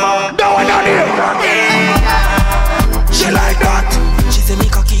 No one down here. She like that. She said me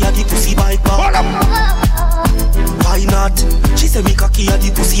cocky and the pussy by back. Why not? She said me cocky and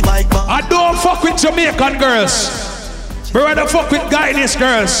the pussy by back. I don't fuck with Jamaican girls. But rather fuck with Guyanese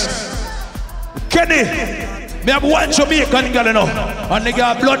girls. Kenny, me have one Jamaican girl, you know. And they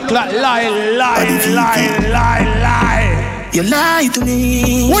got blood clot, lie. You lie to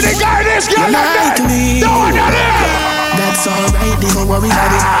me. What the Guyanese girl like that? No one down here. that's alright, they don't worry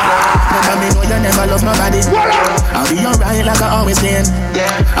about it. Remember me know you never love nobody. I'll be alright like I always been.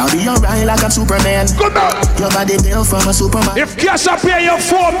 I'll be alright like I'm Superman. Your body built from a Superman. If Cash up pay your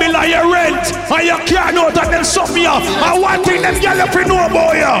 4 million on your rent and you can't know that them suck me up, I want thing them girl up to know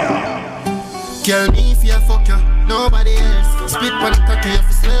about you. Girl, me if you fuck you, nobody else. Split on the cocky if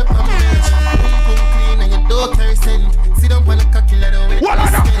you slip on my edge. Boom clean and you don't carry scent. Sit down on the cocky let away.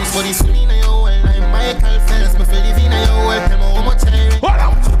 But it's clean and you hold like Michael Phelps. Me feel living and you hold tell me how much I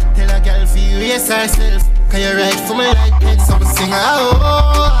tell a girl feel raise herself. Can you write for me like that? Some singer,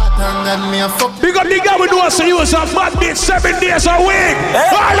 thank God me a fuck. Big up the guy we know so you was a bad bitch 7 days a week.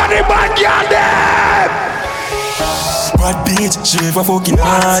 All of the bad girl them. Bad bitch, she never fucking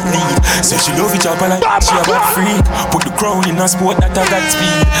hard lead. Say she love each other like she a bad freak. Put the crown in a sport that I got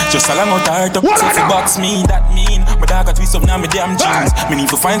speed. Just a long out her to if you box me, that mean. My dog got twist up now my damn jeans. Me need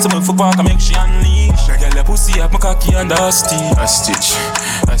to find someone for park and make she unleash. A girl a pussy up my cocky and a stitch. A stitch,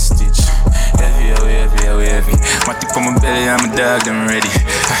 a stitch. Heavy. My tip on my belly and my dog them ready.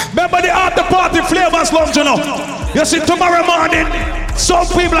 Remember the after party flavors lunch, you know. You see tomorrow morning, some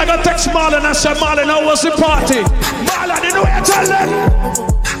people are gonna text Marlon and say, Marlon, how was the party? Marlon, you know what you tell them?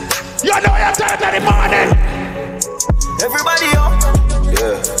 You know what you tell them in the morning? Everybody up.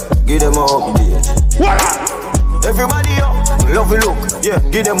 Yeah, give them a hug, yeah. What? Everybody up. Love you look. Yeah,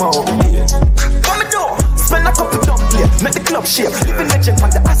 give them a hug, yeah. Come and do. Spend a couple dump here, make the club shake. Living legend on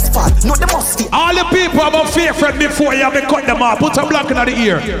the asphalt, know the musty. All the people have a fair friend before you have been cut them off. Put a block in the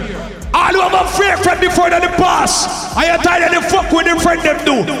ear. All who have a fair friend before they pass. And you tired of the fuck with the friend them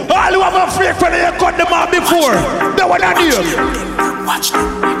do. All who have a fair friend and you cut them off before. No one on you. Watch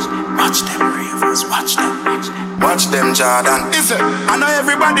them, ravers, watch them. Watch them, Jordan. Is it? I know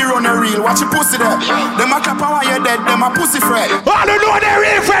everybody run a reel. Watch your pussy there. Them a clap while you're dead. Them a pussy friend. All who know they're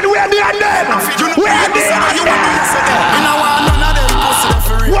real friend. Where they are dead. Where they are dead. You know what? None of them pussy there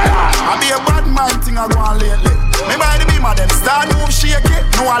for real. I be a bad man thing I go on lately. Me by the beam of them start move shake it.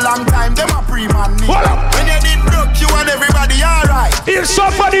 No a long time. Them a pre-man need. When you did broke, you and everybody alright. If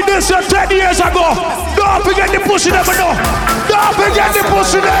somebody did so 10 years ago, don't forget the pussy them no. Don't forget the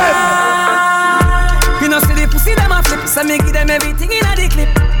pussy them. You know see the pussy them a flip, so me give them everything in a the clip.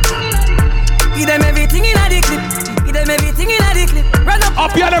 Give them everything in a the clip. Give them everything in a the clip. Run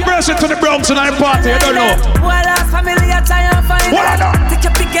up here and brace it to the Bronx tonight party, I don't know. Well, our family a try and find them. Take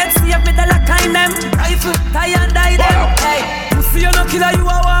your pickets, see if me the lock kind them. Rifle, tie and die them. Hey, pussy you no killer, you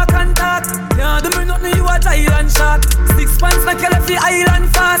a walk and talk. Yeah, do me nothing, you a giant shark. 6 months like every island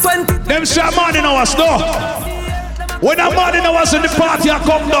fast. 20. Them say morning hours, no. When the morning hours in the party, I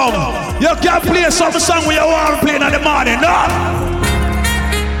come down. You can't play some song when you want to play in the morning, no.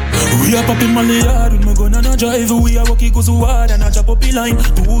 We are popping my yard with my gun and a drive. We are walking go so hard and a chop up the line.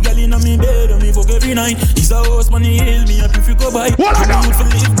 2 gal in me bed and me fuck every night. It's a house money hail me up if you go by. What I know? For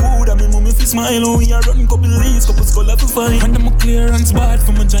live good and me mommy fi smile. We are running couple leads, couple skull for fine. And I'm a clearance bad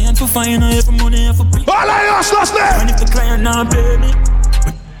from a giant for fine. I have money I for pay. All I ask us there. And if the client not pay me.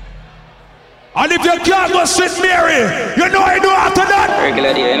 And if you can't go sit Mary, you know you do after that.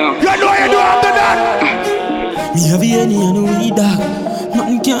 Regular day, you know. You know you do after that. Me have any and no weed dog.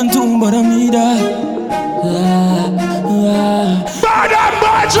 Nothing can do but I'm me dog. Bad and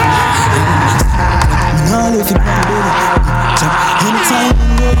Boujee! All if you want to anytime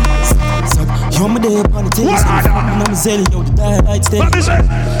you're my day upon the table. And I'm selling you the diet stay. Let me say,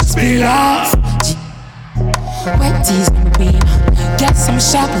 speed off. Wet tees on the beam. Get some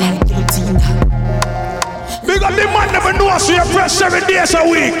sharp like guillotine. Because the man never knows so you fresh 7 days a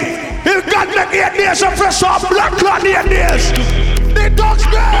week. He's got like 8 days of fresh off black cloth 8 days. They dogs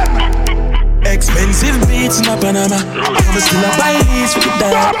them. Expensive beats in Panama. I'm still a buy these for the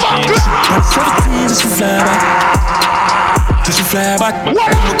diet. But 17 just to fly back. Just to fly back.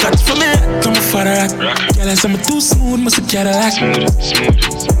 Look at for me, come for that. Girl, I say I'm too smooth, must a Cadillac.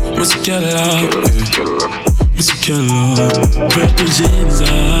 Must a Cadillac. Mr. Killer, purple jeans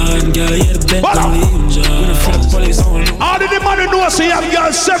on, girl, you the best to leave, John. With a front police on. All the money know so you have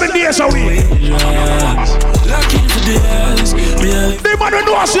girls 7 days a week. Lucky for the ass. The money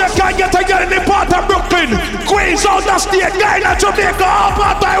know so you can't get a girl in the part of Brooklyn, Queens, out the state, Ghana, Jamaica, all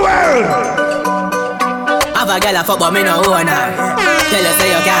part of the world. Have a girl a fuck but me no own her. Tell her say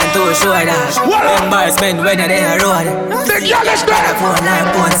you can't do show that. Embarrassment when you're there road. The girl is there. Phone like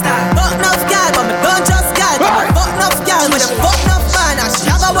porn star. Fuck enough girl but me don't just girl. Fuck enough girl with a fuck enough man. And she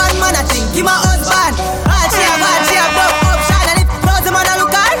have a one man I think he my husband. All she a broke up shine. And if close the man a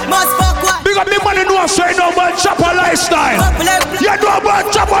look at must fuck one. Because the money know so you know about chopper lifestyle. You know about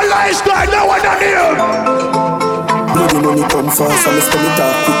chopper lifestyle. No one on here. Bloody no money come fast and me spend it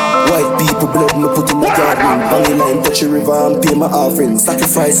all quick. White people blood me put in my garden. Bang line touch the river and pay my offering.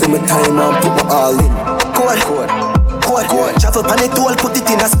 Sacrifice my time and put my all in. Code. Travel pan it all, put it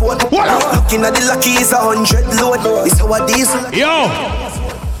in a sport. Looking at the lucky is 100 load. It's our diesel. Yo,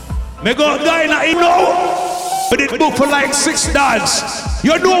 me go guy now, you know. But it book for like $6.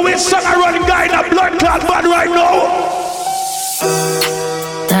 You know which song I run guy in a blood clot man right now.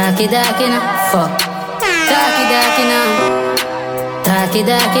 Darky now, fuck. Darky now.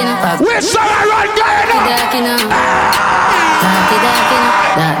 Which song I run guy in a Darky now.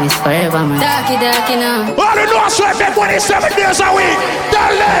 Darkness forever, man. Darky now. All you know is I make money 7 days a week.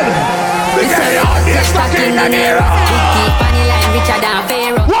 Tell them. We get it out there stuck in the era. Keep on the line richer than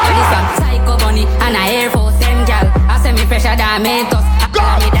Pharaoh. This one psycho bunny and a Air Force them gal. I say me fresher than Mentos. I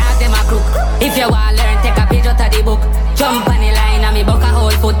call me dog them a crook. If you want learn, take a page out of the book. Jump on the line and me buck a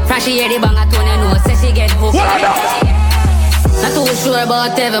whole foot. Frashy hear the bang a tone, you know, say she get hooked. Not too sure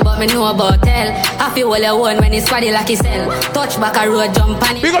about ever, but me know about tell. I feel well alone when it's squaddy like himself. Touch back a road, jump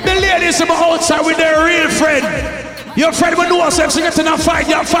on it. Big up the ladies from outside with their real friend. Your friend will know yourself, so you get in a fight,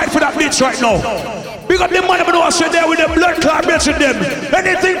 you fight for that bitch right now. Big up the money, but know yourself there with the blood clot bitch in them.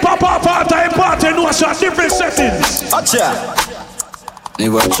 Anything pop up after a party, know yourself different settings. Acha.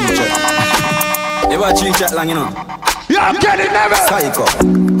 Never cheat chat long, you know. Yeah, Kenny never. Psycho.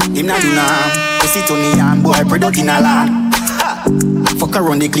 Him not do now. Pussy to me and boy, product in a land. Fuck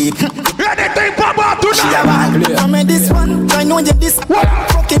around the clip. Anything pop up to she a bad. I made this one, I know you this one.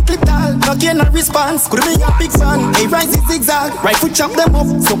 Fucking clip tall, not getting a response. Could be a big fan. Hey, rise is zigzag. Right foot chop them up,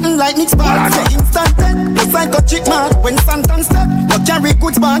 something like mixed bag. Say instant dead, it's like a chick mark. When Santan step, you carry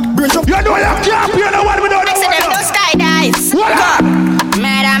goods back. Bring up. You know you can't be the one without the one. Those skydives. What up?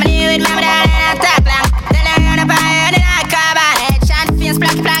 Madam, do it, mama, and top lang. Then I heard about it, and I come on. Headshot, face,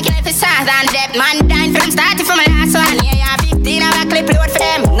 blacky, if it's size and depth. Man, dying from starting from the last one. Yeah, 15 of a clip load for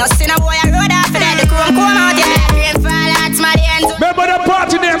them. No sin a boy, I rode out for them. The chrome come out, yeah. Rainfall, that's my end. Remember the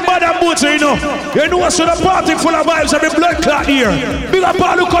party named Madam Boujee, you know? You know what's the party full of vibes and the blood clot here. Big up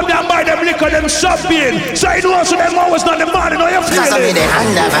all who come down by them liquor, them champagne. So you know what's them always not the man, you know you feel it.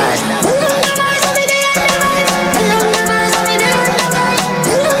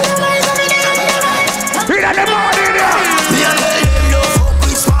 Read at the morning, yeah.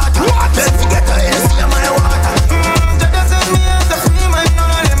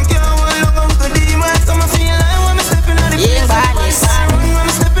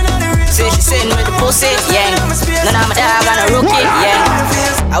 Pussy, yeah. None of my dog and a rookie,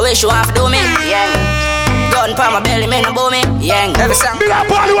 yeah. I wish you want to do me, yeah. Gun pa my belly, man, no boom me, yeah. Every song. Big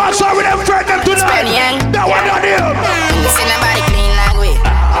up all who are sorry with them friend them tonight. Spend, yeah. That one on you. See nobody clean like we.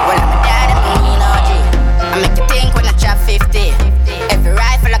 Well, I'm a dad, I'm a mean OG. I make you think when I chop 50. Every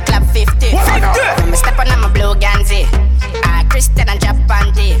rifle I clap 50. When I step on I'm a blue Ganzi. I Christian and drop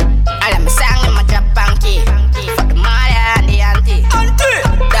panty. All of my song in my drop panky. Fuck the mother and the auntie.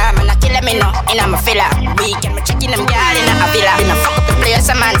 Damn, I kill me now, and I'm a filler. Weekend, my chicken, I'm girl in a villa. Been a fuck up the place,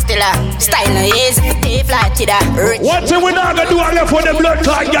 a man still a style no easy for tape like Tida. One thing we not gonna do, I left for the blood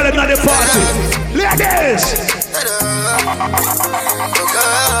clot girl in the party. Ladies!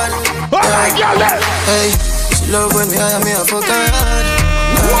 Alright, girl, hey, she love when me hire me a fuck her.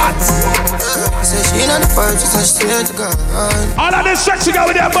 What? Say she not the first, she said she swear to God. All of this sexy girl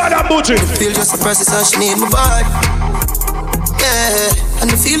with their Madam Boujee. Feel just a process and she need my body. Yeah, and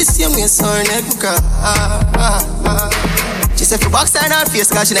I feel the same way, so her neck cry. She said for box her not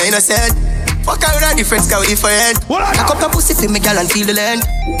face, cause she not innocent. Fuck her with a different sky with different. I come to pussy for me girl and feel the land.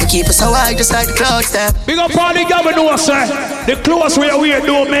 We keep us so high just like the clouds there. Big up all the girl we know, sir. The clothes we wear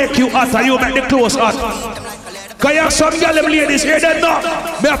don't make you hot, and you make the clothes hot. Cause you have some girl them ladies here, they know.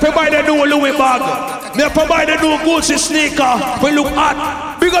 Me have to buy the new Louis bag. Me have to buy the new Gucci sneaker. We look hot.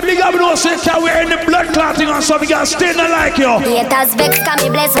 Big up the girl we know, say can wear the blood clotting on some girl still not like you. Haters vex, can me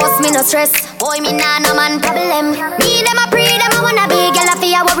bless, what's me no stress. Boy, me nah no man problem. Me them a pray, them a wanna be. Girl a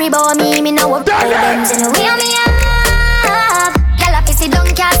fear worry about me, me no worry about them. Then we on me up. Girl a pissy don't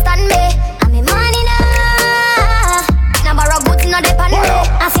can't stand me. And me money now. No borrow goods, no depend me.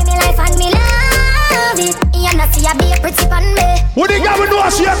 I feel me life and me love it. You not see a be a pretty pan me. When the girl we know,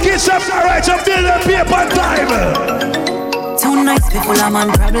 see a kiss up, alright, so feel the paper time. Too nice, people are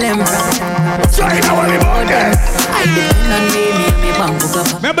man problem. Sorry, now what about them? I depend on me bamboo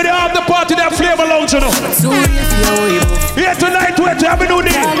gapa. Remember they have the party, that flavor lounge, you know. So real for your way, bro. Here tonight, wait, have a new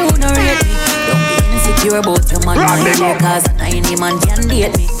day. Don't be insecure about your man. Cause any man can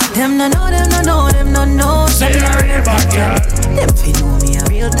date me. Them no know, them no know, them no know. Say you're real bad girl. Them fi know me a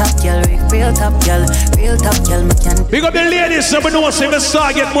real top girl, real top girl, me can. Big up the ladies, so we know say me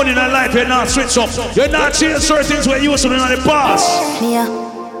start get money in our life, you're not switch up. You're not change certain things we're used to in the past. Yeah.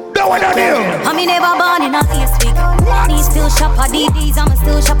 No one on you. I mean never born in a place big. Me still shop at DDs, I'm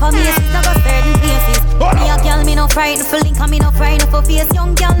still shop at Macy's. I got certain places. Me a girl, me no frightened for link, and me no frightened for face.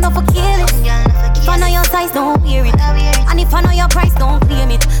 Young girl, no for kill it. If I know your size, don't wear it. And if I know your price, don't claim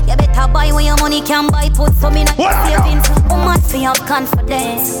it. You better buy when your money can buy. Put some in a savings. Woman feel have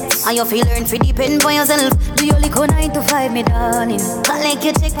confidence, and you feel learn to depend on yourself. Do your liquor 9 to 5, me darling. Can't like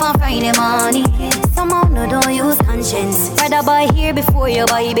you check for Friday morning. Somehow no don't use conscience. Rather buy here before you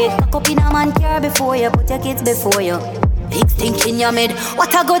buy bed. Pack up in a man car before you put your kids before you. Big stink in your mid.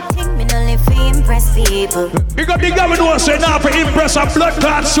 What a good thing, me no live to impress people. Big up the guy we don't say now for impress a blood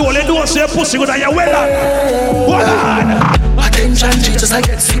clot soul. They don't say pussy good and you well on. Hold on. Attention, she just I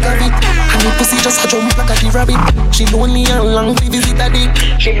get sick of it. And the pussy just a jump like a the rabbit. She lonely and long to visit a dick.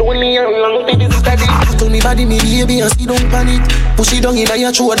 She lonely and long to visit a dick. Tell me body, me baby, and see don't panic. Push it down in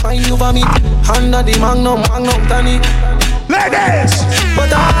your throat, find you vomit. Under the magnum tonic. Ladies!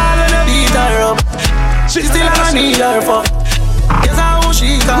 But all of the beat her up. She still I need her for. Guess how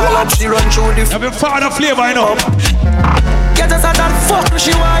she call up. She run through the I've been found a flavor, I know. Get us at that fuck.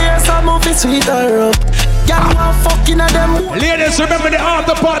 She want hear some of it sweet her up. Girl want fucking at them. Ladies, remember the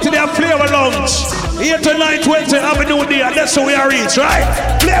after party, they have flavor lounge. 8 to 9, 20 Avenue D, and that's how we are reached, right?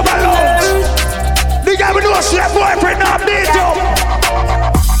 Flavor lounge. The guy we know is your boyfriend, not me too.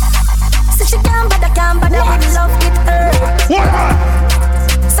 So she can't bother, when love get her. What?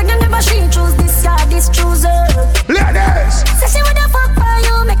 So you never she choose this guy, this chooser. Ladies! So she wanna fuck for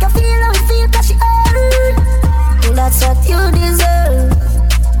you, make her feel how you feel, cause she earned. Well, that's what you deserve,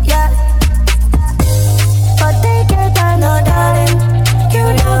 yeah. But take your time, no darling.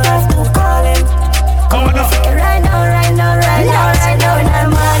 You don't have to call him. Come on up. Right now, in the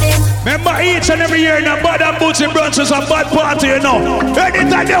morning. Remember each and every year in the bad and Boujee brunches and bad party, you know.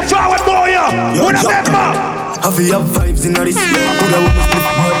 Anytime you forward, boy, yeah. Remember. Have you have vibes in this? Coulda woman split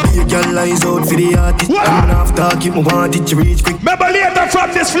my big girl lies out for the artist. I'm gonna have to keep my want it to reach quick. Remember later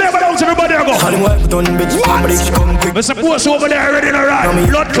from this flavor out, everybody go. All them wife done bitch, somebody come quick. We're supposed to over there already in a ride.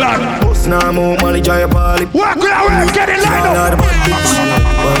 Blood clot. Boss now more money try party. Walk around, get it lined up.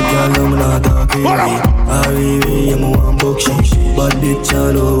 Bad girl, I'm not talking. I'm one book shit. Bad bitch, I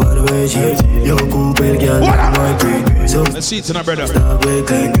know what the way she. Yo, cool girl, my creek. Let's see it tonight, brother. Start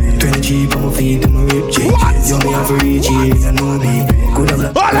working. 20 cheap on my feet and my rib cheek. You me have to reach it, you know me. Good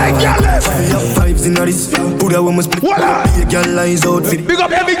have vibes in this. Put a woman split. Be a girl lies out for. Big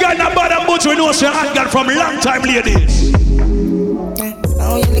up every girl that bad and Boujee. We know she a hot girl from long time, ladies.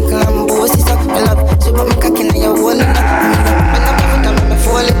 Oh, you look like my boss is up. I love so but me cocky now you hold it up. When I put it up, me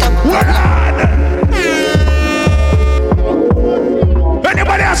fold it up.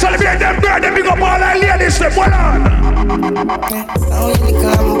 Anybody else celebrate them birthday? Big up all our ladies. Them well on. Oh, you look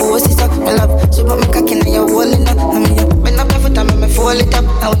like my boss is up. I love so but me cocky now you hold it up. When I put it up, me fold it up.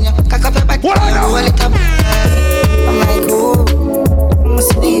 And when you cock up your back, you hold it up. I'm like, oh,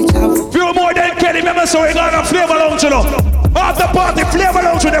 must be tough. Few more than Kenny. Remember, so we got a flavor lounge, you know. After party, flavor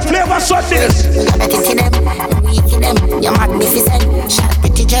lounge with the flavor Sundays. You gotta get to them, weak to them. You're magnificent, shot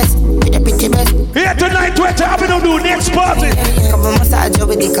pretty dress with a pretty breast. 8 to 9, 20, I'm gonna do next party. Come on, massage you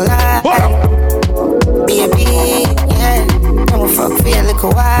with the collide. Baby, yeah. Don't fuck for a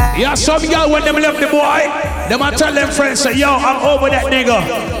little while. Yeah, some girl when them left the boy, them a tell them friends say, yo, I'm over that nigga.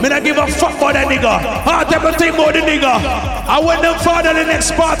 Me not give a fuck about that nigga. Heart everything about the nigga. And when them father the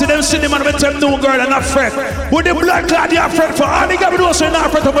next party, them see them and with them new girl and not fret. With the blood clot, you fret for all nigga we know say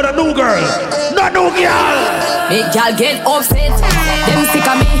not fret about a new girl. Not new girl. Make y'all get upset. Them sick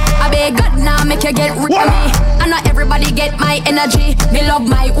of me. I beg God now make you get rid of me. And not everybody get my energy. Me love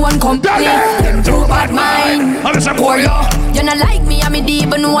my own company. Them too bad mind. Poor yo. You not like me, I'm a deep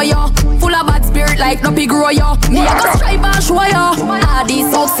know yo. Full of bad spirit like no pig grow yo. Me I go strive and show yo. All this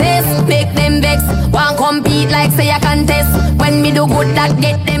success make them vex. Want compete like say I contest. When me do good that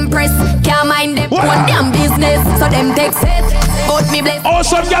get them press. Can't mind them one damn business. So them take set. But me bless. Oh,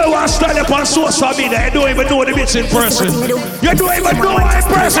 some girl want to stand up on social media. You don't even know the bitch in person. You don't even know her in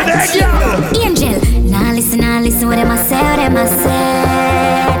person, girl. Angel, now listen what them I say,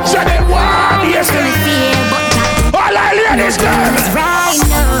 So them what? Yes, them feel, but all I ladies, girls. Right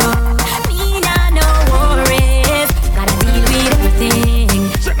now, me nah no worries. Gotta deal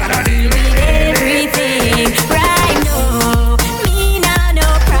with everything. Right now, me nah no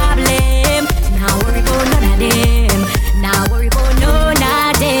problem. Now worry about none of them. Now worry about none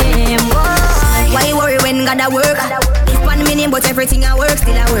of them. Why you worry when gotta work? It's 1 minute, but everything I work,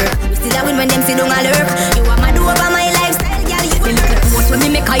 still I work. Still I win when them sit down I lurk. You want my do over my lifestyle, girl. You make a post when me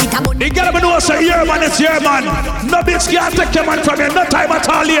make The girl know say your man is your man. No bitch can't take your man from you. No time at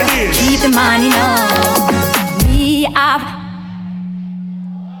all, lady. Keep the money now. Me up.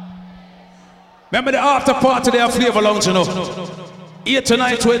 Remember the after party there, Flavor Lounge, you know. 8 to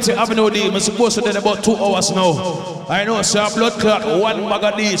 9:20 Avenue D. I'm supposed to do about 2 hours now. I know, sir, blood clot, one bag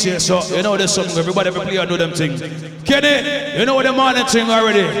of DJ, so you know there's something. Everybody every player do them things. Kenny, you know the morning thing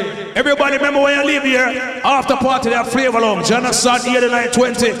already. Everybody remember when you leave here, after party there, Flavor Lounge. You understand? 8 to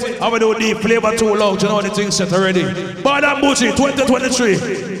 9:20 Avenue D, Flavor 2 Lounge. You know the thing set already. Bad and Boujee, 2023.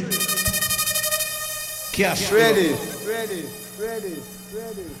 Cash. Ready.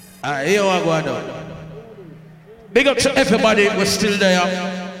 Alright, here we go now. Big up to everybody who's still there.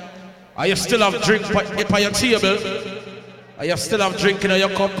 Are you still have drink on your table? Are you still have drink in your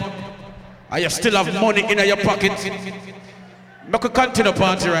cup? Are you still have money in your pocket? We could continue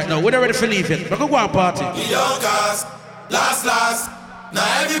party right now. We're not ready for leaving. We could go on party. Young cast, last.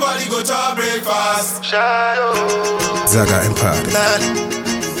 Now everybody go to a breakfast. Zaga Empire.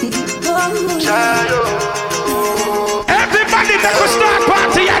 Everybody that could start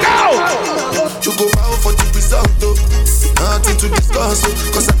party, you know. You go out for the result, though. Nothing to discuss,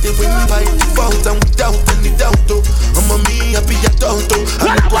 cause I did win by default and without any doubt, though. I'm a me, I be a doubt, though.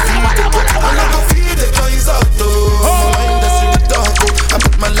 I'm gonna feel the joys out, though. My mind that's in the dark, I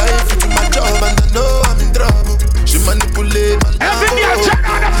put my life into my job and I know I'm in trouble. She manipulate my life. Everybody turn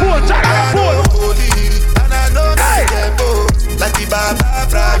on the phone. And I know that they both like the Baba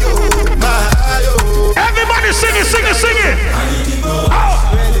Frayo, Mayo. Everybody sing it. I need people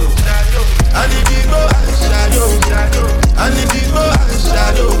and shadow. I need people and shadow. I need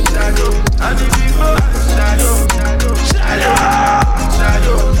people and shadow.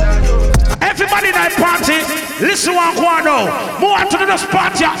 Everybody in that party, listen one go on now. Move on to the next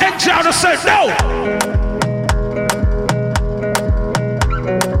party and enjoy yourself now.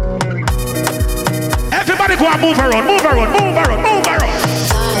 Everybody go and move around.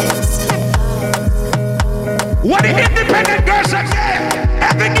 What the independent girls are saying?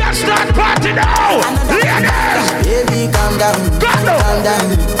 Every girl start party now. Ladies, baby, calm down.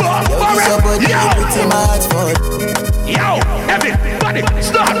 Yo, everybody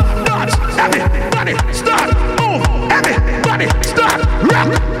start dance. Everybody start move. Everybody start rock.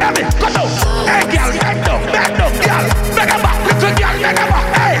 Come on. Hey, girl, bend down, girl. Bend up, little girl, bend up.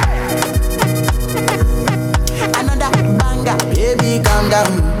 Hey. Another banger, baby, calm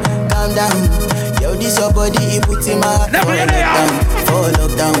down. Yo, this your body, it puts in my heart. Oh,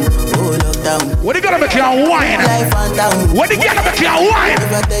 lockdown. What you gonna make you wine? What you gonna make you wine?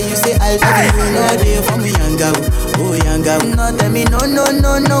 If I tell you say I love you, no day for me, young girl. No, tell me no.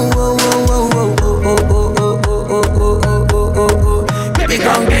 Baby,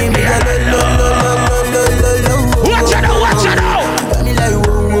 come give me a lo. Watch it out.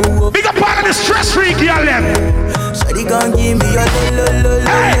 Big up part of the stress free girl them. Shawty gon' give me a lo.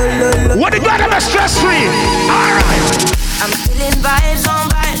 What you got on the stress free? Alright. I'm feeling vibes on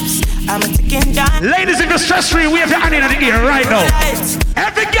vibes. I'm a ticking time. Ladies in the stress free, we have your hand in the ear right now.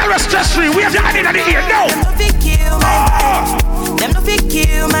 Every girl is stress free, we have your hand in the ear. No. Them no fit kill my vibe. Them no fit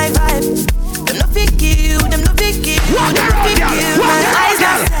kill my vibe. Them no fit kill. Walk around,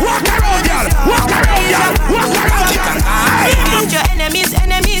 girl. Walk around, girl. Your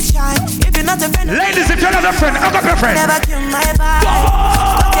enemies shine. If you're not a friend, ladies, if you're not a friend, I'll your friend. Never kill my vibe.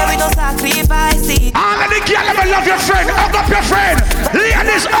 Got there with no sacrifice. All of the girls never love your friend. I'll your friend.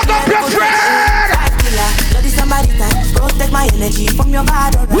 Ladies, I'll your friend. Bloody somebody time. Protect my energy from your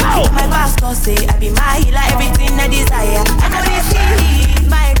bad aura. My pastor say I be my healer. Everything I desire. I know they see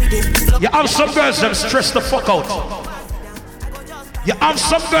my rhythm. You have some girls that stress the fuck out. You have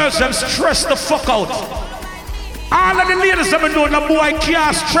some girls that stress the fuck out. All of the ladies that know the boy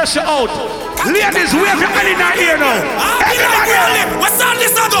can't stress you out. Ladies, we have your hand in our ear now. What's all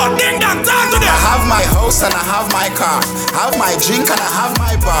this about? Ding dong, talk to them. I have my house and I have my car. I have my drink and I have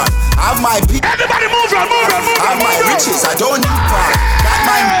my bar. I have my people. Everybody move on. I have my riches, I don't need power. Got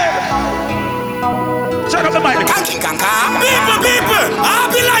my... Shut up the mic. People,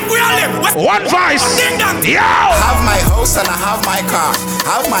 I'll be like we all live. One voice. Ding dong. Yo. I have my house and I have my car.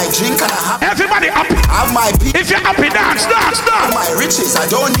 I have my drink and I have... Everybody up. I have my people. If you're happy, dance. I have my riches,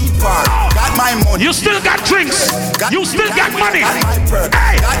 I don't need power. Got my money. You still got drinks. You still got money. Got my perk.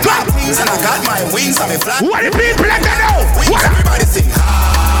 Hey, got my wings and I got my wings. I'm a fly. What the people let me know? What? Everybody sing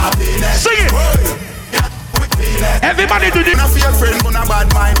happiness. Sing it. Everybody do the... Not for your friend, but not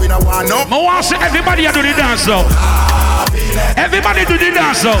bad mind. We don't want no. I want to see everybody do the dance though. Everybody do the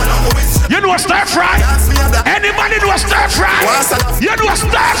dance though. You know a stir fry? Anybody know a stir fry? You know a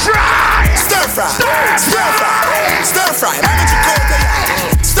stir fry? Stir fry.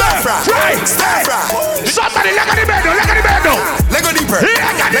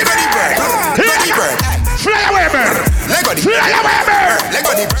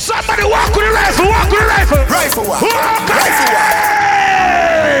 Right for what? Right for what?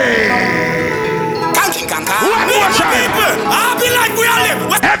 One more time. I'll be like we all live.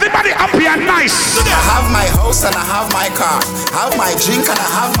 Everybody up here nice. I have my house and I have my car. I have my drink and I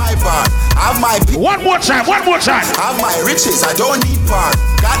have my bar. I have my one more time. I have my riches, I don't need park.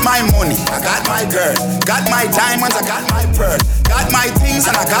 Got my money, I got my girl. Got my diamonds, I got my pearl. Got my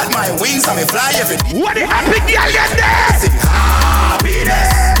things and I got my wings. I may fly every day. What the happy girl get there? Sing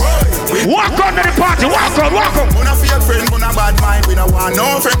happiness. Walk on to the party, walk on. We not fear friend, we not bad mind. We don't want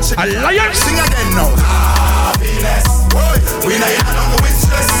no friendship. Alliance. Sing again now. Happiness. We not in no with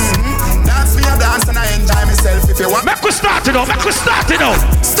stress. Dance me a dance and I enjoy myself. If you want, make we start it out.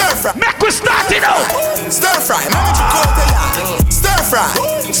 Stir fry. Make we start it out. Stir fry. Mama chicote ya. Stir fry.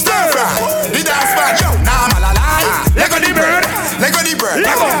 The dance man, yo. Nah, malala. Lego the bird.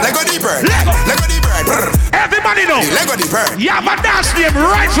 Everybody know. Lego the bird. You have a dance name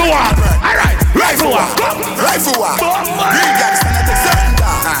right for what? Alright. Right for what? Real gangsta not take certain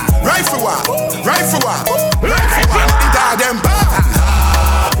dog. Right for what? The dog them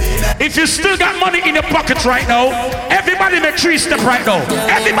bad. If you still got money in your pocket right now, everybody make 3 steps right now.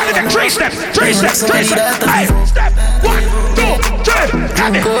 Everybody make 3 steps. 3 steps. 3 steps. Hey, step. 1, 2, 3.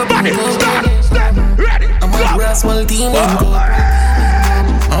 Everybody step. Ready. I'm a brass one team.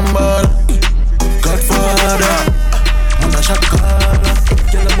 I'm ball. Godfather. I'm a shot caller.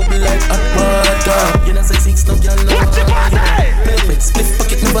 Girl a bubble like hot water. You know say 6 no girl no. What's the party? Split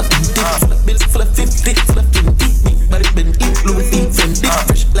pocket never empty. Full of bills, full of 50, full of 50. Big body been eat, Louis V, Fendi,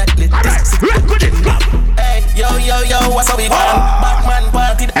 fresh black lit. Hey, yo, what's up we going? Batman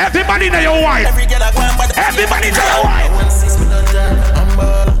party. Everybody know your wife. Everybody know your wife.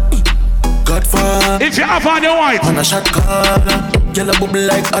 Godfather. If you have on your wife. On a shot caller. Girl a bubble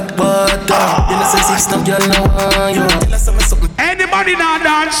like hot water. You know say 6 no girl no. Anybody now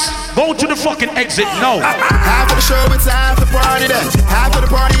dance? Go to the fucking exit now. Half of the show it's half the party then. Half of the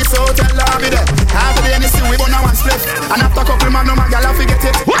party is hotel lobby then. Half of the NC we want now one split. And after a couple of man no man gal forget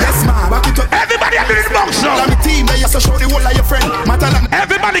it. Yes man, back it up. Everybody have the box now. Let me team they used to show the whole of your friend.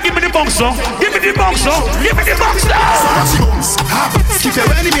 Everybody give me the box now. Give me the box now. Give me the box now. So much bones. Skip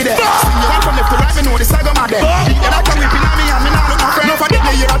your enemy there. You want from left to right, me know the saga man there. And I come whipping on me and me now look my friend. No for them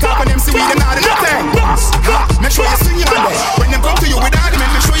they hear a talk on them see we the not nothing. Make sure you sing your man there. When them come to you with argument,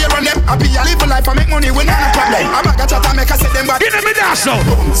 make sure you run them. I be a live life, I make money when I'm a problem. I'm a gotcha to make a set them back. Give me that so.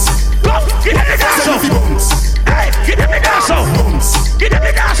 Give me that so. Hey, give me that so. Give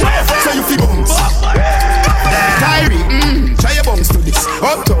me that so. So you feel bones. Diary, try your bones to this.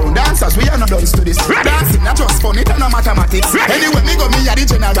 Uptown dancers, we are not done to this. Dancing, not just fun, it's not mathematics. Anyway, me go, me a the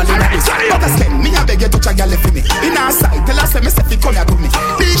general in this. But I spend, me a beg you to check your left for me. In our side, tell us me say fi come here to me.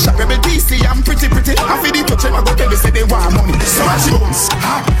 T-shirt, rebel DC, I'm pretty. I feel the touch, I go tell you say they want money. So much bones,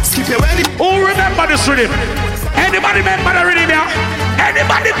 skip your wedding. Who remember this rhythm? Anybody remember the rhythm here?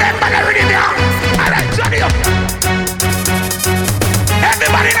 Anybody remember the rhythm here? Alright, turn it up.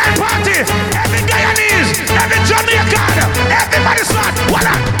 Everybody in that party, every Guyanese, every Jamaican, everybody start.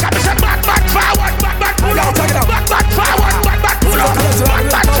 Voila, that is a bad forward, bad pull up, bad forward, bad pull up,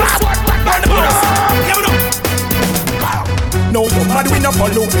 bad forward, bad pull up. No, nobody we no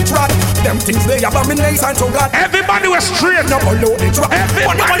follow the track. Them things they abomination to God. Everybody was straight. No follow the track.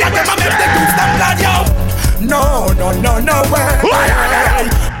 Everybody was straight. No way.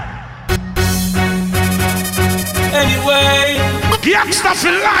 Anyway, gangsta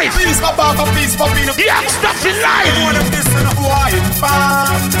for life. Please pop off a piece for me. Gangsta for life.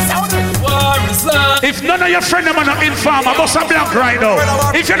 If none of your friends are not informer, bust a blank right now.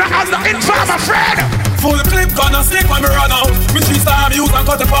 If you're not an informer friend. full clip gonna stick when we run out. Me 3-star use and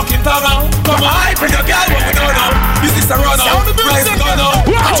cut the fucking tongue out. Come on, hype with your girl when we go now. This is a run out, rise the gun out.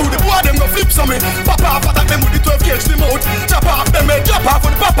 I shoot the boy them go flip some me. Pop off at them with the 12 gauge slim out. Chop off them make drop off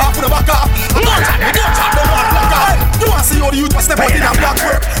with the pop off with the back off. I don't chop them one block off. You want to see how the youth was step out in a black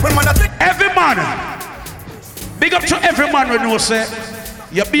work. When man take every man. Big up to every man we know say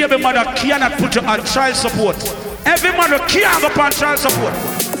your baby mother cannot put you on child support. Every man can't go on child support.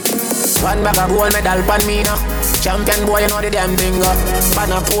 One bag of gold medal pan me now. Champion boy, you know the damn thing up. Pan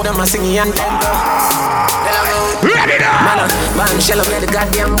up for them a singing and tempo. Ready now! Man, shell up the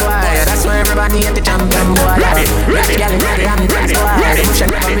goddamn boy. That's why everybody at the champion boy. Ready. Push and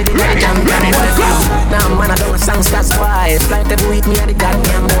never be the champion boy. Now man, I don't song stars boy. Flight every week me at the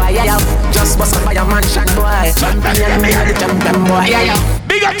goddamn boy. Yeah, just bust up by a mansion boy. Champion me at the champion boy. Yeah.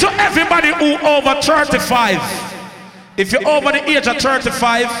 Big up to everybody who over 35. If you're over the age of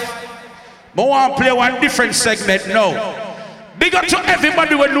 35, I want to play one different segment now. Big up to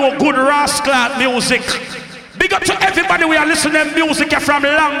everybody who know good rascal music. Big up to everybody who are listening to music from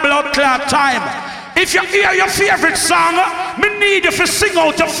long blood clot time. If you hear your favorite song, me need you to sing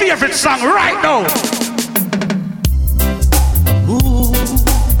out your favorite song right now. Ooh,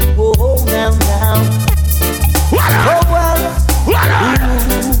 oh, now. Oh, well. Ooh,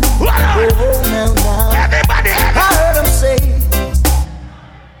 oh, now. Everybody, I heard him say.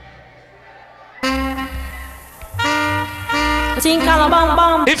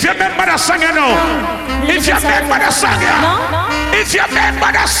 If you remember the song, you know. If you remember the song, if you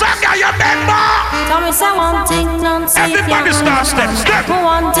remember the song, you remember. Everybody start step.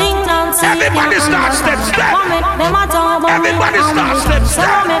 Everybody start step. Everybody start step.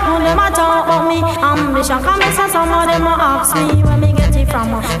 Everybody know good music.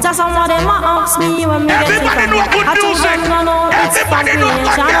 Everybody know good music.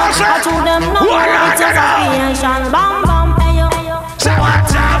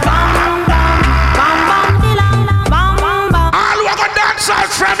 All we gonna dance out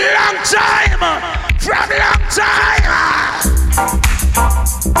from long time.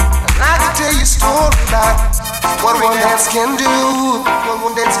 I can tell you a story about what one dance can do.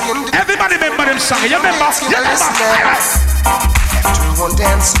 Everybody remember them song. You remember? After one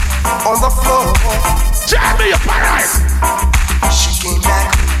dance on the floor, tell me your parents. She came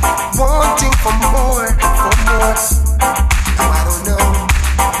back wanting for more. Now I don't know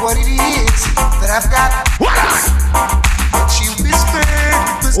what it is that I've got. But she whispered.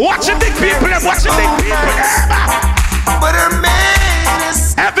 Watch the big people. But her man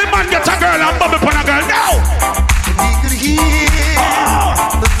is. Every man gets a girl and bubble upon a girl now. We could hear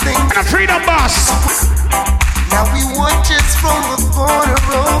the thing. And a freedom boss. Now we watch us from the corner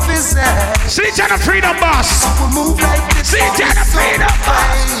of his eye. See Jenna Freedom Boss. We move like this. See Jenna Freedom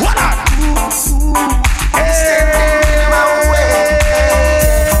Boss. What up? Standing in my way.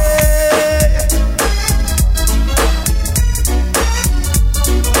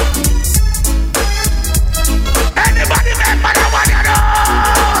 Anybody remember that one, you know?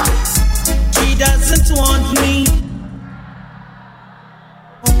 She doesn't want me.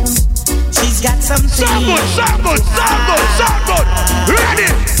 She's got something. So good. Ready?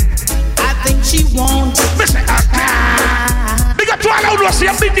 I think she wants. Listen, big up to all who know see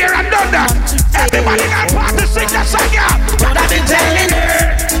you been there and done that. Everybody in that party sing that song, yeah. What I've been telling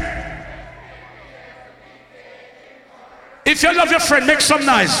her. If you love your friend, make some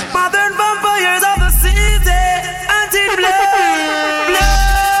noise. Modern vampires of the city, anti-blood.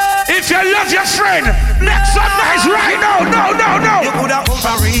 If you love your friend, make some noise right now. No. You coulda come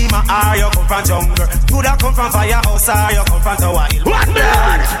from Rima or you come from jungle. Coulda come from Firehouse or you come from Tower Hill. One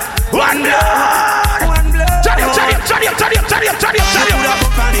blood. Turn you.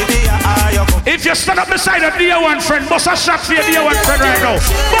 If you stand up beside a dear one friend, bust a shot for your dear one friend right now.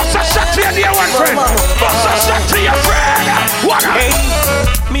 Bust a shot for your dear one friend. Bust a shot for your friend. What up? Hey,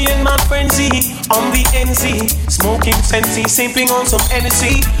 me and my friend Z on the NC, smoking Sensi, sipping on some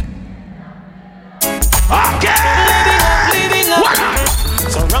Hennessy. Okay. Living up.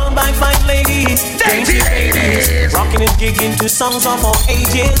 Surrounded by fine ladies, dainty ladies, rocking and gigging to songs of all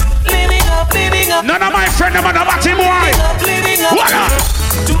ages. Living up. None of my friends are the bottom boy. Living up. What up?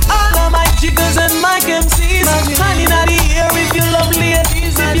 To all of my jiggers and my MCs, standing out here if you love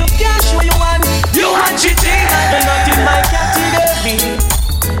ladies, if you cash what you want cheating. You're not in my category.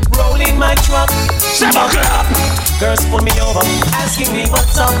 Rolling my truck, 7 o'clock. Girls pull me over, asking me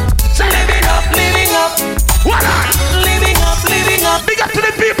what's up. So living up. What up? Living up. Big up to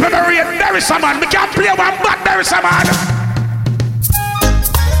the people that read Barry Saman. We can't play one bad Barry Saman.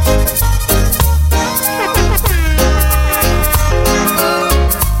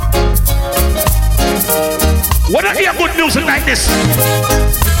 When I hear good music like this,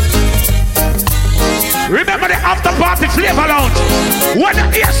 remember the after party flavor lounge. When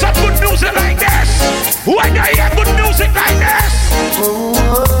I hear some good music like this, when I hear good music like this,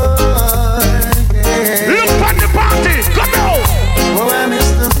 look on the party, come on. Oh, I miss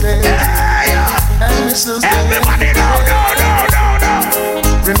the day. I miss the day. Everybody, no.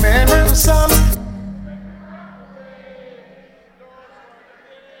 Remember the song.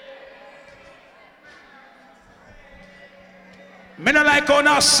 Me not like how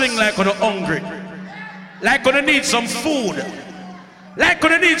now sing like when you're hungry. Like when you need some food. Like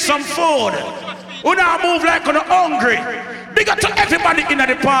when you need some food. You now move like when you're hungry. Big up to everybody in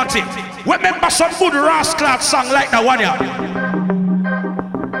the party. Remember some good rascal song like that one, yeah.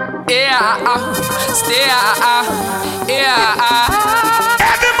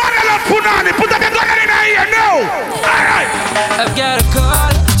 Everybody love Punani. Put up your gun in here now. Alright. I've got a call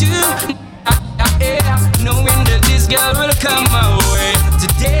to knowing that this girl will come my way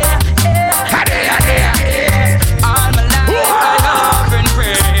today. All my life I hope and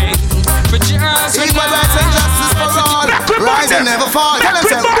pray for just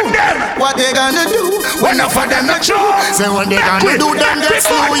What they gonna do when enough of them not true? Say what they gonna do, them get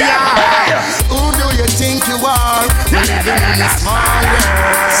slow, yeah. Who do you think you are? We're living in a small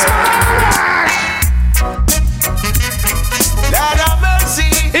world. Lord have mercy.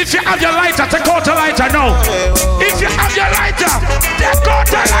 If you have your lighter, take out the lighter now. If you have your lighter, take out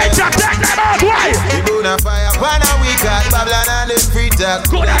the lighter, take them out. Why? We gonna fire when we got Babylon and the free talk.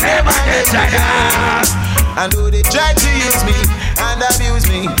 Coulda never get tired. And though they try to use me and abuse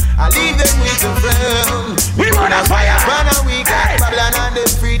me, I leave them with a friend. We gonna fire when we got Babylon and the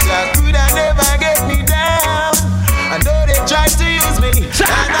free talk. Coulda never get me down. And though they try to use me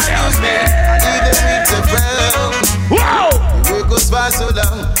and abuse me, I leave them with a friend. Wow! The work goes for so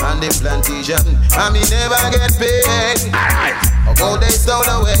long on the plantation, and me never get paid. How they stole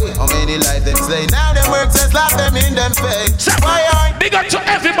away, how many lives them slay. Now them work just lock them in them face. Big up to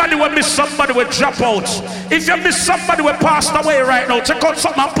everybody who miss somebody with drop out. If you miss somebody who passed away right now, take out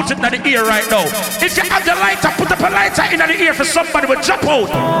something and put it in the ear right now. If you have the lighter, put up a lighter in the ear for somebody with drop out.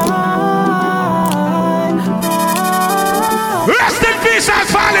 Rest in peace, our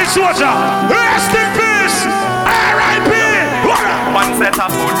fallen soldier. Rest in peace. R.I.P. One set of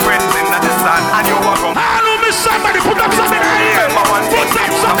good friends in the sun, and you walk on. I don't miss somebody. Put up something in the ear. Put up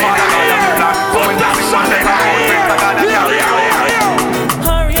something in the ear. Put up something in the ear.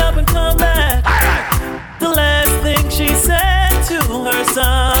 Hurry up and come back. The last thing she said to her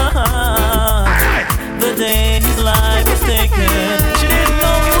son, the day his life was taken, she didn't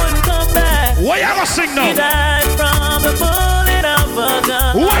know he wouldn't come back. Why you ever sing now? He died from the bullet of a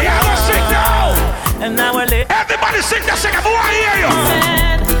gun. Why you ever sing now? And now we're late. Everybody sing the sing. I want to hear you.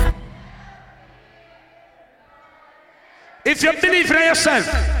 If you believe in yourself,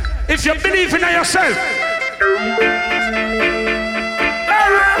 if you believe in yourself,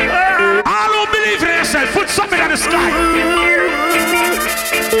 all who believe in yourself, put something in the sky.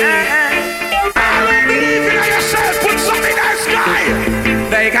 All who believe in yourself, put something in the sky.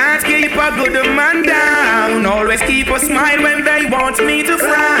 They can't keep a good man down. Always keep a smile when they want me to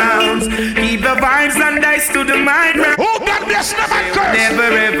frown. Keep the vibes and I stood my ground. Oh, God bless them and curse. Never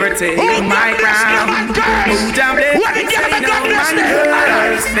ever take my crown. Who damn it?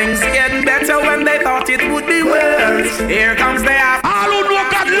 Things getting better when they thought it would be worse. Here comes the after. All who know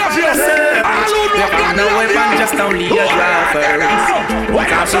God love you. All who know God love you. I'm just only a driver. What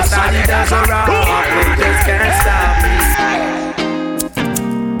I'm so sorry does a rock. We just can't stop me.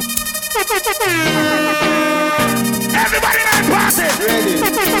 Everybody like party. Ready.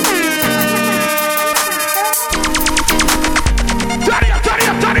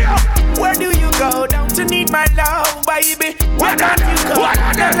 Turn it up. Where do you go? Don't you need my love, baby? Where do you go?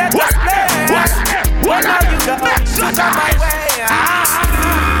 Let us play. Where do you go? Look on my way.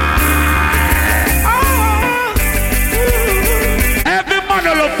 Every man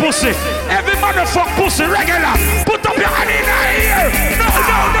love pussy. Every man fuck pussy regular. Put up your hand in the ear.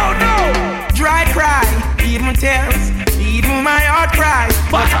 No. Dry cry, even tears, even my heart cries.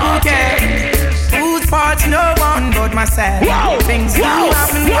 But who cares? Whose fault's no one but myself. Things do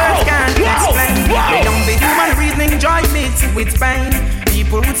happen, words can't explain. Beyond the human reasoning, joy mixed with pain.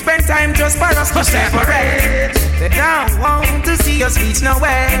 People would spend time just for us to separate. They don't want to see us reach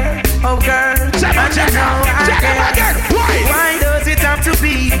nowhere. Oh girl, and you know I care. Why does it have to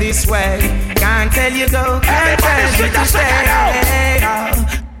be this way? Can't tell you go, can't tell you to stay.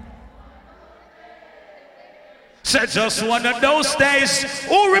 Said just one of those days.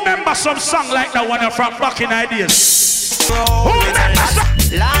 Who remember some song like that one from back in ideas? Who remember some?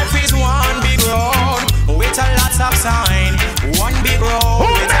 Life is one big road with a lot of sign. One big road.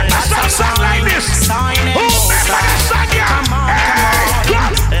 Who remember some song like this? Sign and who remember that song? Come on.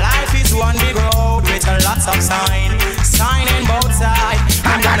 Life is one big road with a lot of sign. Sign in both sides.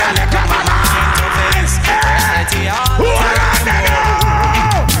 I'm gonna let my mind to face reality all the time.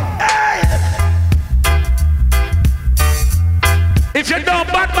 If you don't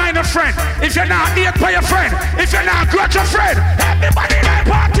bad mind a friend, if you're not hate by your friend, if you're not grudge a friend, everybody like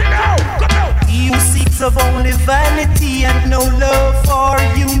party now. Come on. He who seeks of only vanity and no love for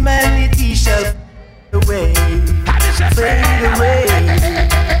humanity shall fade away. Fade away.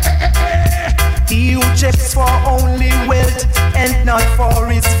 He who checks for only wealth and not for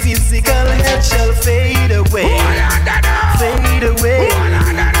his physical health shall fade away. Fade away.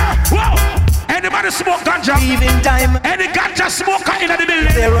 Anybody smoke ganja? Even time. Any ganja smoker in the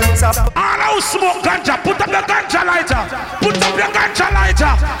building? They're on top. All who smoke ganja, put up your ganja lighter. Put up your ganja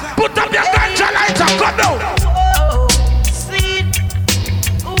lighter. Put up your ganja lighter. Come down. Whoa, sweet.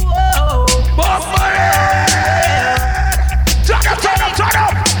 Whoa. Turn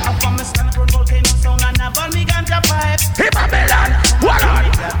up. I'm from a stand-up volcano sound and I burn me ganja pipe. Hit my melon. What?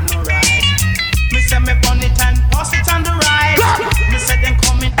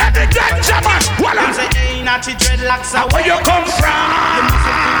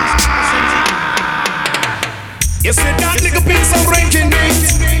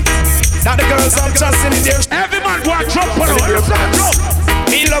 girls I'm trusting in there. Every man go and jump on it.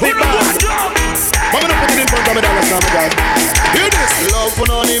 Me love it, man. I'm gonna put it in front of me, that's not my God. Hear this. Love put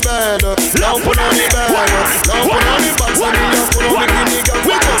on the bed. Love put on the bed. Love put on the box. And love put on the guinea girl.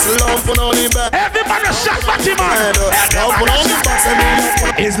 We just love put on the bed. Every man a shot batty man. Love put on the box.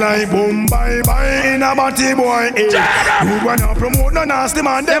 It's like boom, bye, bye in a batty boy. You wanna promote no nasty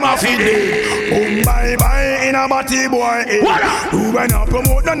man, them a feed it. Boom, bye, bye in a batty boy. You wanna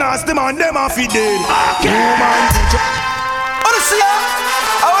promote no nasty man, them a feed it. Honestly,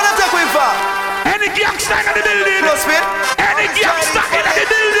 I wanna take with her. Any gangster in the building. Close fit. Any gangster in the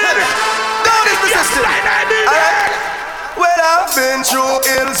building. Down is the system. Alright. Well, I've been through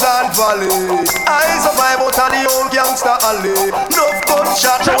hills and valleys. I survive out of the old gangster alley. No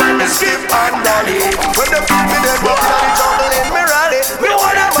gunshot when me skip and dolly. When the people dead up in the jungle in me rally. Me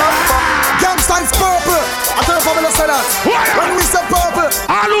wanna Gangsta's purple. I tell you for me to say that. When we say purple.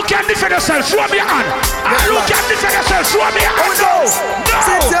 All who can defend yourself, show me your hand. All who can defend yourself, show me your hand. No.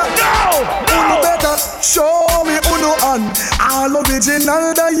 Better show me uno hand. All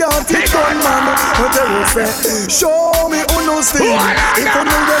original the yachty gunman. Show me uno sting. If you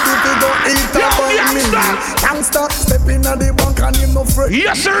know ready to go eat up on me. Gangsta step in at the bank and him no afraid.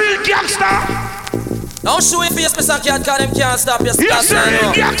 Yes, a real gangster. Don't show him face, Mr. Cat, cause them can't stop you. Yes, sir,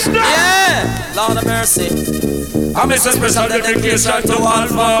 gangster. Yeah, Lord of mercy. I'm a special dedication to all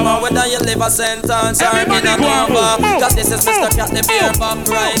farmer. Whether you live a sentence or in a number. Cause this is Mr. Cat, the beer back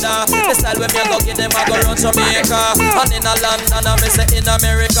rider. The style when me go give them a go run Jamaica. And in a London, I say in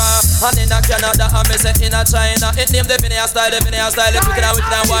America. And in a Canada, I say in a China. It name the Vinaya style, the Vinaya style. It's wicked and wicked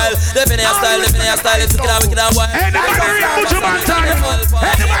and wild. The Vinaya style, the Vinaya style. It's wicked and wicked and wild. Anybody real to my time?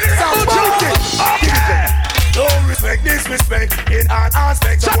 Anybody real to it? Okay. No respect, disrespect in all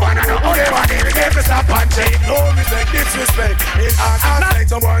aspects. Someone know who they want to give me stop and check. No respect, disrespect in all aspects.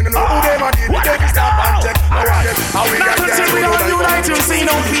 Someone know who they want to give me stop and check. How we got that? We don't unite to see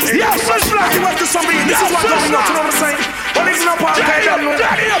no peace. Yes, it's right. You went to somebody. This is what going on. You know what I'm saying? Well, it's not part of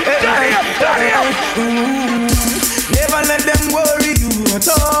Never let them worry you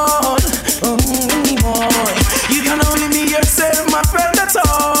at all. Boy, you can only be yourself, my friend. That's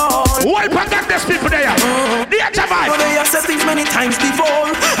all. Why forget these people there? They have said things many times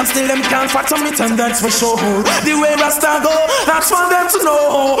before, and still them can't fathom it, and that's for sure. The way Rasta go, that's for them to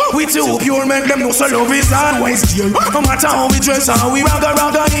know. We too pure men, them know so love is always dear. No matter how we dress, how we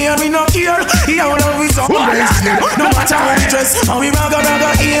ragga here, we not care. Here love is always dear. No matter how we dress, how we ragga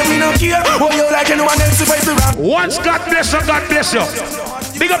here, we not care. Oh, you like anyone else to face the rap. Once God bless you, God bless you.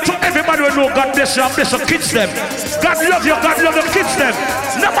 Big up to everybody who know God bless you and bless your kids them. God love you, God love your kids them.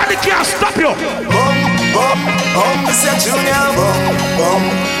 Nobody can stop you.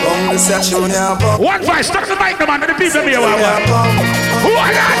 One voice, stop the mic, man, the people here.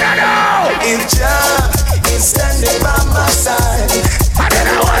 If Jah is standing by my side, I don't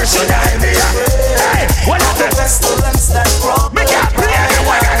know why should I be. Hey, what is the pestilence that brought me? We can't play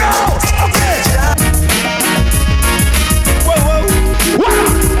anyone I know. Okay.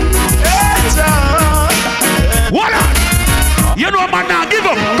 What up? You know man now, give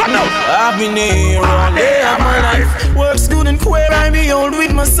up, come now. I've been here all day of my life. Works good and queer, I behold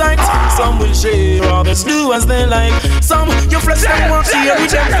with my sight. Some will share, others do as they like. Some, you flex them works here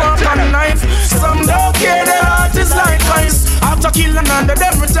with them fork and knife. Some don't care, their heart is like ice. After killing under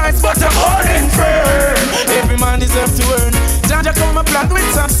them retides, but I'm holding firm. Every man deserves to earn. Jaja come a plan with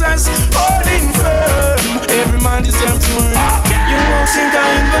success, holding firm. Every man deserves to earn. You won't think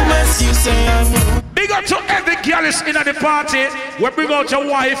I'm the mess, you say I'm. Big up to every girl is in at the party. We bring out your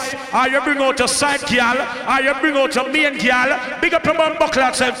wife, or you bring out your side girl, or you bring out your main girl. Big up your mom buckle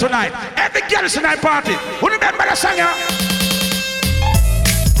yourself tonight. Every girl is in that party. Who remember the song?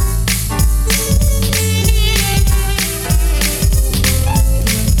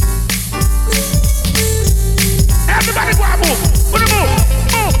 Everybody go and move. Move,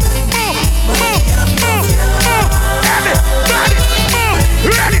 move, move, move, move, move, move. Everybody move.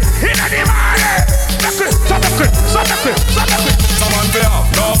 Ready? In the morning. Someone be up,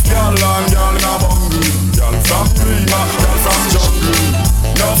 enough girl and girl in a bungle. Girl from Rima, girl from jungle.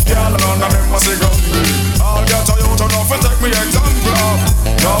 Enough girl and none of them must be hungry. I'll get a youth enough and take me example of.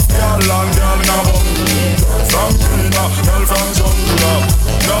 Enough girl and girl in a bungle. Girl from Rima, girl from jungle.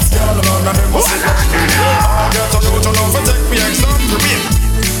 Enough girl and none of them must be hungry. I'll get a youth enough and take me example.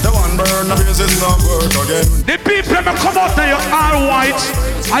 The one burn the business not work again. The people that come out now, you're all white.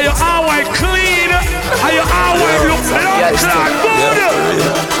 Are you all white clean? Are you all white look blood clot good?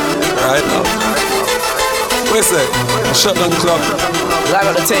 Right now. Wait a sec. Shut down the club. Live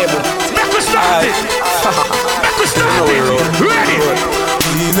at the table. Make us start it. Make us start it. Ready?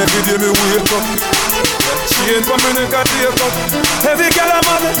 every day me wake up. She ain't from me, nigga, take up. Every girl I'm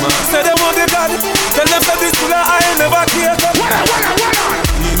mad, say they want the God. Tell them that this fool I ain't never care up.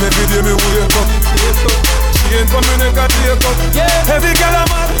 Every day me wake up. She ain't from me, nigga, take up. Every girl I'm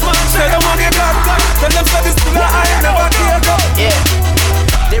mad, say they want the God. Tell them that this fool I ain't never care up.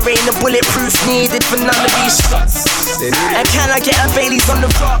 There ain't a bulletproof needed for none of these shots. And can I get a Bailey's on the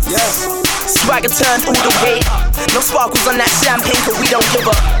rocks? Swagger turned all the way up. No sparkles on that champagne, cause we don't give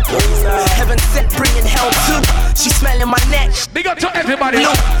up. Heaven sent, bringing hell too. She smelling my neck. Big up to everybody.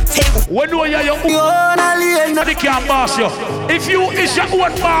 When you are your own, nobody can boss you. If you is your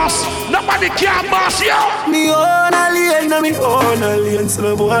own boss, nobody can boss you. Me own alien, na me own alien, so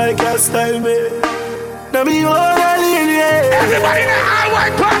no boy can style me. Na me own alien, yeah. Everybody in the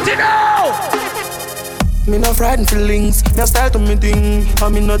highway party now. Me no frightened feelings, me style to me thing.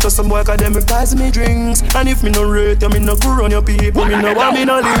 And me not just some boy cause them me pass me drinks. And if me no rate you, me no go run your people. Me no want me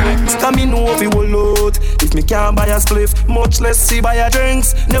no links. Cause me know if you will out. If me can't buy a spliff, much less see buy a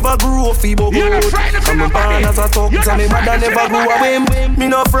drinks. Never grew up for boat. I'm a born as a talk, so me mother never grew away. Me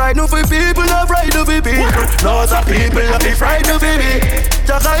no frightened for people, no frightened for people. No some people that be frightened for me.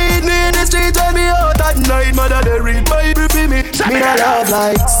 Just hide me in the street when me out at night. Mother they read Bible for me. Me no love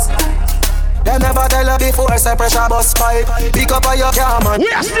likes. Them never tell her before, say pressure bus pipe. Pick up on your car, man. We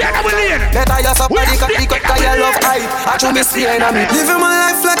are staying on the lane. Better you somebody can pick up your love hype. I should be staying on me. Living my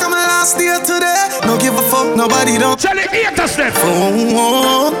life like I'm the last day today. No give a fuck, nobody don't. Tell it, eat us then.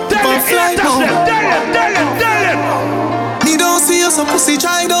 Tell it. Me don't see you, so pussy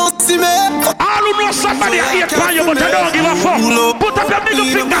try, don't see me. All who know somebody hate for you, but I don't give a fuck. Put up your middle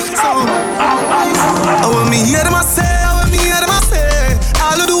fingers. I want me hear them I say,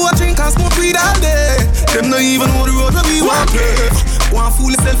 all who do a drink and smoke weed all day. Them not even know the road that we walk. One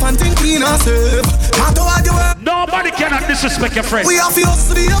fool yourself and think clean and safe. Matter what you want. Nobody cannot disrespect your friend. We have to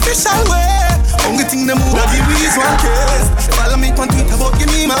hustle the official way. Only thing them who give me is one case. Follow me on Twitter but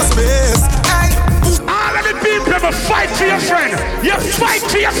give me my space. All of the people ever fight for your friend. You fight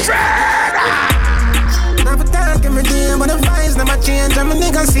for your friend. Never talk every day, but the vibes never change. I'm a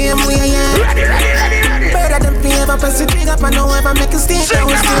nigga same way, yeah. Ready. Better than pay ever press the trigger, but no ever make a stink. I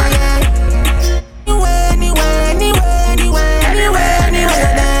was still, yeah.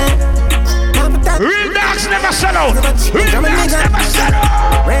 Real dogs never sell out. Real dogs never sell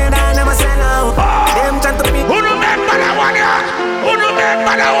out. Real dogs never sell out. Them trying to be. Who remember that one here? Who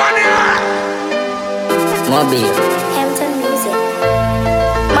remember that one here? Mobile. Hampton Music.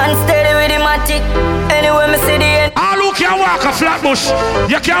 Man steady with the matic. Anywhere me see the end. All who can walk a flatbush,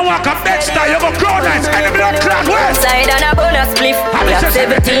 you can walk a Bed-Stuy, you go grow nights, and the blood clot well. Side and a bonus spliff. Black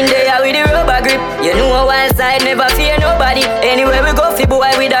 17 day with the rubber grip. You know a wild side, never fear nobody. Anywhere we go, fi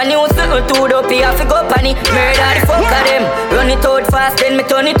boy with a new suit, two dopey, have to go panny. Murder the fuck of them. Run it out fast, then me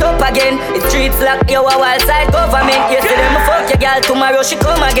turn it up again. The streets lock, you a wild side government. Yesterday me fuck your girl, tomorrow she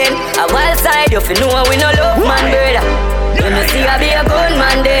come again. A wild side, you fi know we no love man, brother. When you see I be a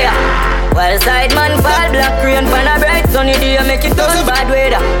gunman there. Wild side man fall, black rain pan a bright sunny day, make it turn bad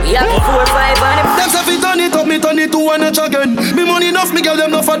weather. We have 4, 5 and them say fi turn it up, me turn it to one inch again. Me money enough, me give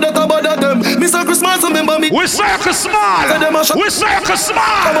them no for that about them. Me circle small, so remember me. We circle small. We circle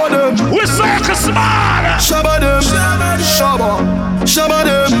small. We circle small. Shabba them. Shabba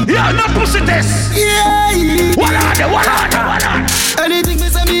them. Yeah, no pussy test. Yeah. What on? Anything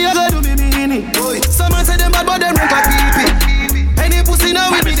me say me, I go do me mean it. Someone say them bad, but them rank a keep it. Any pussy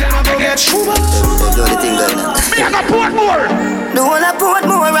now with me, them a go get shuba. Me a go Portmore. The whole of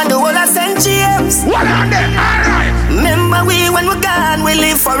Portmore and the whole of St. James. What on them? Alright. Remember we when we gone, we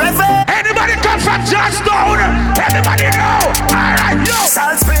live forever. Anybody come from Georgetown? Everybody know. Alright, yo.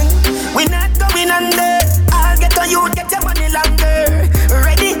 Salt Spring, we not going under. I'll get on you, get your money longer.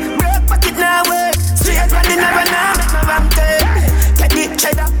 Ready, break pocket now work. Straight running never now, make no ram turn. Get the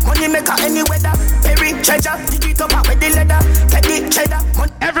cheddar, money maker any weather. Perry treasure, dig it up with the leather. Get the cheddar, money.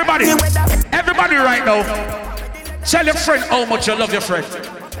 Everybody right now, tell your friend how much you love your friend.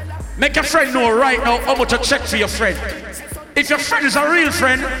 Make your friend know right now how much you check for your friend. If your friend is a real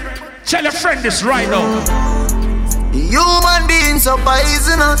friend, tell your friend this right now. Human beings are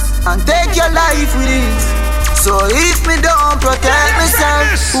poisonous and take your life with it. So if me don't protect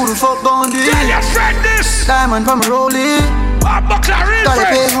myself, who the fuck gon' do it? Tell your friend this. Diamond from rolling. Gotta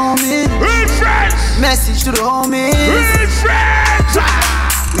pay homie. Real friends. Message to the homies. Real friends.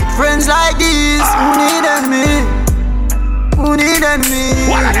 With friends like this, who need me? Who need me?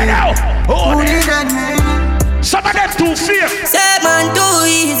 What are they now? Who need me? Some of them too fierce. Say man too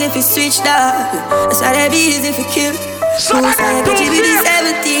easy if you switch that. That's why they be easy if you kill. Suicide, but you be the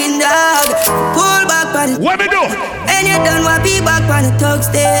 17 dog. Pull back on it. What we do? And you done what be back on the thugs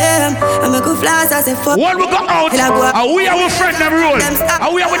them. I'm a good flash, I say fuck. When we go out, are we our friend every roll?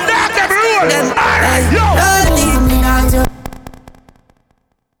 Are we our dog every roll? Alright, yo!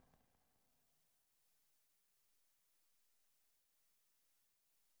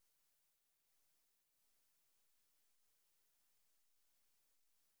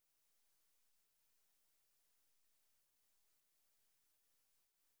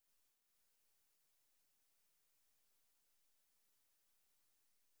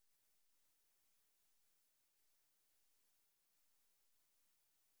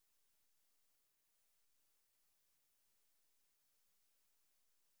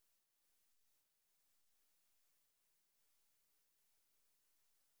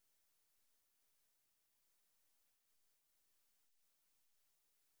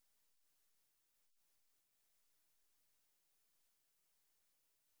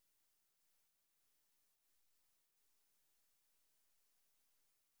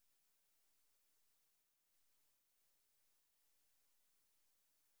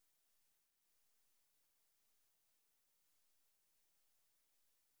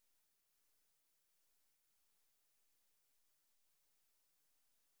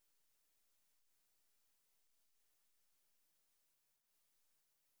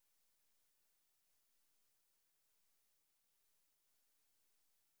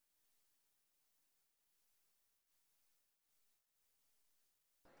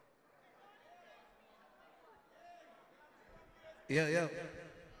 Yeah.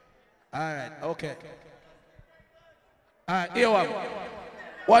 All right, okay. All right, here one.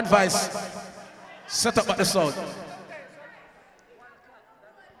 One voice. Set up at the sound.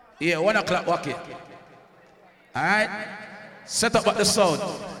 Yeah, 1 o'clock, walk it. All right? Set up at the sound.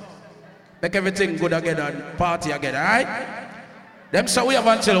 Make everything good again and party again, all right? Them say we have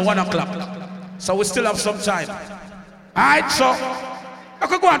until 1 o'clock. So we still have some time. All right, so I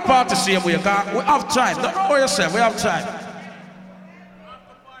could go and party same way, because we have time. Don't know what you say, we have time.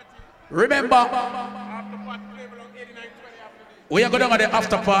 Remember, we are going to the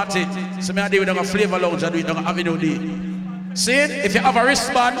after party. So I do it on a flavor lounge and do it on Avenue D. See, if you have a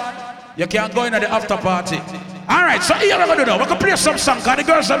wristband, you can't go in at the after party. All right, so here we're going to do. We can play some song because the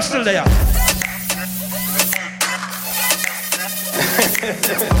girls are still there.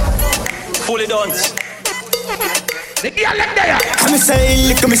 Fully done. The girl like there. I'm saying,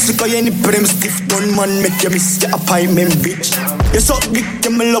 look at me, so you any prim stiff gun man, make you miss your appointment, bitch. You suck dick,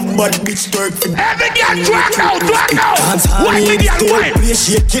 you me love bad bitch, twerk for every girl, twerk now. Why the girl, why? Play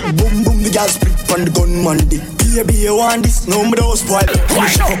shake it, boom, boom, the girl split from the gun man, dick. Baby, you want this, no me don't spoil.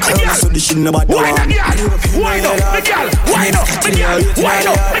 Why no, the girl? So this shit about the one. Why no, the girl? Why no, the girl? Why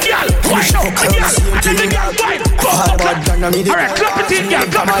no, the girl? Why no, the girl? And then the girl, why? Alright, clap it in, girl,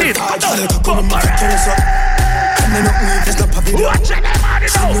 clap it in. Come on, watch it,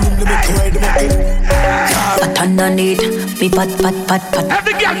 Pat underneath, me pat.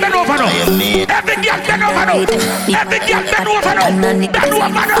 Every girl bend over now. Every girl bend over now. Every girl bend over now. Bend over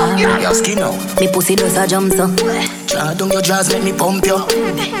now. Your skin now. Me pussy does a jump so. Draw down your jaws, let me pump you.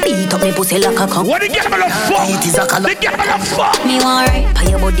 Beat up me pussy like a cock. What the girl below fuck? The girl below fuck. Me want right, pay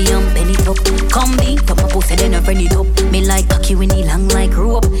your body and bend it up. Come beat up my pussy, then I friend it up. Me like cocky when he long like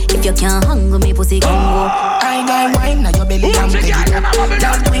rope. If you can't hang with me pussy, come go. I got wine, now your belly and peg it up.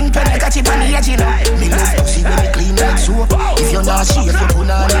 Love doing penny, catch it on the edge, you know. Me love pussy when me clean like soap. If you're not shit, you put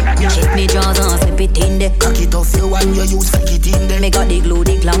on it. Check me jaws and slip it in there. Cock it off you and you use flick it in there. Me got the glue,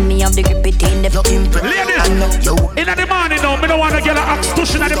 the glam, me have the grip it in there. Ladies, in the morning now, me don't want to get an axe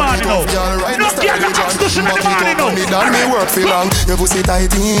tuition in the morning now. No get an axe tuition in the morning now. Me work for long. Your pussy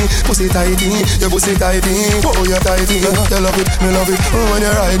tighty, your pussy tighty. Oh, you're tighty. You love it, me love it. Oh, when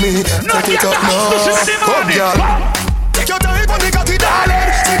you ride me, take it up now. Come, girl. Take your time on the cocky,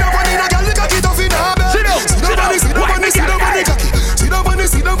 darling. See the money, the girl, the cocky tough in her bed. See the money, see the money, see the money, cocky. See the money,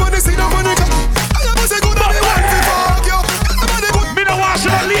 see the money, see the money, cocky. I am say good at the one for fuck you. Me no want to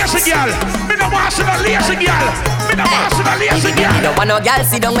see no lazy girl. Me no want to see no lazy girl. Me no want to see no lazy girl. You don't want no girl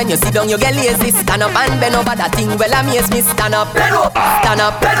sit down. When you sit down, you get lazy. Stand up and bend over. That thing well amaze me. Stand up, stand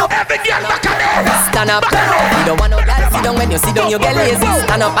up, every girl back on. Stand up. You don't want no girl sit down. When you sit down, you get lazy.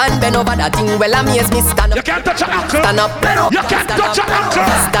 Stand up and bend over. That thing well amaze me. Stand up. You can't touch your ankle. Stand up. You can't touch your ankle.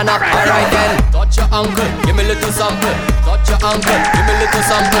 Stand up. Alright then. Touch your ankle. Give me a little sample. Touch your ankle. Give me a little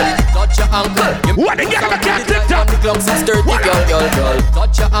sample. Touch your ankle. What the girl can't take that? The clock 6:30. Girl.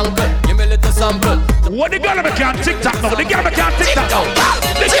 Touch your ankle. Give me a little sample. What the girl can't tick tock now? The girl can't tick tock now.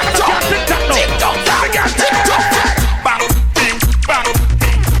 The girl can't tick tock now. The girl tick tock. Bang, bang, bang,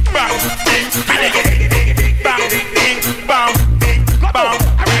 bang, bang, bang,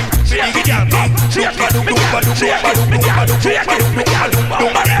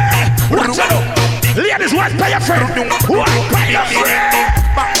 friend. Wine for your friend.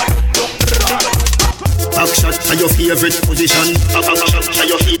 Backshot to your favorite position. Backshot to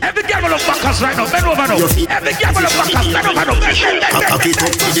your feet. Every girl will back us right now. Bend over now. Every girl will back us. Bend over now. Cock it up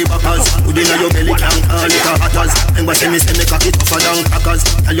to the backers. Put in your belly, can't call it a hatters. And what say me cock it tougher than crackers.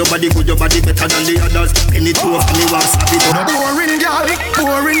 Tell your body good, your body better than the others. Penny two of me want slap it up. Boring girl,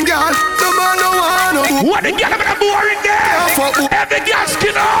 boring girl. The man no want. What the girl about a boring girl? Every girl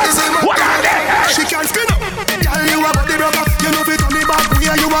skin out. What are they? She can't skin up. Girl, you a body broker. You know fi turn it back.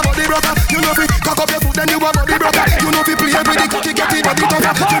 Where you a body broker. You know fi cock up your foot, then you a body broker. You know fi play with the cocky, get it body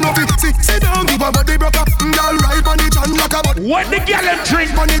tougher. You know fi sit down, give a body broker. Girl, ride on it and like a body. When the girl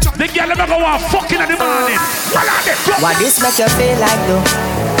drink, the girl never go out fucking in the morning. What are they? What this make you feel like though?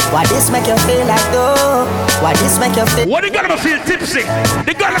 What this make you feel like though? What this make you feel? What the girl never feel tipsy?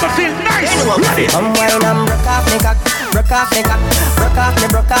 The girl never feel nice. Ready? I'm wine and broke off me cock, broke off me cock, broke off me,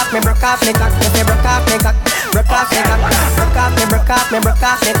 broke off me, broke off me cock. If you broke off me cock, broke off me cock, broke off me, broke off me, broke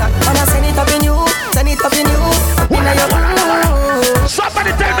off me cock. Wanna send it up in you, send it up in you, up in your.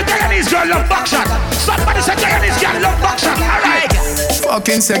 Somebody tell me Guyanese girl love back shot. Somebody say Guyanese girl love back shot. All right.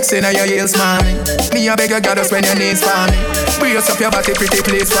 Fucking sexy now your heels, mommy. Me a beg you goddess when your knees for me. Brace up your body, pretty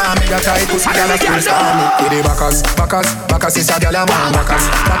please for me. That tight pussy, girl, squeeze for me. With the backers is a girl a man.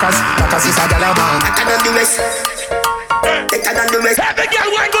 Backers is a girl a man. Better than the rest. Better than the rest. Every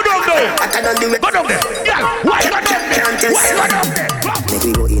girl why go down there? Better than the rest. Go down there. Girl, why go down there? Why go down there? Make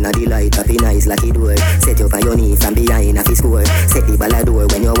we go in a delight, happy nice like it door. Set you on your knee from behind a score. Set the ball a door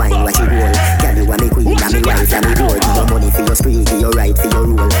when you wine, watch it roll. Girl, you a me queen, and me wife, and me door. Give your money for your spree, give your right for your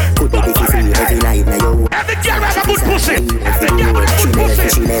rule. Put the for free every night, now you. Every girl have a good pussy. Every girl have a good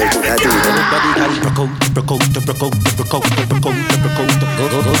pussy.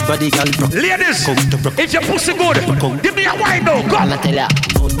 Ladies, if your pussy good, give me a wine now, go. I'ma tell ya,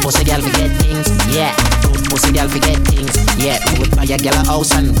 good pussy girl forget things, yeah. Good pussy girl forget things, yeah. Would buy a girl a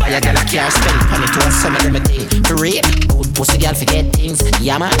house and buy a girl a car, spend money to a some of them a thing. For real, good pussy girl forget things,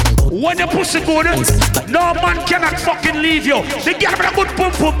 yeah man. When your pussy good, no man cannot fucking leave you. The girl with a good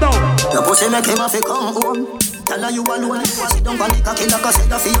pum pum now. Your pussy make him have to come home. Tell her you alone. Sit down on the cocky like a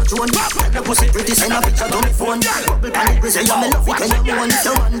sailor for your throne. Tell your pussy pretty, send a picture to me phone. Bubble panic, we say you me love it when you want. If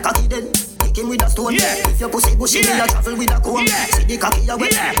your man cocky dead, kick him with a stone. If your pussy bushy, me a travel with a comb. See the cocky a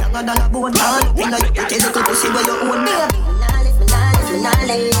wet, longer than a bone. All up in a you pretty little pussy where you own.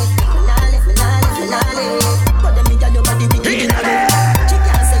 But them me got your body wicked in a bed. She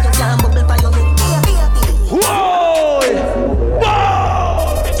can't say you can't bubble by your head. Whoa!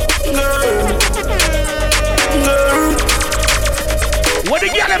 What the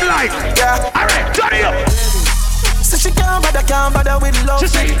girl them like? Yeah. All right, turn it up. So she can't bother with love. She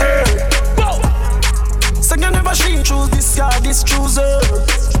say, so you never seen choose this guy, this chooser.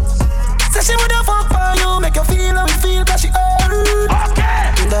 Say she woulda fuck for you, make you feel how you feel, cause she earned.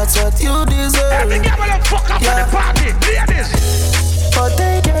 Okay. That's what you deserve. Every girl will fuck up at the party. Ladies. But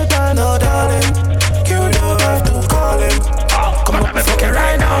take your time, no darling. You don't have to call him. Oh, come on, fuck it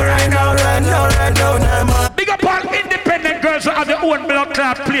right now. Big up all independent girls who have their own blood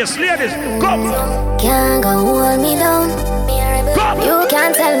clot place. Ladies, come. Can't go hold me down. Come. You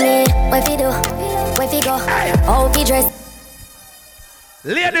can't tell me what we do, where we go, how we dress.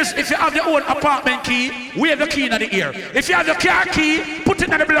 Ladies, if you have your own apartment key, wave the key in the ear. If you have your car key, put it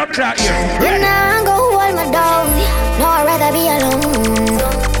in the blood clot ear. You can't go hold me down. No, I'd rather be alone.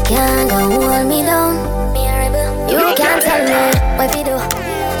 Can't go hold me down. You can't tell me what we do,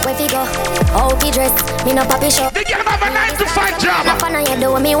 where we go, how we dress. Me no papi show. They get have a 9 to 5 job. No fun you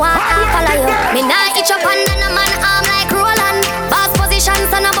do me want to follow you. Me nah itch up under no man arm like Roland. Boss position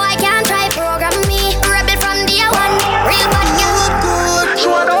so no boy can't try program me. Rebel from day one. Real bad girl. She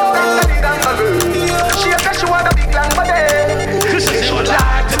want to hold on to the dangle. She said she want a big long body. She would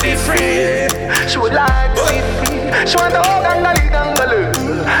like to be free. She would like to be free. She want to hold on to the dangle.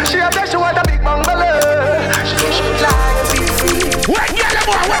 She said she want a big bungalow. She would like to be free. What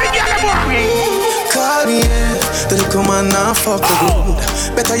the girl call me, yeah. Then come on now, fuck the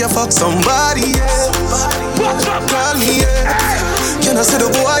good. Better you fuck somebody, yeah. Call me, yeah. You know say the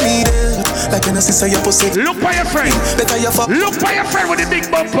boy need it. Like when I say your pussy. Look by your friend. Better you fuck. Look by your friend with the big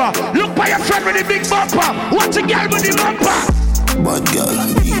bumper. Look by your friend with the big bumper. What's a girl with the bumper? Bad girl,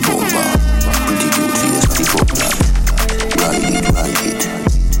 big bumper. Pretty cute face, pretty fuck that. Ride it.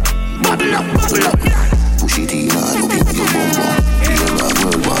 Bubble up. Push it in and open up your bumper. Feel like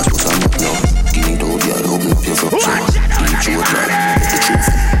world boss, but I'm not now. Skinny dog, girl, open up your front. Teach you what like, the truth.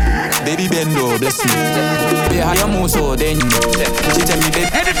 Baby bendo, bless me. Pay higher more so then you know. She tell me baby.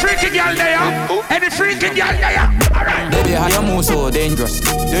 Any freaky girl there? Any freaky girl there? Baby, how you move so dangerous?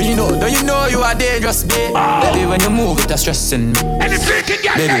 Don't you know you are dangerous, babe? Baby, when you move, it's stressing me.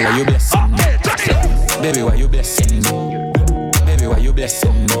 Baby, why you blessing me? Baby, why you blessing me? Baby, why you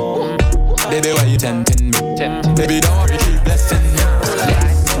blessing me? Baby, why you tempting me? Baby, don't worry, keep blessing me.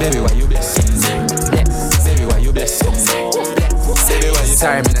 Baby, why you blessing me? Baby, why you blessing me? Baby, why you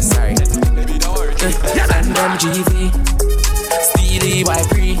sorry, me not sorry. Baby, don't worry, keep blessing me. GV, Steely, why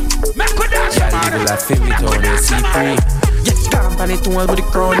free? Yeah, people are feel it all, they see free. Yeah, stamp on it toes with the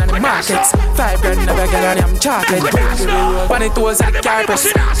crown and the markets. 5 grand never get on them chocolate. On it toes at the carpet.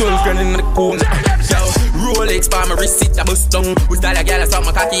 12 grand in the cool. Rolex for my receipt, I bust down. We style a girl, I saw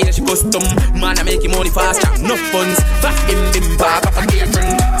my cocky and she custom. Man, I make him money fast, trap enough funds. Fat bim bim pop up a gear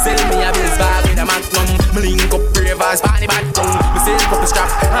friend. Sell me a bills bag with a magnum. Me link up ravers, party bad tongue. Me sell up a strap,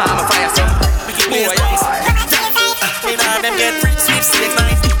 I'm a fire son. We keep playing place. We know them get free, sweep, slick,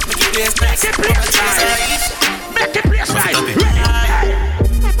 night. We keep playing place. Make it place right.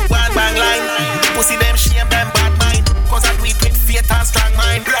 One bang line. Pussy them shame them bad mind. Cause I do it with faith and strong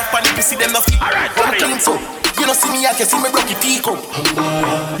mind. Rock on the pussy them no fit. Alright, so you know see me, I can see me rock it teacup.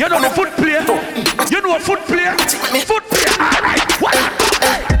 You know the foot player? You know a foot player? Foot player, alright.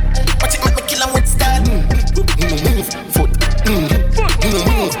 Watch it make me kill 'em with style. Foot.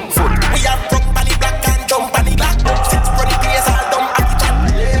 We have rock on the black and jump on the black. Six running players all dumb at the top.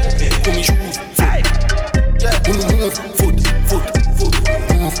 Give me shoes. Foot.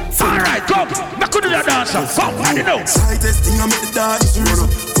 Alright, come. I could do that dancer. Come, I don't know. Slightest thing I make the dance real.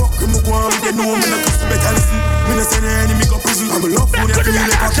 Fuck him, go on, they know me not cause better listen. Me not say the enemy go prison. I'm a love for them, feel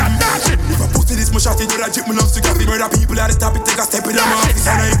like a king. If I pussy this much shot it, do that chip, me love to get the murder people at the top, it take a step in them office.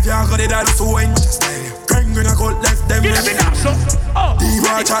 And if you got it, that's so ain't just style. Crank gonna cut left them. Give me that, so.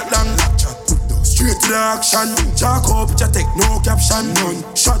 Diva chat long, chat. Straight to the action. Jack up, you take no caption. None.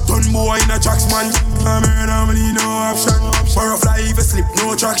 Shot on boy in a tracks man. I'm here, I'm need no option. Butterfly if you slip,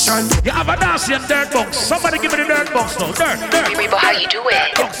 no traction. You have a dance in dirt box. Somebody give me the dirt box now. Dirt. Remember how you do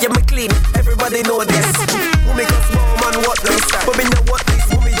it. Yeah, me clean. Everybody know this. Who make us small man what this? But me know what this.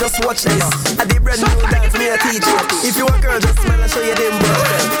 Who me just watch this. I did brand new dance, me a teach you. If you a girl, just smile and show you them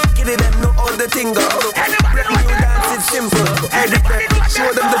boyfriend. Give them know all the thing go. Brand new dance, it's simple.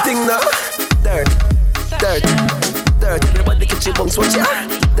 Show them the thing now. Dirt. Everybody get your bunks, watch ya.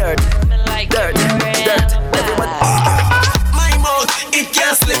 Dirt. Everybody. My mouth, it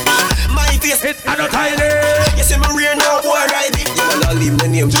can't slip. My face, it's an tiny. You see me rear now, boy, ride it. You will leave my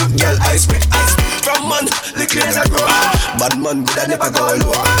name, girl, ice cream. From man, the clears are grow. Bad man, but I never go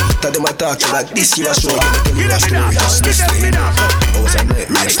low. Tell them I talk to like this, you are show. Tell you that story, just this thing. I was a night,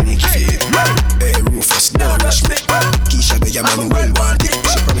 real sneaky feet. Hey, Rufus, now rush me. Keisha, be your man, well wanted.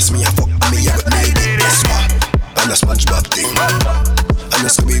 She promised me a fuck me, I got made it. Guess what? I'm a SpongeBob thing. I'm a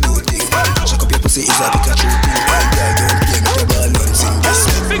Scooby-Doo thing. Check up your pussy, is a Pikachu thing. Girl, don't play with your ball and sing.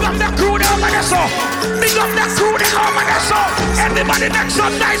 Big up that crew down by the song. Big up that crew down by the song. Everybody next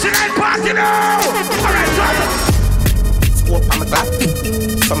up, nice and party now. Alright, drop it. Scope on my clap.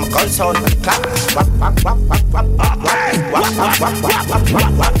 From a cold sound, on the clap.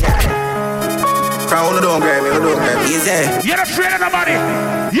 Crown, don't grab me, don't grab me. Easy. You're not afraid of nobody.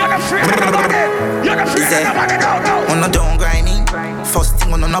 You're not afraid of nobody. You're not afraid of nobody, no. On the don't grind me. First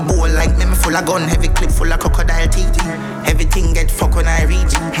thing on a bowl like me full of gun, heavy clip full of crocodile teeth. Everything get fuck when I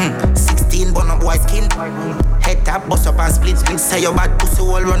reach. 16 bun up white skin. Head tap, bust up and split. Say your bad pussy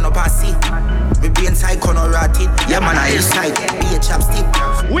all run up and see. We be inside corner rotted. Yeah man, I inside. Be a chapstick.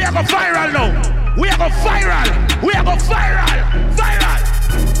 We are go viral now. We are go viral. We are go viral. Viral.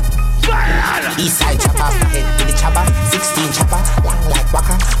 Eastside chopper, head to the chopper, 16 chopper, long like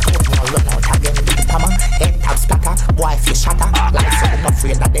waka. Don't no run out again with the hammer. Head tap splatter, boy fish shatter. Like so not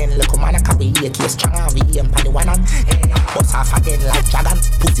afraid that then look man can be a case stronger. We aim pan the one on. Bust off again like dragon.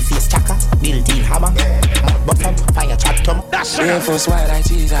 Pussy face chaka, built-in hammer. Mouth bottom, fire chat tongue. That's right. First white like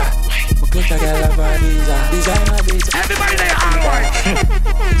cheese. We click a girl up on designer beats. Everybody there, alright.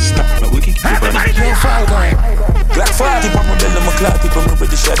 Stop the wiki. Everybody there, Black 40 on my belly, my clock, people me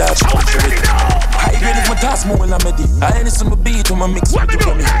ready shut out. I grade is my task more when I'm ready. I ain't some beat on my mix with the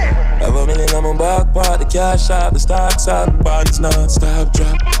money. Have a million on my back part, the cash out, the stocks out, the bonds non-stop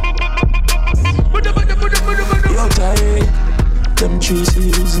drop. Yo, tired. Them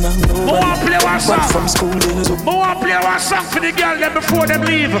chooses now no more play one song from school days. More play one song for the girl them before them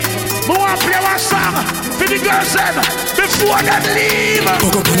leave. More play one song for the girls them before them leave. Go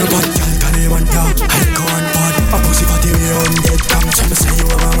up on a bad girl, can you want that? I go on bad. A pussy for the way on dead come. So me say you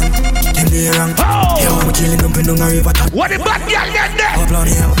a man. Them lay wrong. Yo, I'm killing them in the river. What the bad girl get there? Have a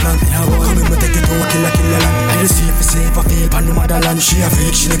plan, come in, me take it to a killer land. I receive a safe, I feel pan the motherland. She a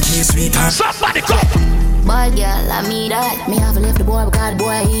freak, she the key sweet hand. Somebody go. Boy, girl, I mean that. Me have left the boy because the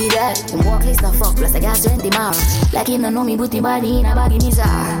boy he that. Him walk list of fuck plus I got 20 miles. Like him don't know me, but him body in a baggy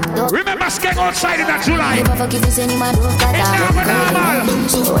mizar. Remember skeng outside in that July. If I fuck if it's any man do that.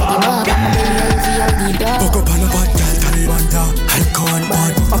 So wake him up, I'm a belly healthy, I'll be done. Fuck up on a bad girl, Taliban down. I can't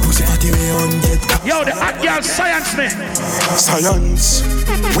bad. A pussy fatty way on get. Yo, the hot girl science me. Science.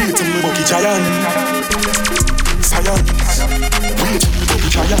 Wait till me bucky giant. Science. Wait till me bucky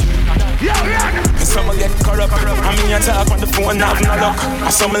giant. Yo, and some get corrupt. I mean, I talk on the phone, now no luck. I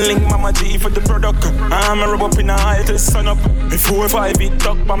some link Mama G for the product. I'm a rub up in the eye till sun up. Before 5 it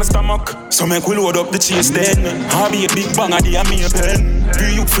tuck by my stomach. So make we load up the chase then. I'll be a big bang at the me a pen. Do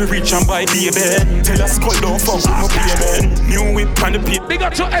you feel rich and buy the bed? Tell us call don't fuck with my payment. New whip and the pit. Big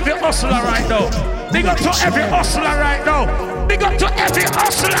up to every hustler right now. Big up to every hustler right now. Big up to every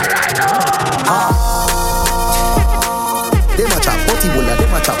hustler right now. They match up, body bola, they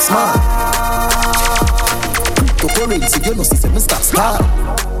match up smart. Cryptocurrency, you know, system stop smart.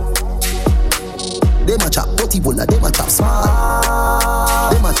 They match up, body bola, they match up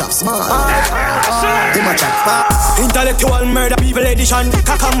smart. They match up smart. They match up smart. Intellectual murder people edition.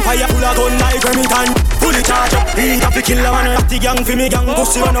 Cock and fire full of gun like Remington. Fully charge up, need up the killer man. The gang for me gang,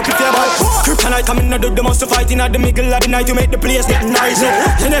 pussy run up with your ball. Kryptonite coming out of the most fighting at the middle of the night to make the place get nice.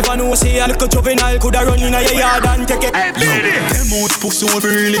 You never know, say a little juvenile coulda run in a yard and take it. Yo, them out pussy over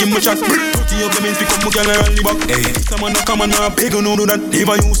really give me a shot. Pretty up the means pick up my girl and the back. Hey, someone a come and a beg no do that.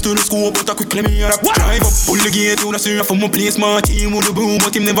 Never used to the school but I quickly me a rap. Drive up, pull the gate to the syrup from my place. My team with the boom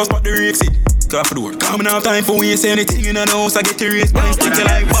but him never spot the rakes it. Car for the work, coming off time for waste anything in the house. I get the race, but stick you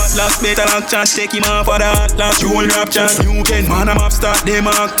like boss. Last better like chance, take him off for the hot last. Roll rap chance, you can man I'm up start them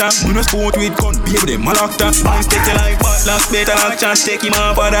actor. We no sport with gun, baby them all actor. Man stick you like boss. Last better like chance, take him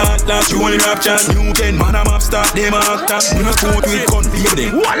off for the hot last. Roll rap chance, you can man I'm up start them actor. We no sport with gun, baby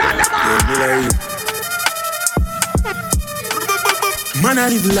them. Man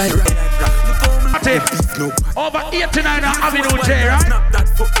I live like over 89 Avenue J, right? That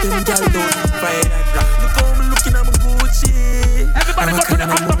fuck them girl don't fight like rap. Look how me looking at my Gucci. Everybody go to the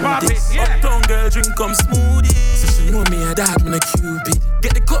after party. Yeah. Uptown girl drink come smoothie. So she know me a dog, man a Cupid.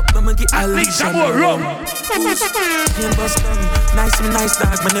 Get the cup, I'ma get a leash and rum. Can't bust down. Nice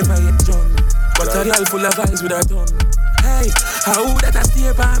dog, man never get drunk. But a girl full of eyes with her tongue. Hey, how that a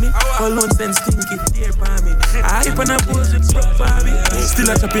stare by me? All on sense stinky, stare by me. I hype and a pose with stuff by me. Still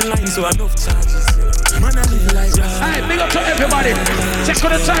a chopping line, so enough charges. Man, I live like that. Hey, big up to everybody. Check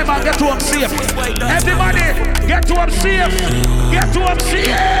for the time and get to them safe. Everybody, get to them safe. Get to them safe.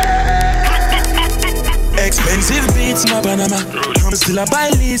 Expensive beats, my Panama. I'm still a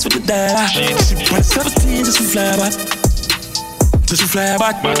buy leads with the dollar. She went 17 just to fly back. Just to fly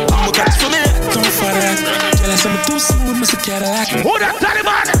back. I'ma catch for me, don't fight that. Jealous, I'm too smooth, Mr. Cadillac. Who that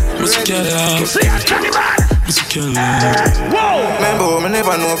Taliban? Mr. Cadillac. See that Taliban? Mr. Cadillac. Whoa! Remember, me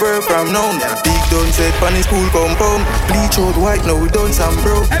never know bird from known. Big done set pan his school compound. Bleach out white, now we done some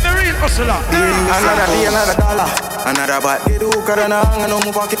bro. Every real hustler. Another day, another dollar. Another bat, get the hook and I know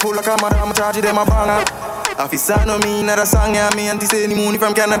my pocket full of camera. I'm charging them a banger. Officer no me, another song, yeah, me anti say any money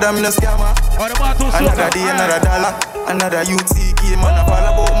from Canada, me no scammer. Another day, another dollar. Another youth CK, man, I fall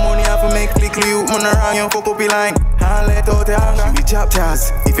about money, I have to make click you, man, around your fuck up your line. I'll let out the hunger. She be chop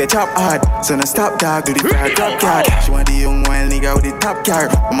chas, if you chop hard, so no stop dog, do the fire drop card. She want the young wild nigga with the top car.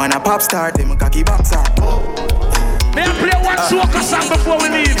 Man, a pop star, them a cocky boxer. May I play one soca song before we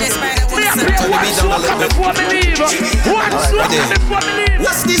leave? May I play one soca before we leave? One soca before we leave?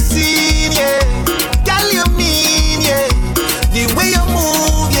 What's the scene, yeah? Girl, you mean, yeah? The way you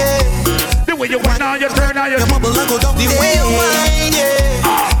move, yeah. The way you went on, you turn on, you bubble and go down. The way you whine, yeah.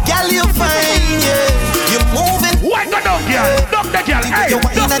 Girl, you fine, yeah. You're moving. Why go down, girl? Down the girl, hey. You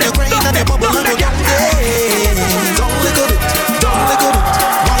whine and you grind and you bubble and go down. Don't look at it, don't look at it.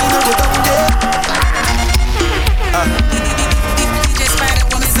 Whine and go down there.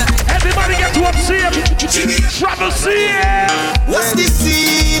 Everybody get to up safe. Trouble safe. What's the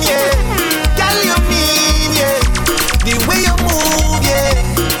scene, yeah? Girl, you mean, yeah. The way you move, yeah.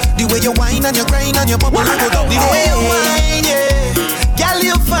 The way you whine and you grind and you bubble and go down. The way you whine, yeah. Girl,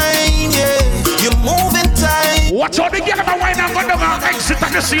 you fine, yeah. You're moving tight. Watch out the girl of a whine and go down and exit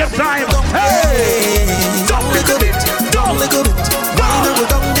at the same time. Hey, don't look at it, don't look at it. Whine and go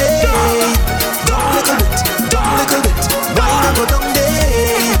down there. Don't look at it, don't look at it. Whine and go down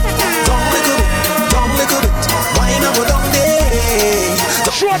there. Don't look at it, don't look at it. Whine and go down there.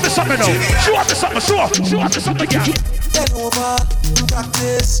 Show me something now. Show me something. Show me something, girl. Bend over,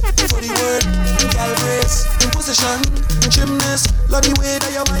 practice for the word, girl brace, position, gymnast, love the way that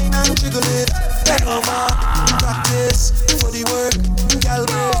you whine and jiggle it. Bend over, practice for the word, girl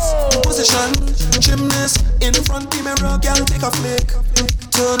brace, position. Gymnast in front the mirror, girl, take a flick.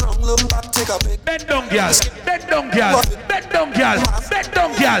 Turn round, look back, take a pic. Bend down, girl. Bend down, girl. Bend down, girl. Bend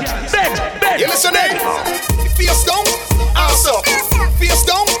down, girl. Bend. You listening? Face down, ass up. Face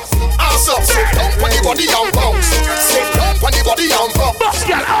down, ass up. Sit down when the body and bounce. Sit down when the body and bounce. Boss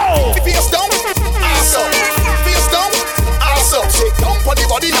girl, oh. Face down, ass up. Face down, ass up. Sit down when the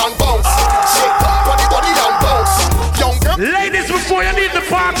body and bounce. Sit down when the body and bounce. Young girl. Ladies, before you leave the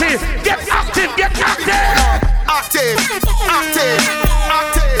party, get active, get active. Active, active,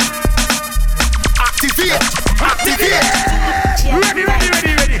 active. Activate, activate. Ready.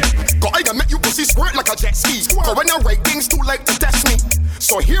 Go I can make you pussy squirt like a jet ski. Cause when I write things too late to test me.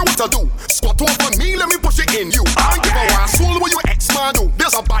 So here what I do. Squat over me, let me push it in you. I give a wild soul what your ex-man do.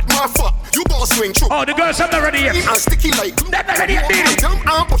 There's a bad man fuck. You gonna swing through. Oh, the girls are not ready yet. I'm sticky like glue. They're not ready yet, dude.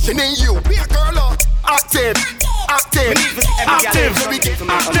 I'm pushing in you. Be a girl up. Active, active, active, active.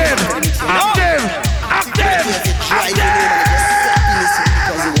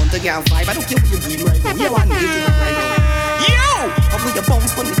 Because you want to get vibe. I don't care what you're doing right now. You want to get it right now. I put your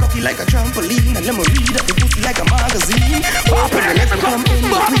bones on the cocky like a trampoline. And let me read up the pussy like a magazine. Open the legs and come in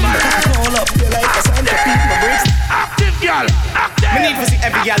between. My cocky crawl up there like a centipede. My bricks. Active, girl. Active. Me need to see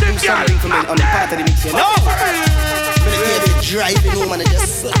every girl do something for me on the part of the mix. No! When I hear they driving home and I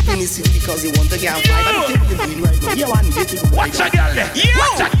just slapping the city because you want to get vibe. I don't care what you're doing right now. You want to get it right now. Watch a girl there.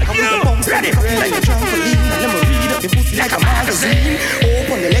 Watch a girl. I put your bones on the cocky like a trampoline. And let me read up the pussy like a magazine.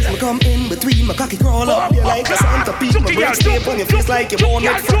 Open the legs and come in between. My cocky crawl up there like a centipede. My bricks stay on your face like you're born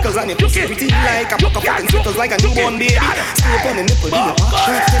with freckles. And your pussy pretty like a pack of fucking circles like a newborn baby. Stay up on the nipple in your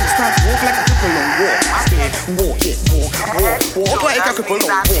back. Then start walk like a cripple on walk. Stay, walk it, walk like a cripple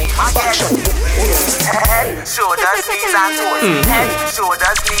on walk. Back shot, head, shoulders, knees and toes. Head,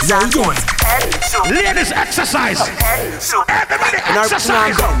 shoulders, knees and toes. Ladies, exercise. Everybody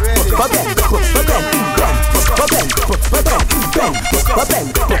exercise.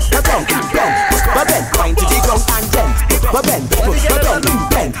 Wind to the ground and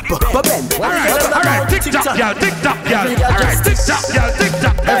bend. Alright, tick-tock, girl, tick-tock, girl. Alright, tick-tock, girl,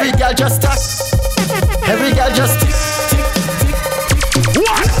 tick-tock. Every girl just touch. Every girl just tick. 1,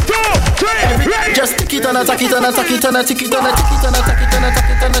 2, 3, ready. Just tick it and attack it and attack it and tick it and attack it and attack it and attack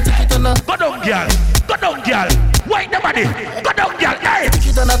it and tick it and. Go down, girl. Go down, girl. Wait the body. Go down, girl. Hey. Tick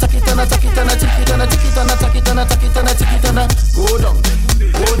it and attack it and attack it and tick it and tick it and attack it and attack it and tick it and. Go down.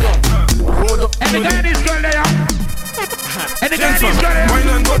 Any Chinese girl there? Any Chinese girl there? Why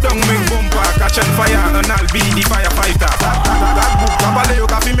not go down, make bumper, catch on fire, and I'll be the firefighter.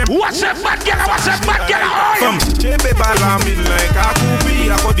 What's up, bad girl? What's up, bad girl? Come, chepe balamin like a kupi,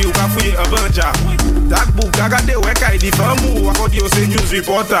 I got you cafe a buncha. That book, I got the work I did for mu, I got you say news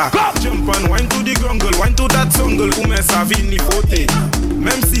reporter. Jump and wine to the grungle, wine to that sungle, who me savini fote.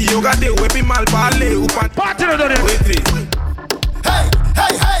 Même si you got the weapon mal parler, ou pas. Party no done. Hey,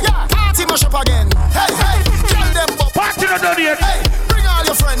 party mash up again. Hey, kill them up. Party no done yet. Hey, bring all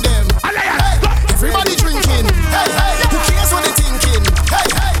your friend them. Hey, everybody drinking. Hey, who cares what they thinking? Hey,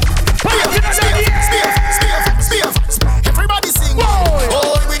 spiff. Everybody singing.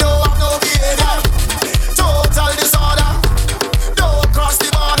 Oh, we don't have no behavior. Total disorder. Don't cross the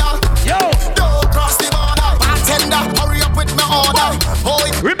border. Don't cross the border. Bartender, hurry up with my order.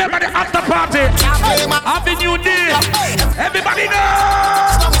 Remember the after party. Happy New Year. Everybody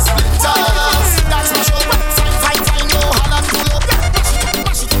knows. That's my show. Fine, no holla, pull up.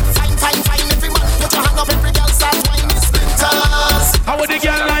 Fine, everyone, put your hand up, every girl start whining splinters. How would the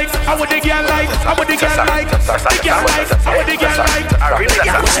girl like? How would the girl like? How would the girl like? The girl like? How would the girl like?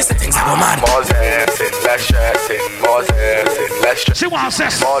 She said things I go mad. More dancing, less stressing. More dancing, less stressing. She wants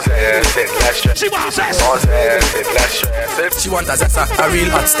sex. More dancing, less stressing. She wants sex. More dancing, less stressing. She want a zessa, a real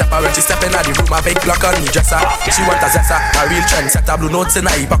hot stepper. When she step in at the room, a big block on the dresser. She want a zessa, a real trendsetter. Blue notes in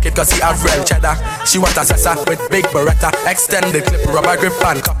her pocket 'cause he have real cheddar. She want a zessa with big beretta, extended clip, rubber grip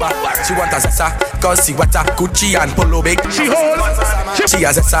and copper. She want a zessa 'cause she wetter, Gucci and polo big. She hold. She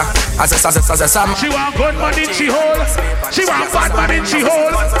a zessa. She want good money, she hold. She want bad money, she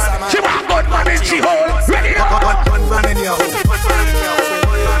hold. She want good money, she hold. Ready up. One man in your home.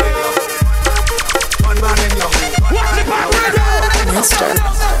 One man in your home. What's the power?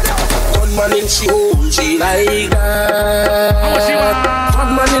 One man in she hold, she like that.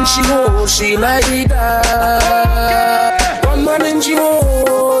 One man in she hold, she like that. One man in she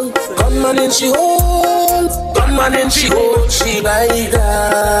hold, one man in she hold. One man in she hold, she like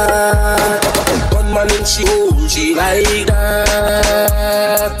that. One man in she hold, she like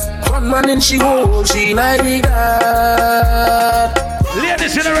that. One man in she hold, she like that.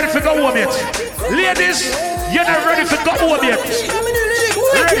 Ladies, you're not ready for go home yet. Ladies, you're not ready for go home yet.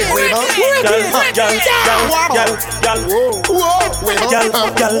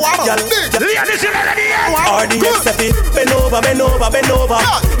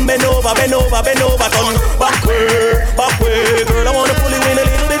 Bend over, turn back way. Girl, I wanna pull you in a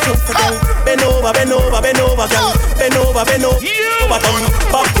little bit closer, girl. Bend over, girl. Bend over, turn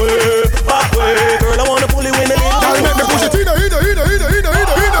back way. Girl, I wanna pull you in a little bit closer. Make me push it in.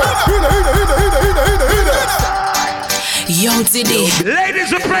 Yo, Diddy. Ladies,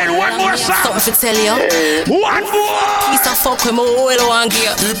 we're playing one more song. Something to tell you. One more. Piece of fuck with my oil one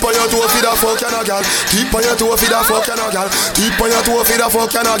gear. Keep on your toe for the fuck and a gal. Keep on your toe for the fuck and a gal. Keep on your toe for the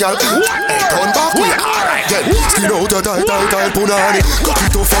fuck and a gal. Turn back way. Then skin out a tight punani. Cut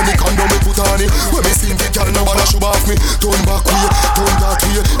it off on the condom me put on it. When me see the gal now wanna show off me. Turn back way, turn that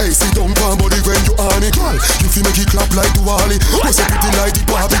way. Hey, sit down for body when you on it. Gal, you feel make it clap like Wally. What's up with the light, the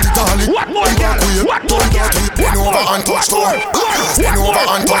Barbie, the Dolly. What more, gal? Turn that way. Bend over and touch toe. Bend over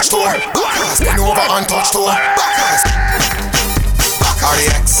and touch toe. Bend over and touch toe.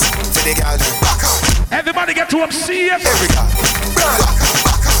 RDX for the gal. Everybody get to them safe. Every gal.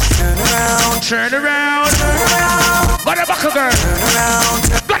 Turn around. Got a back girl.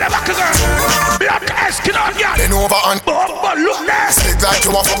 Got a back girl. Blood asking on ya. Bend over and look there. Sit like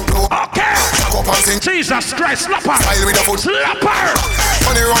you a fuck blow. Okay. Back up and sing. Jesus Christ, slapper. Style with the foot. Slapper.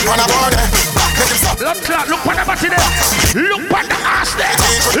 Money run on a board. Make him stop. Look on the body there. Look on the ass there.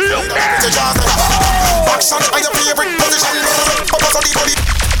 Look there. Action on your favorite position. Focus on the body.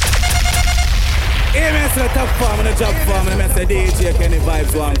 Hey, man, so top form and a job form and I say DJ.Kenny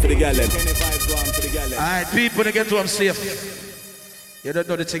vibes one for the girl. Alright, people, they get to them safe. You don't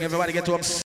know the thing, everybody get to them safe.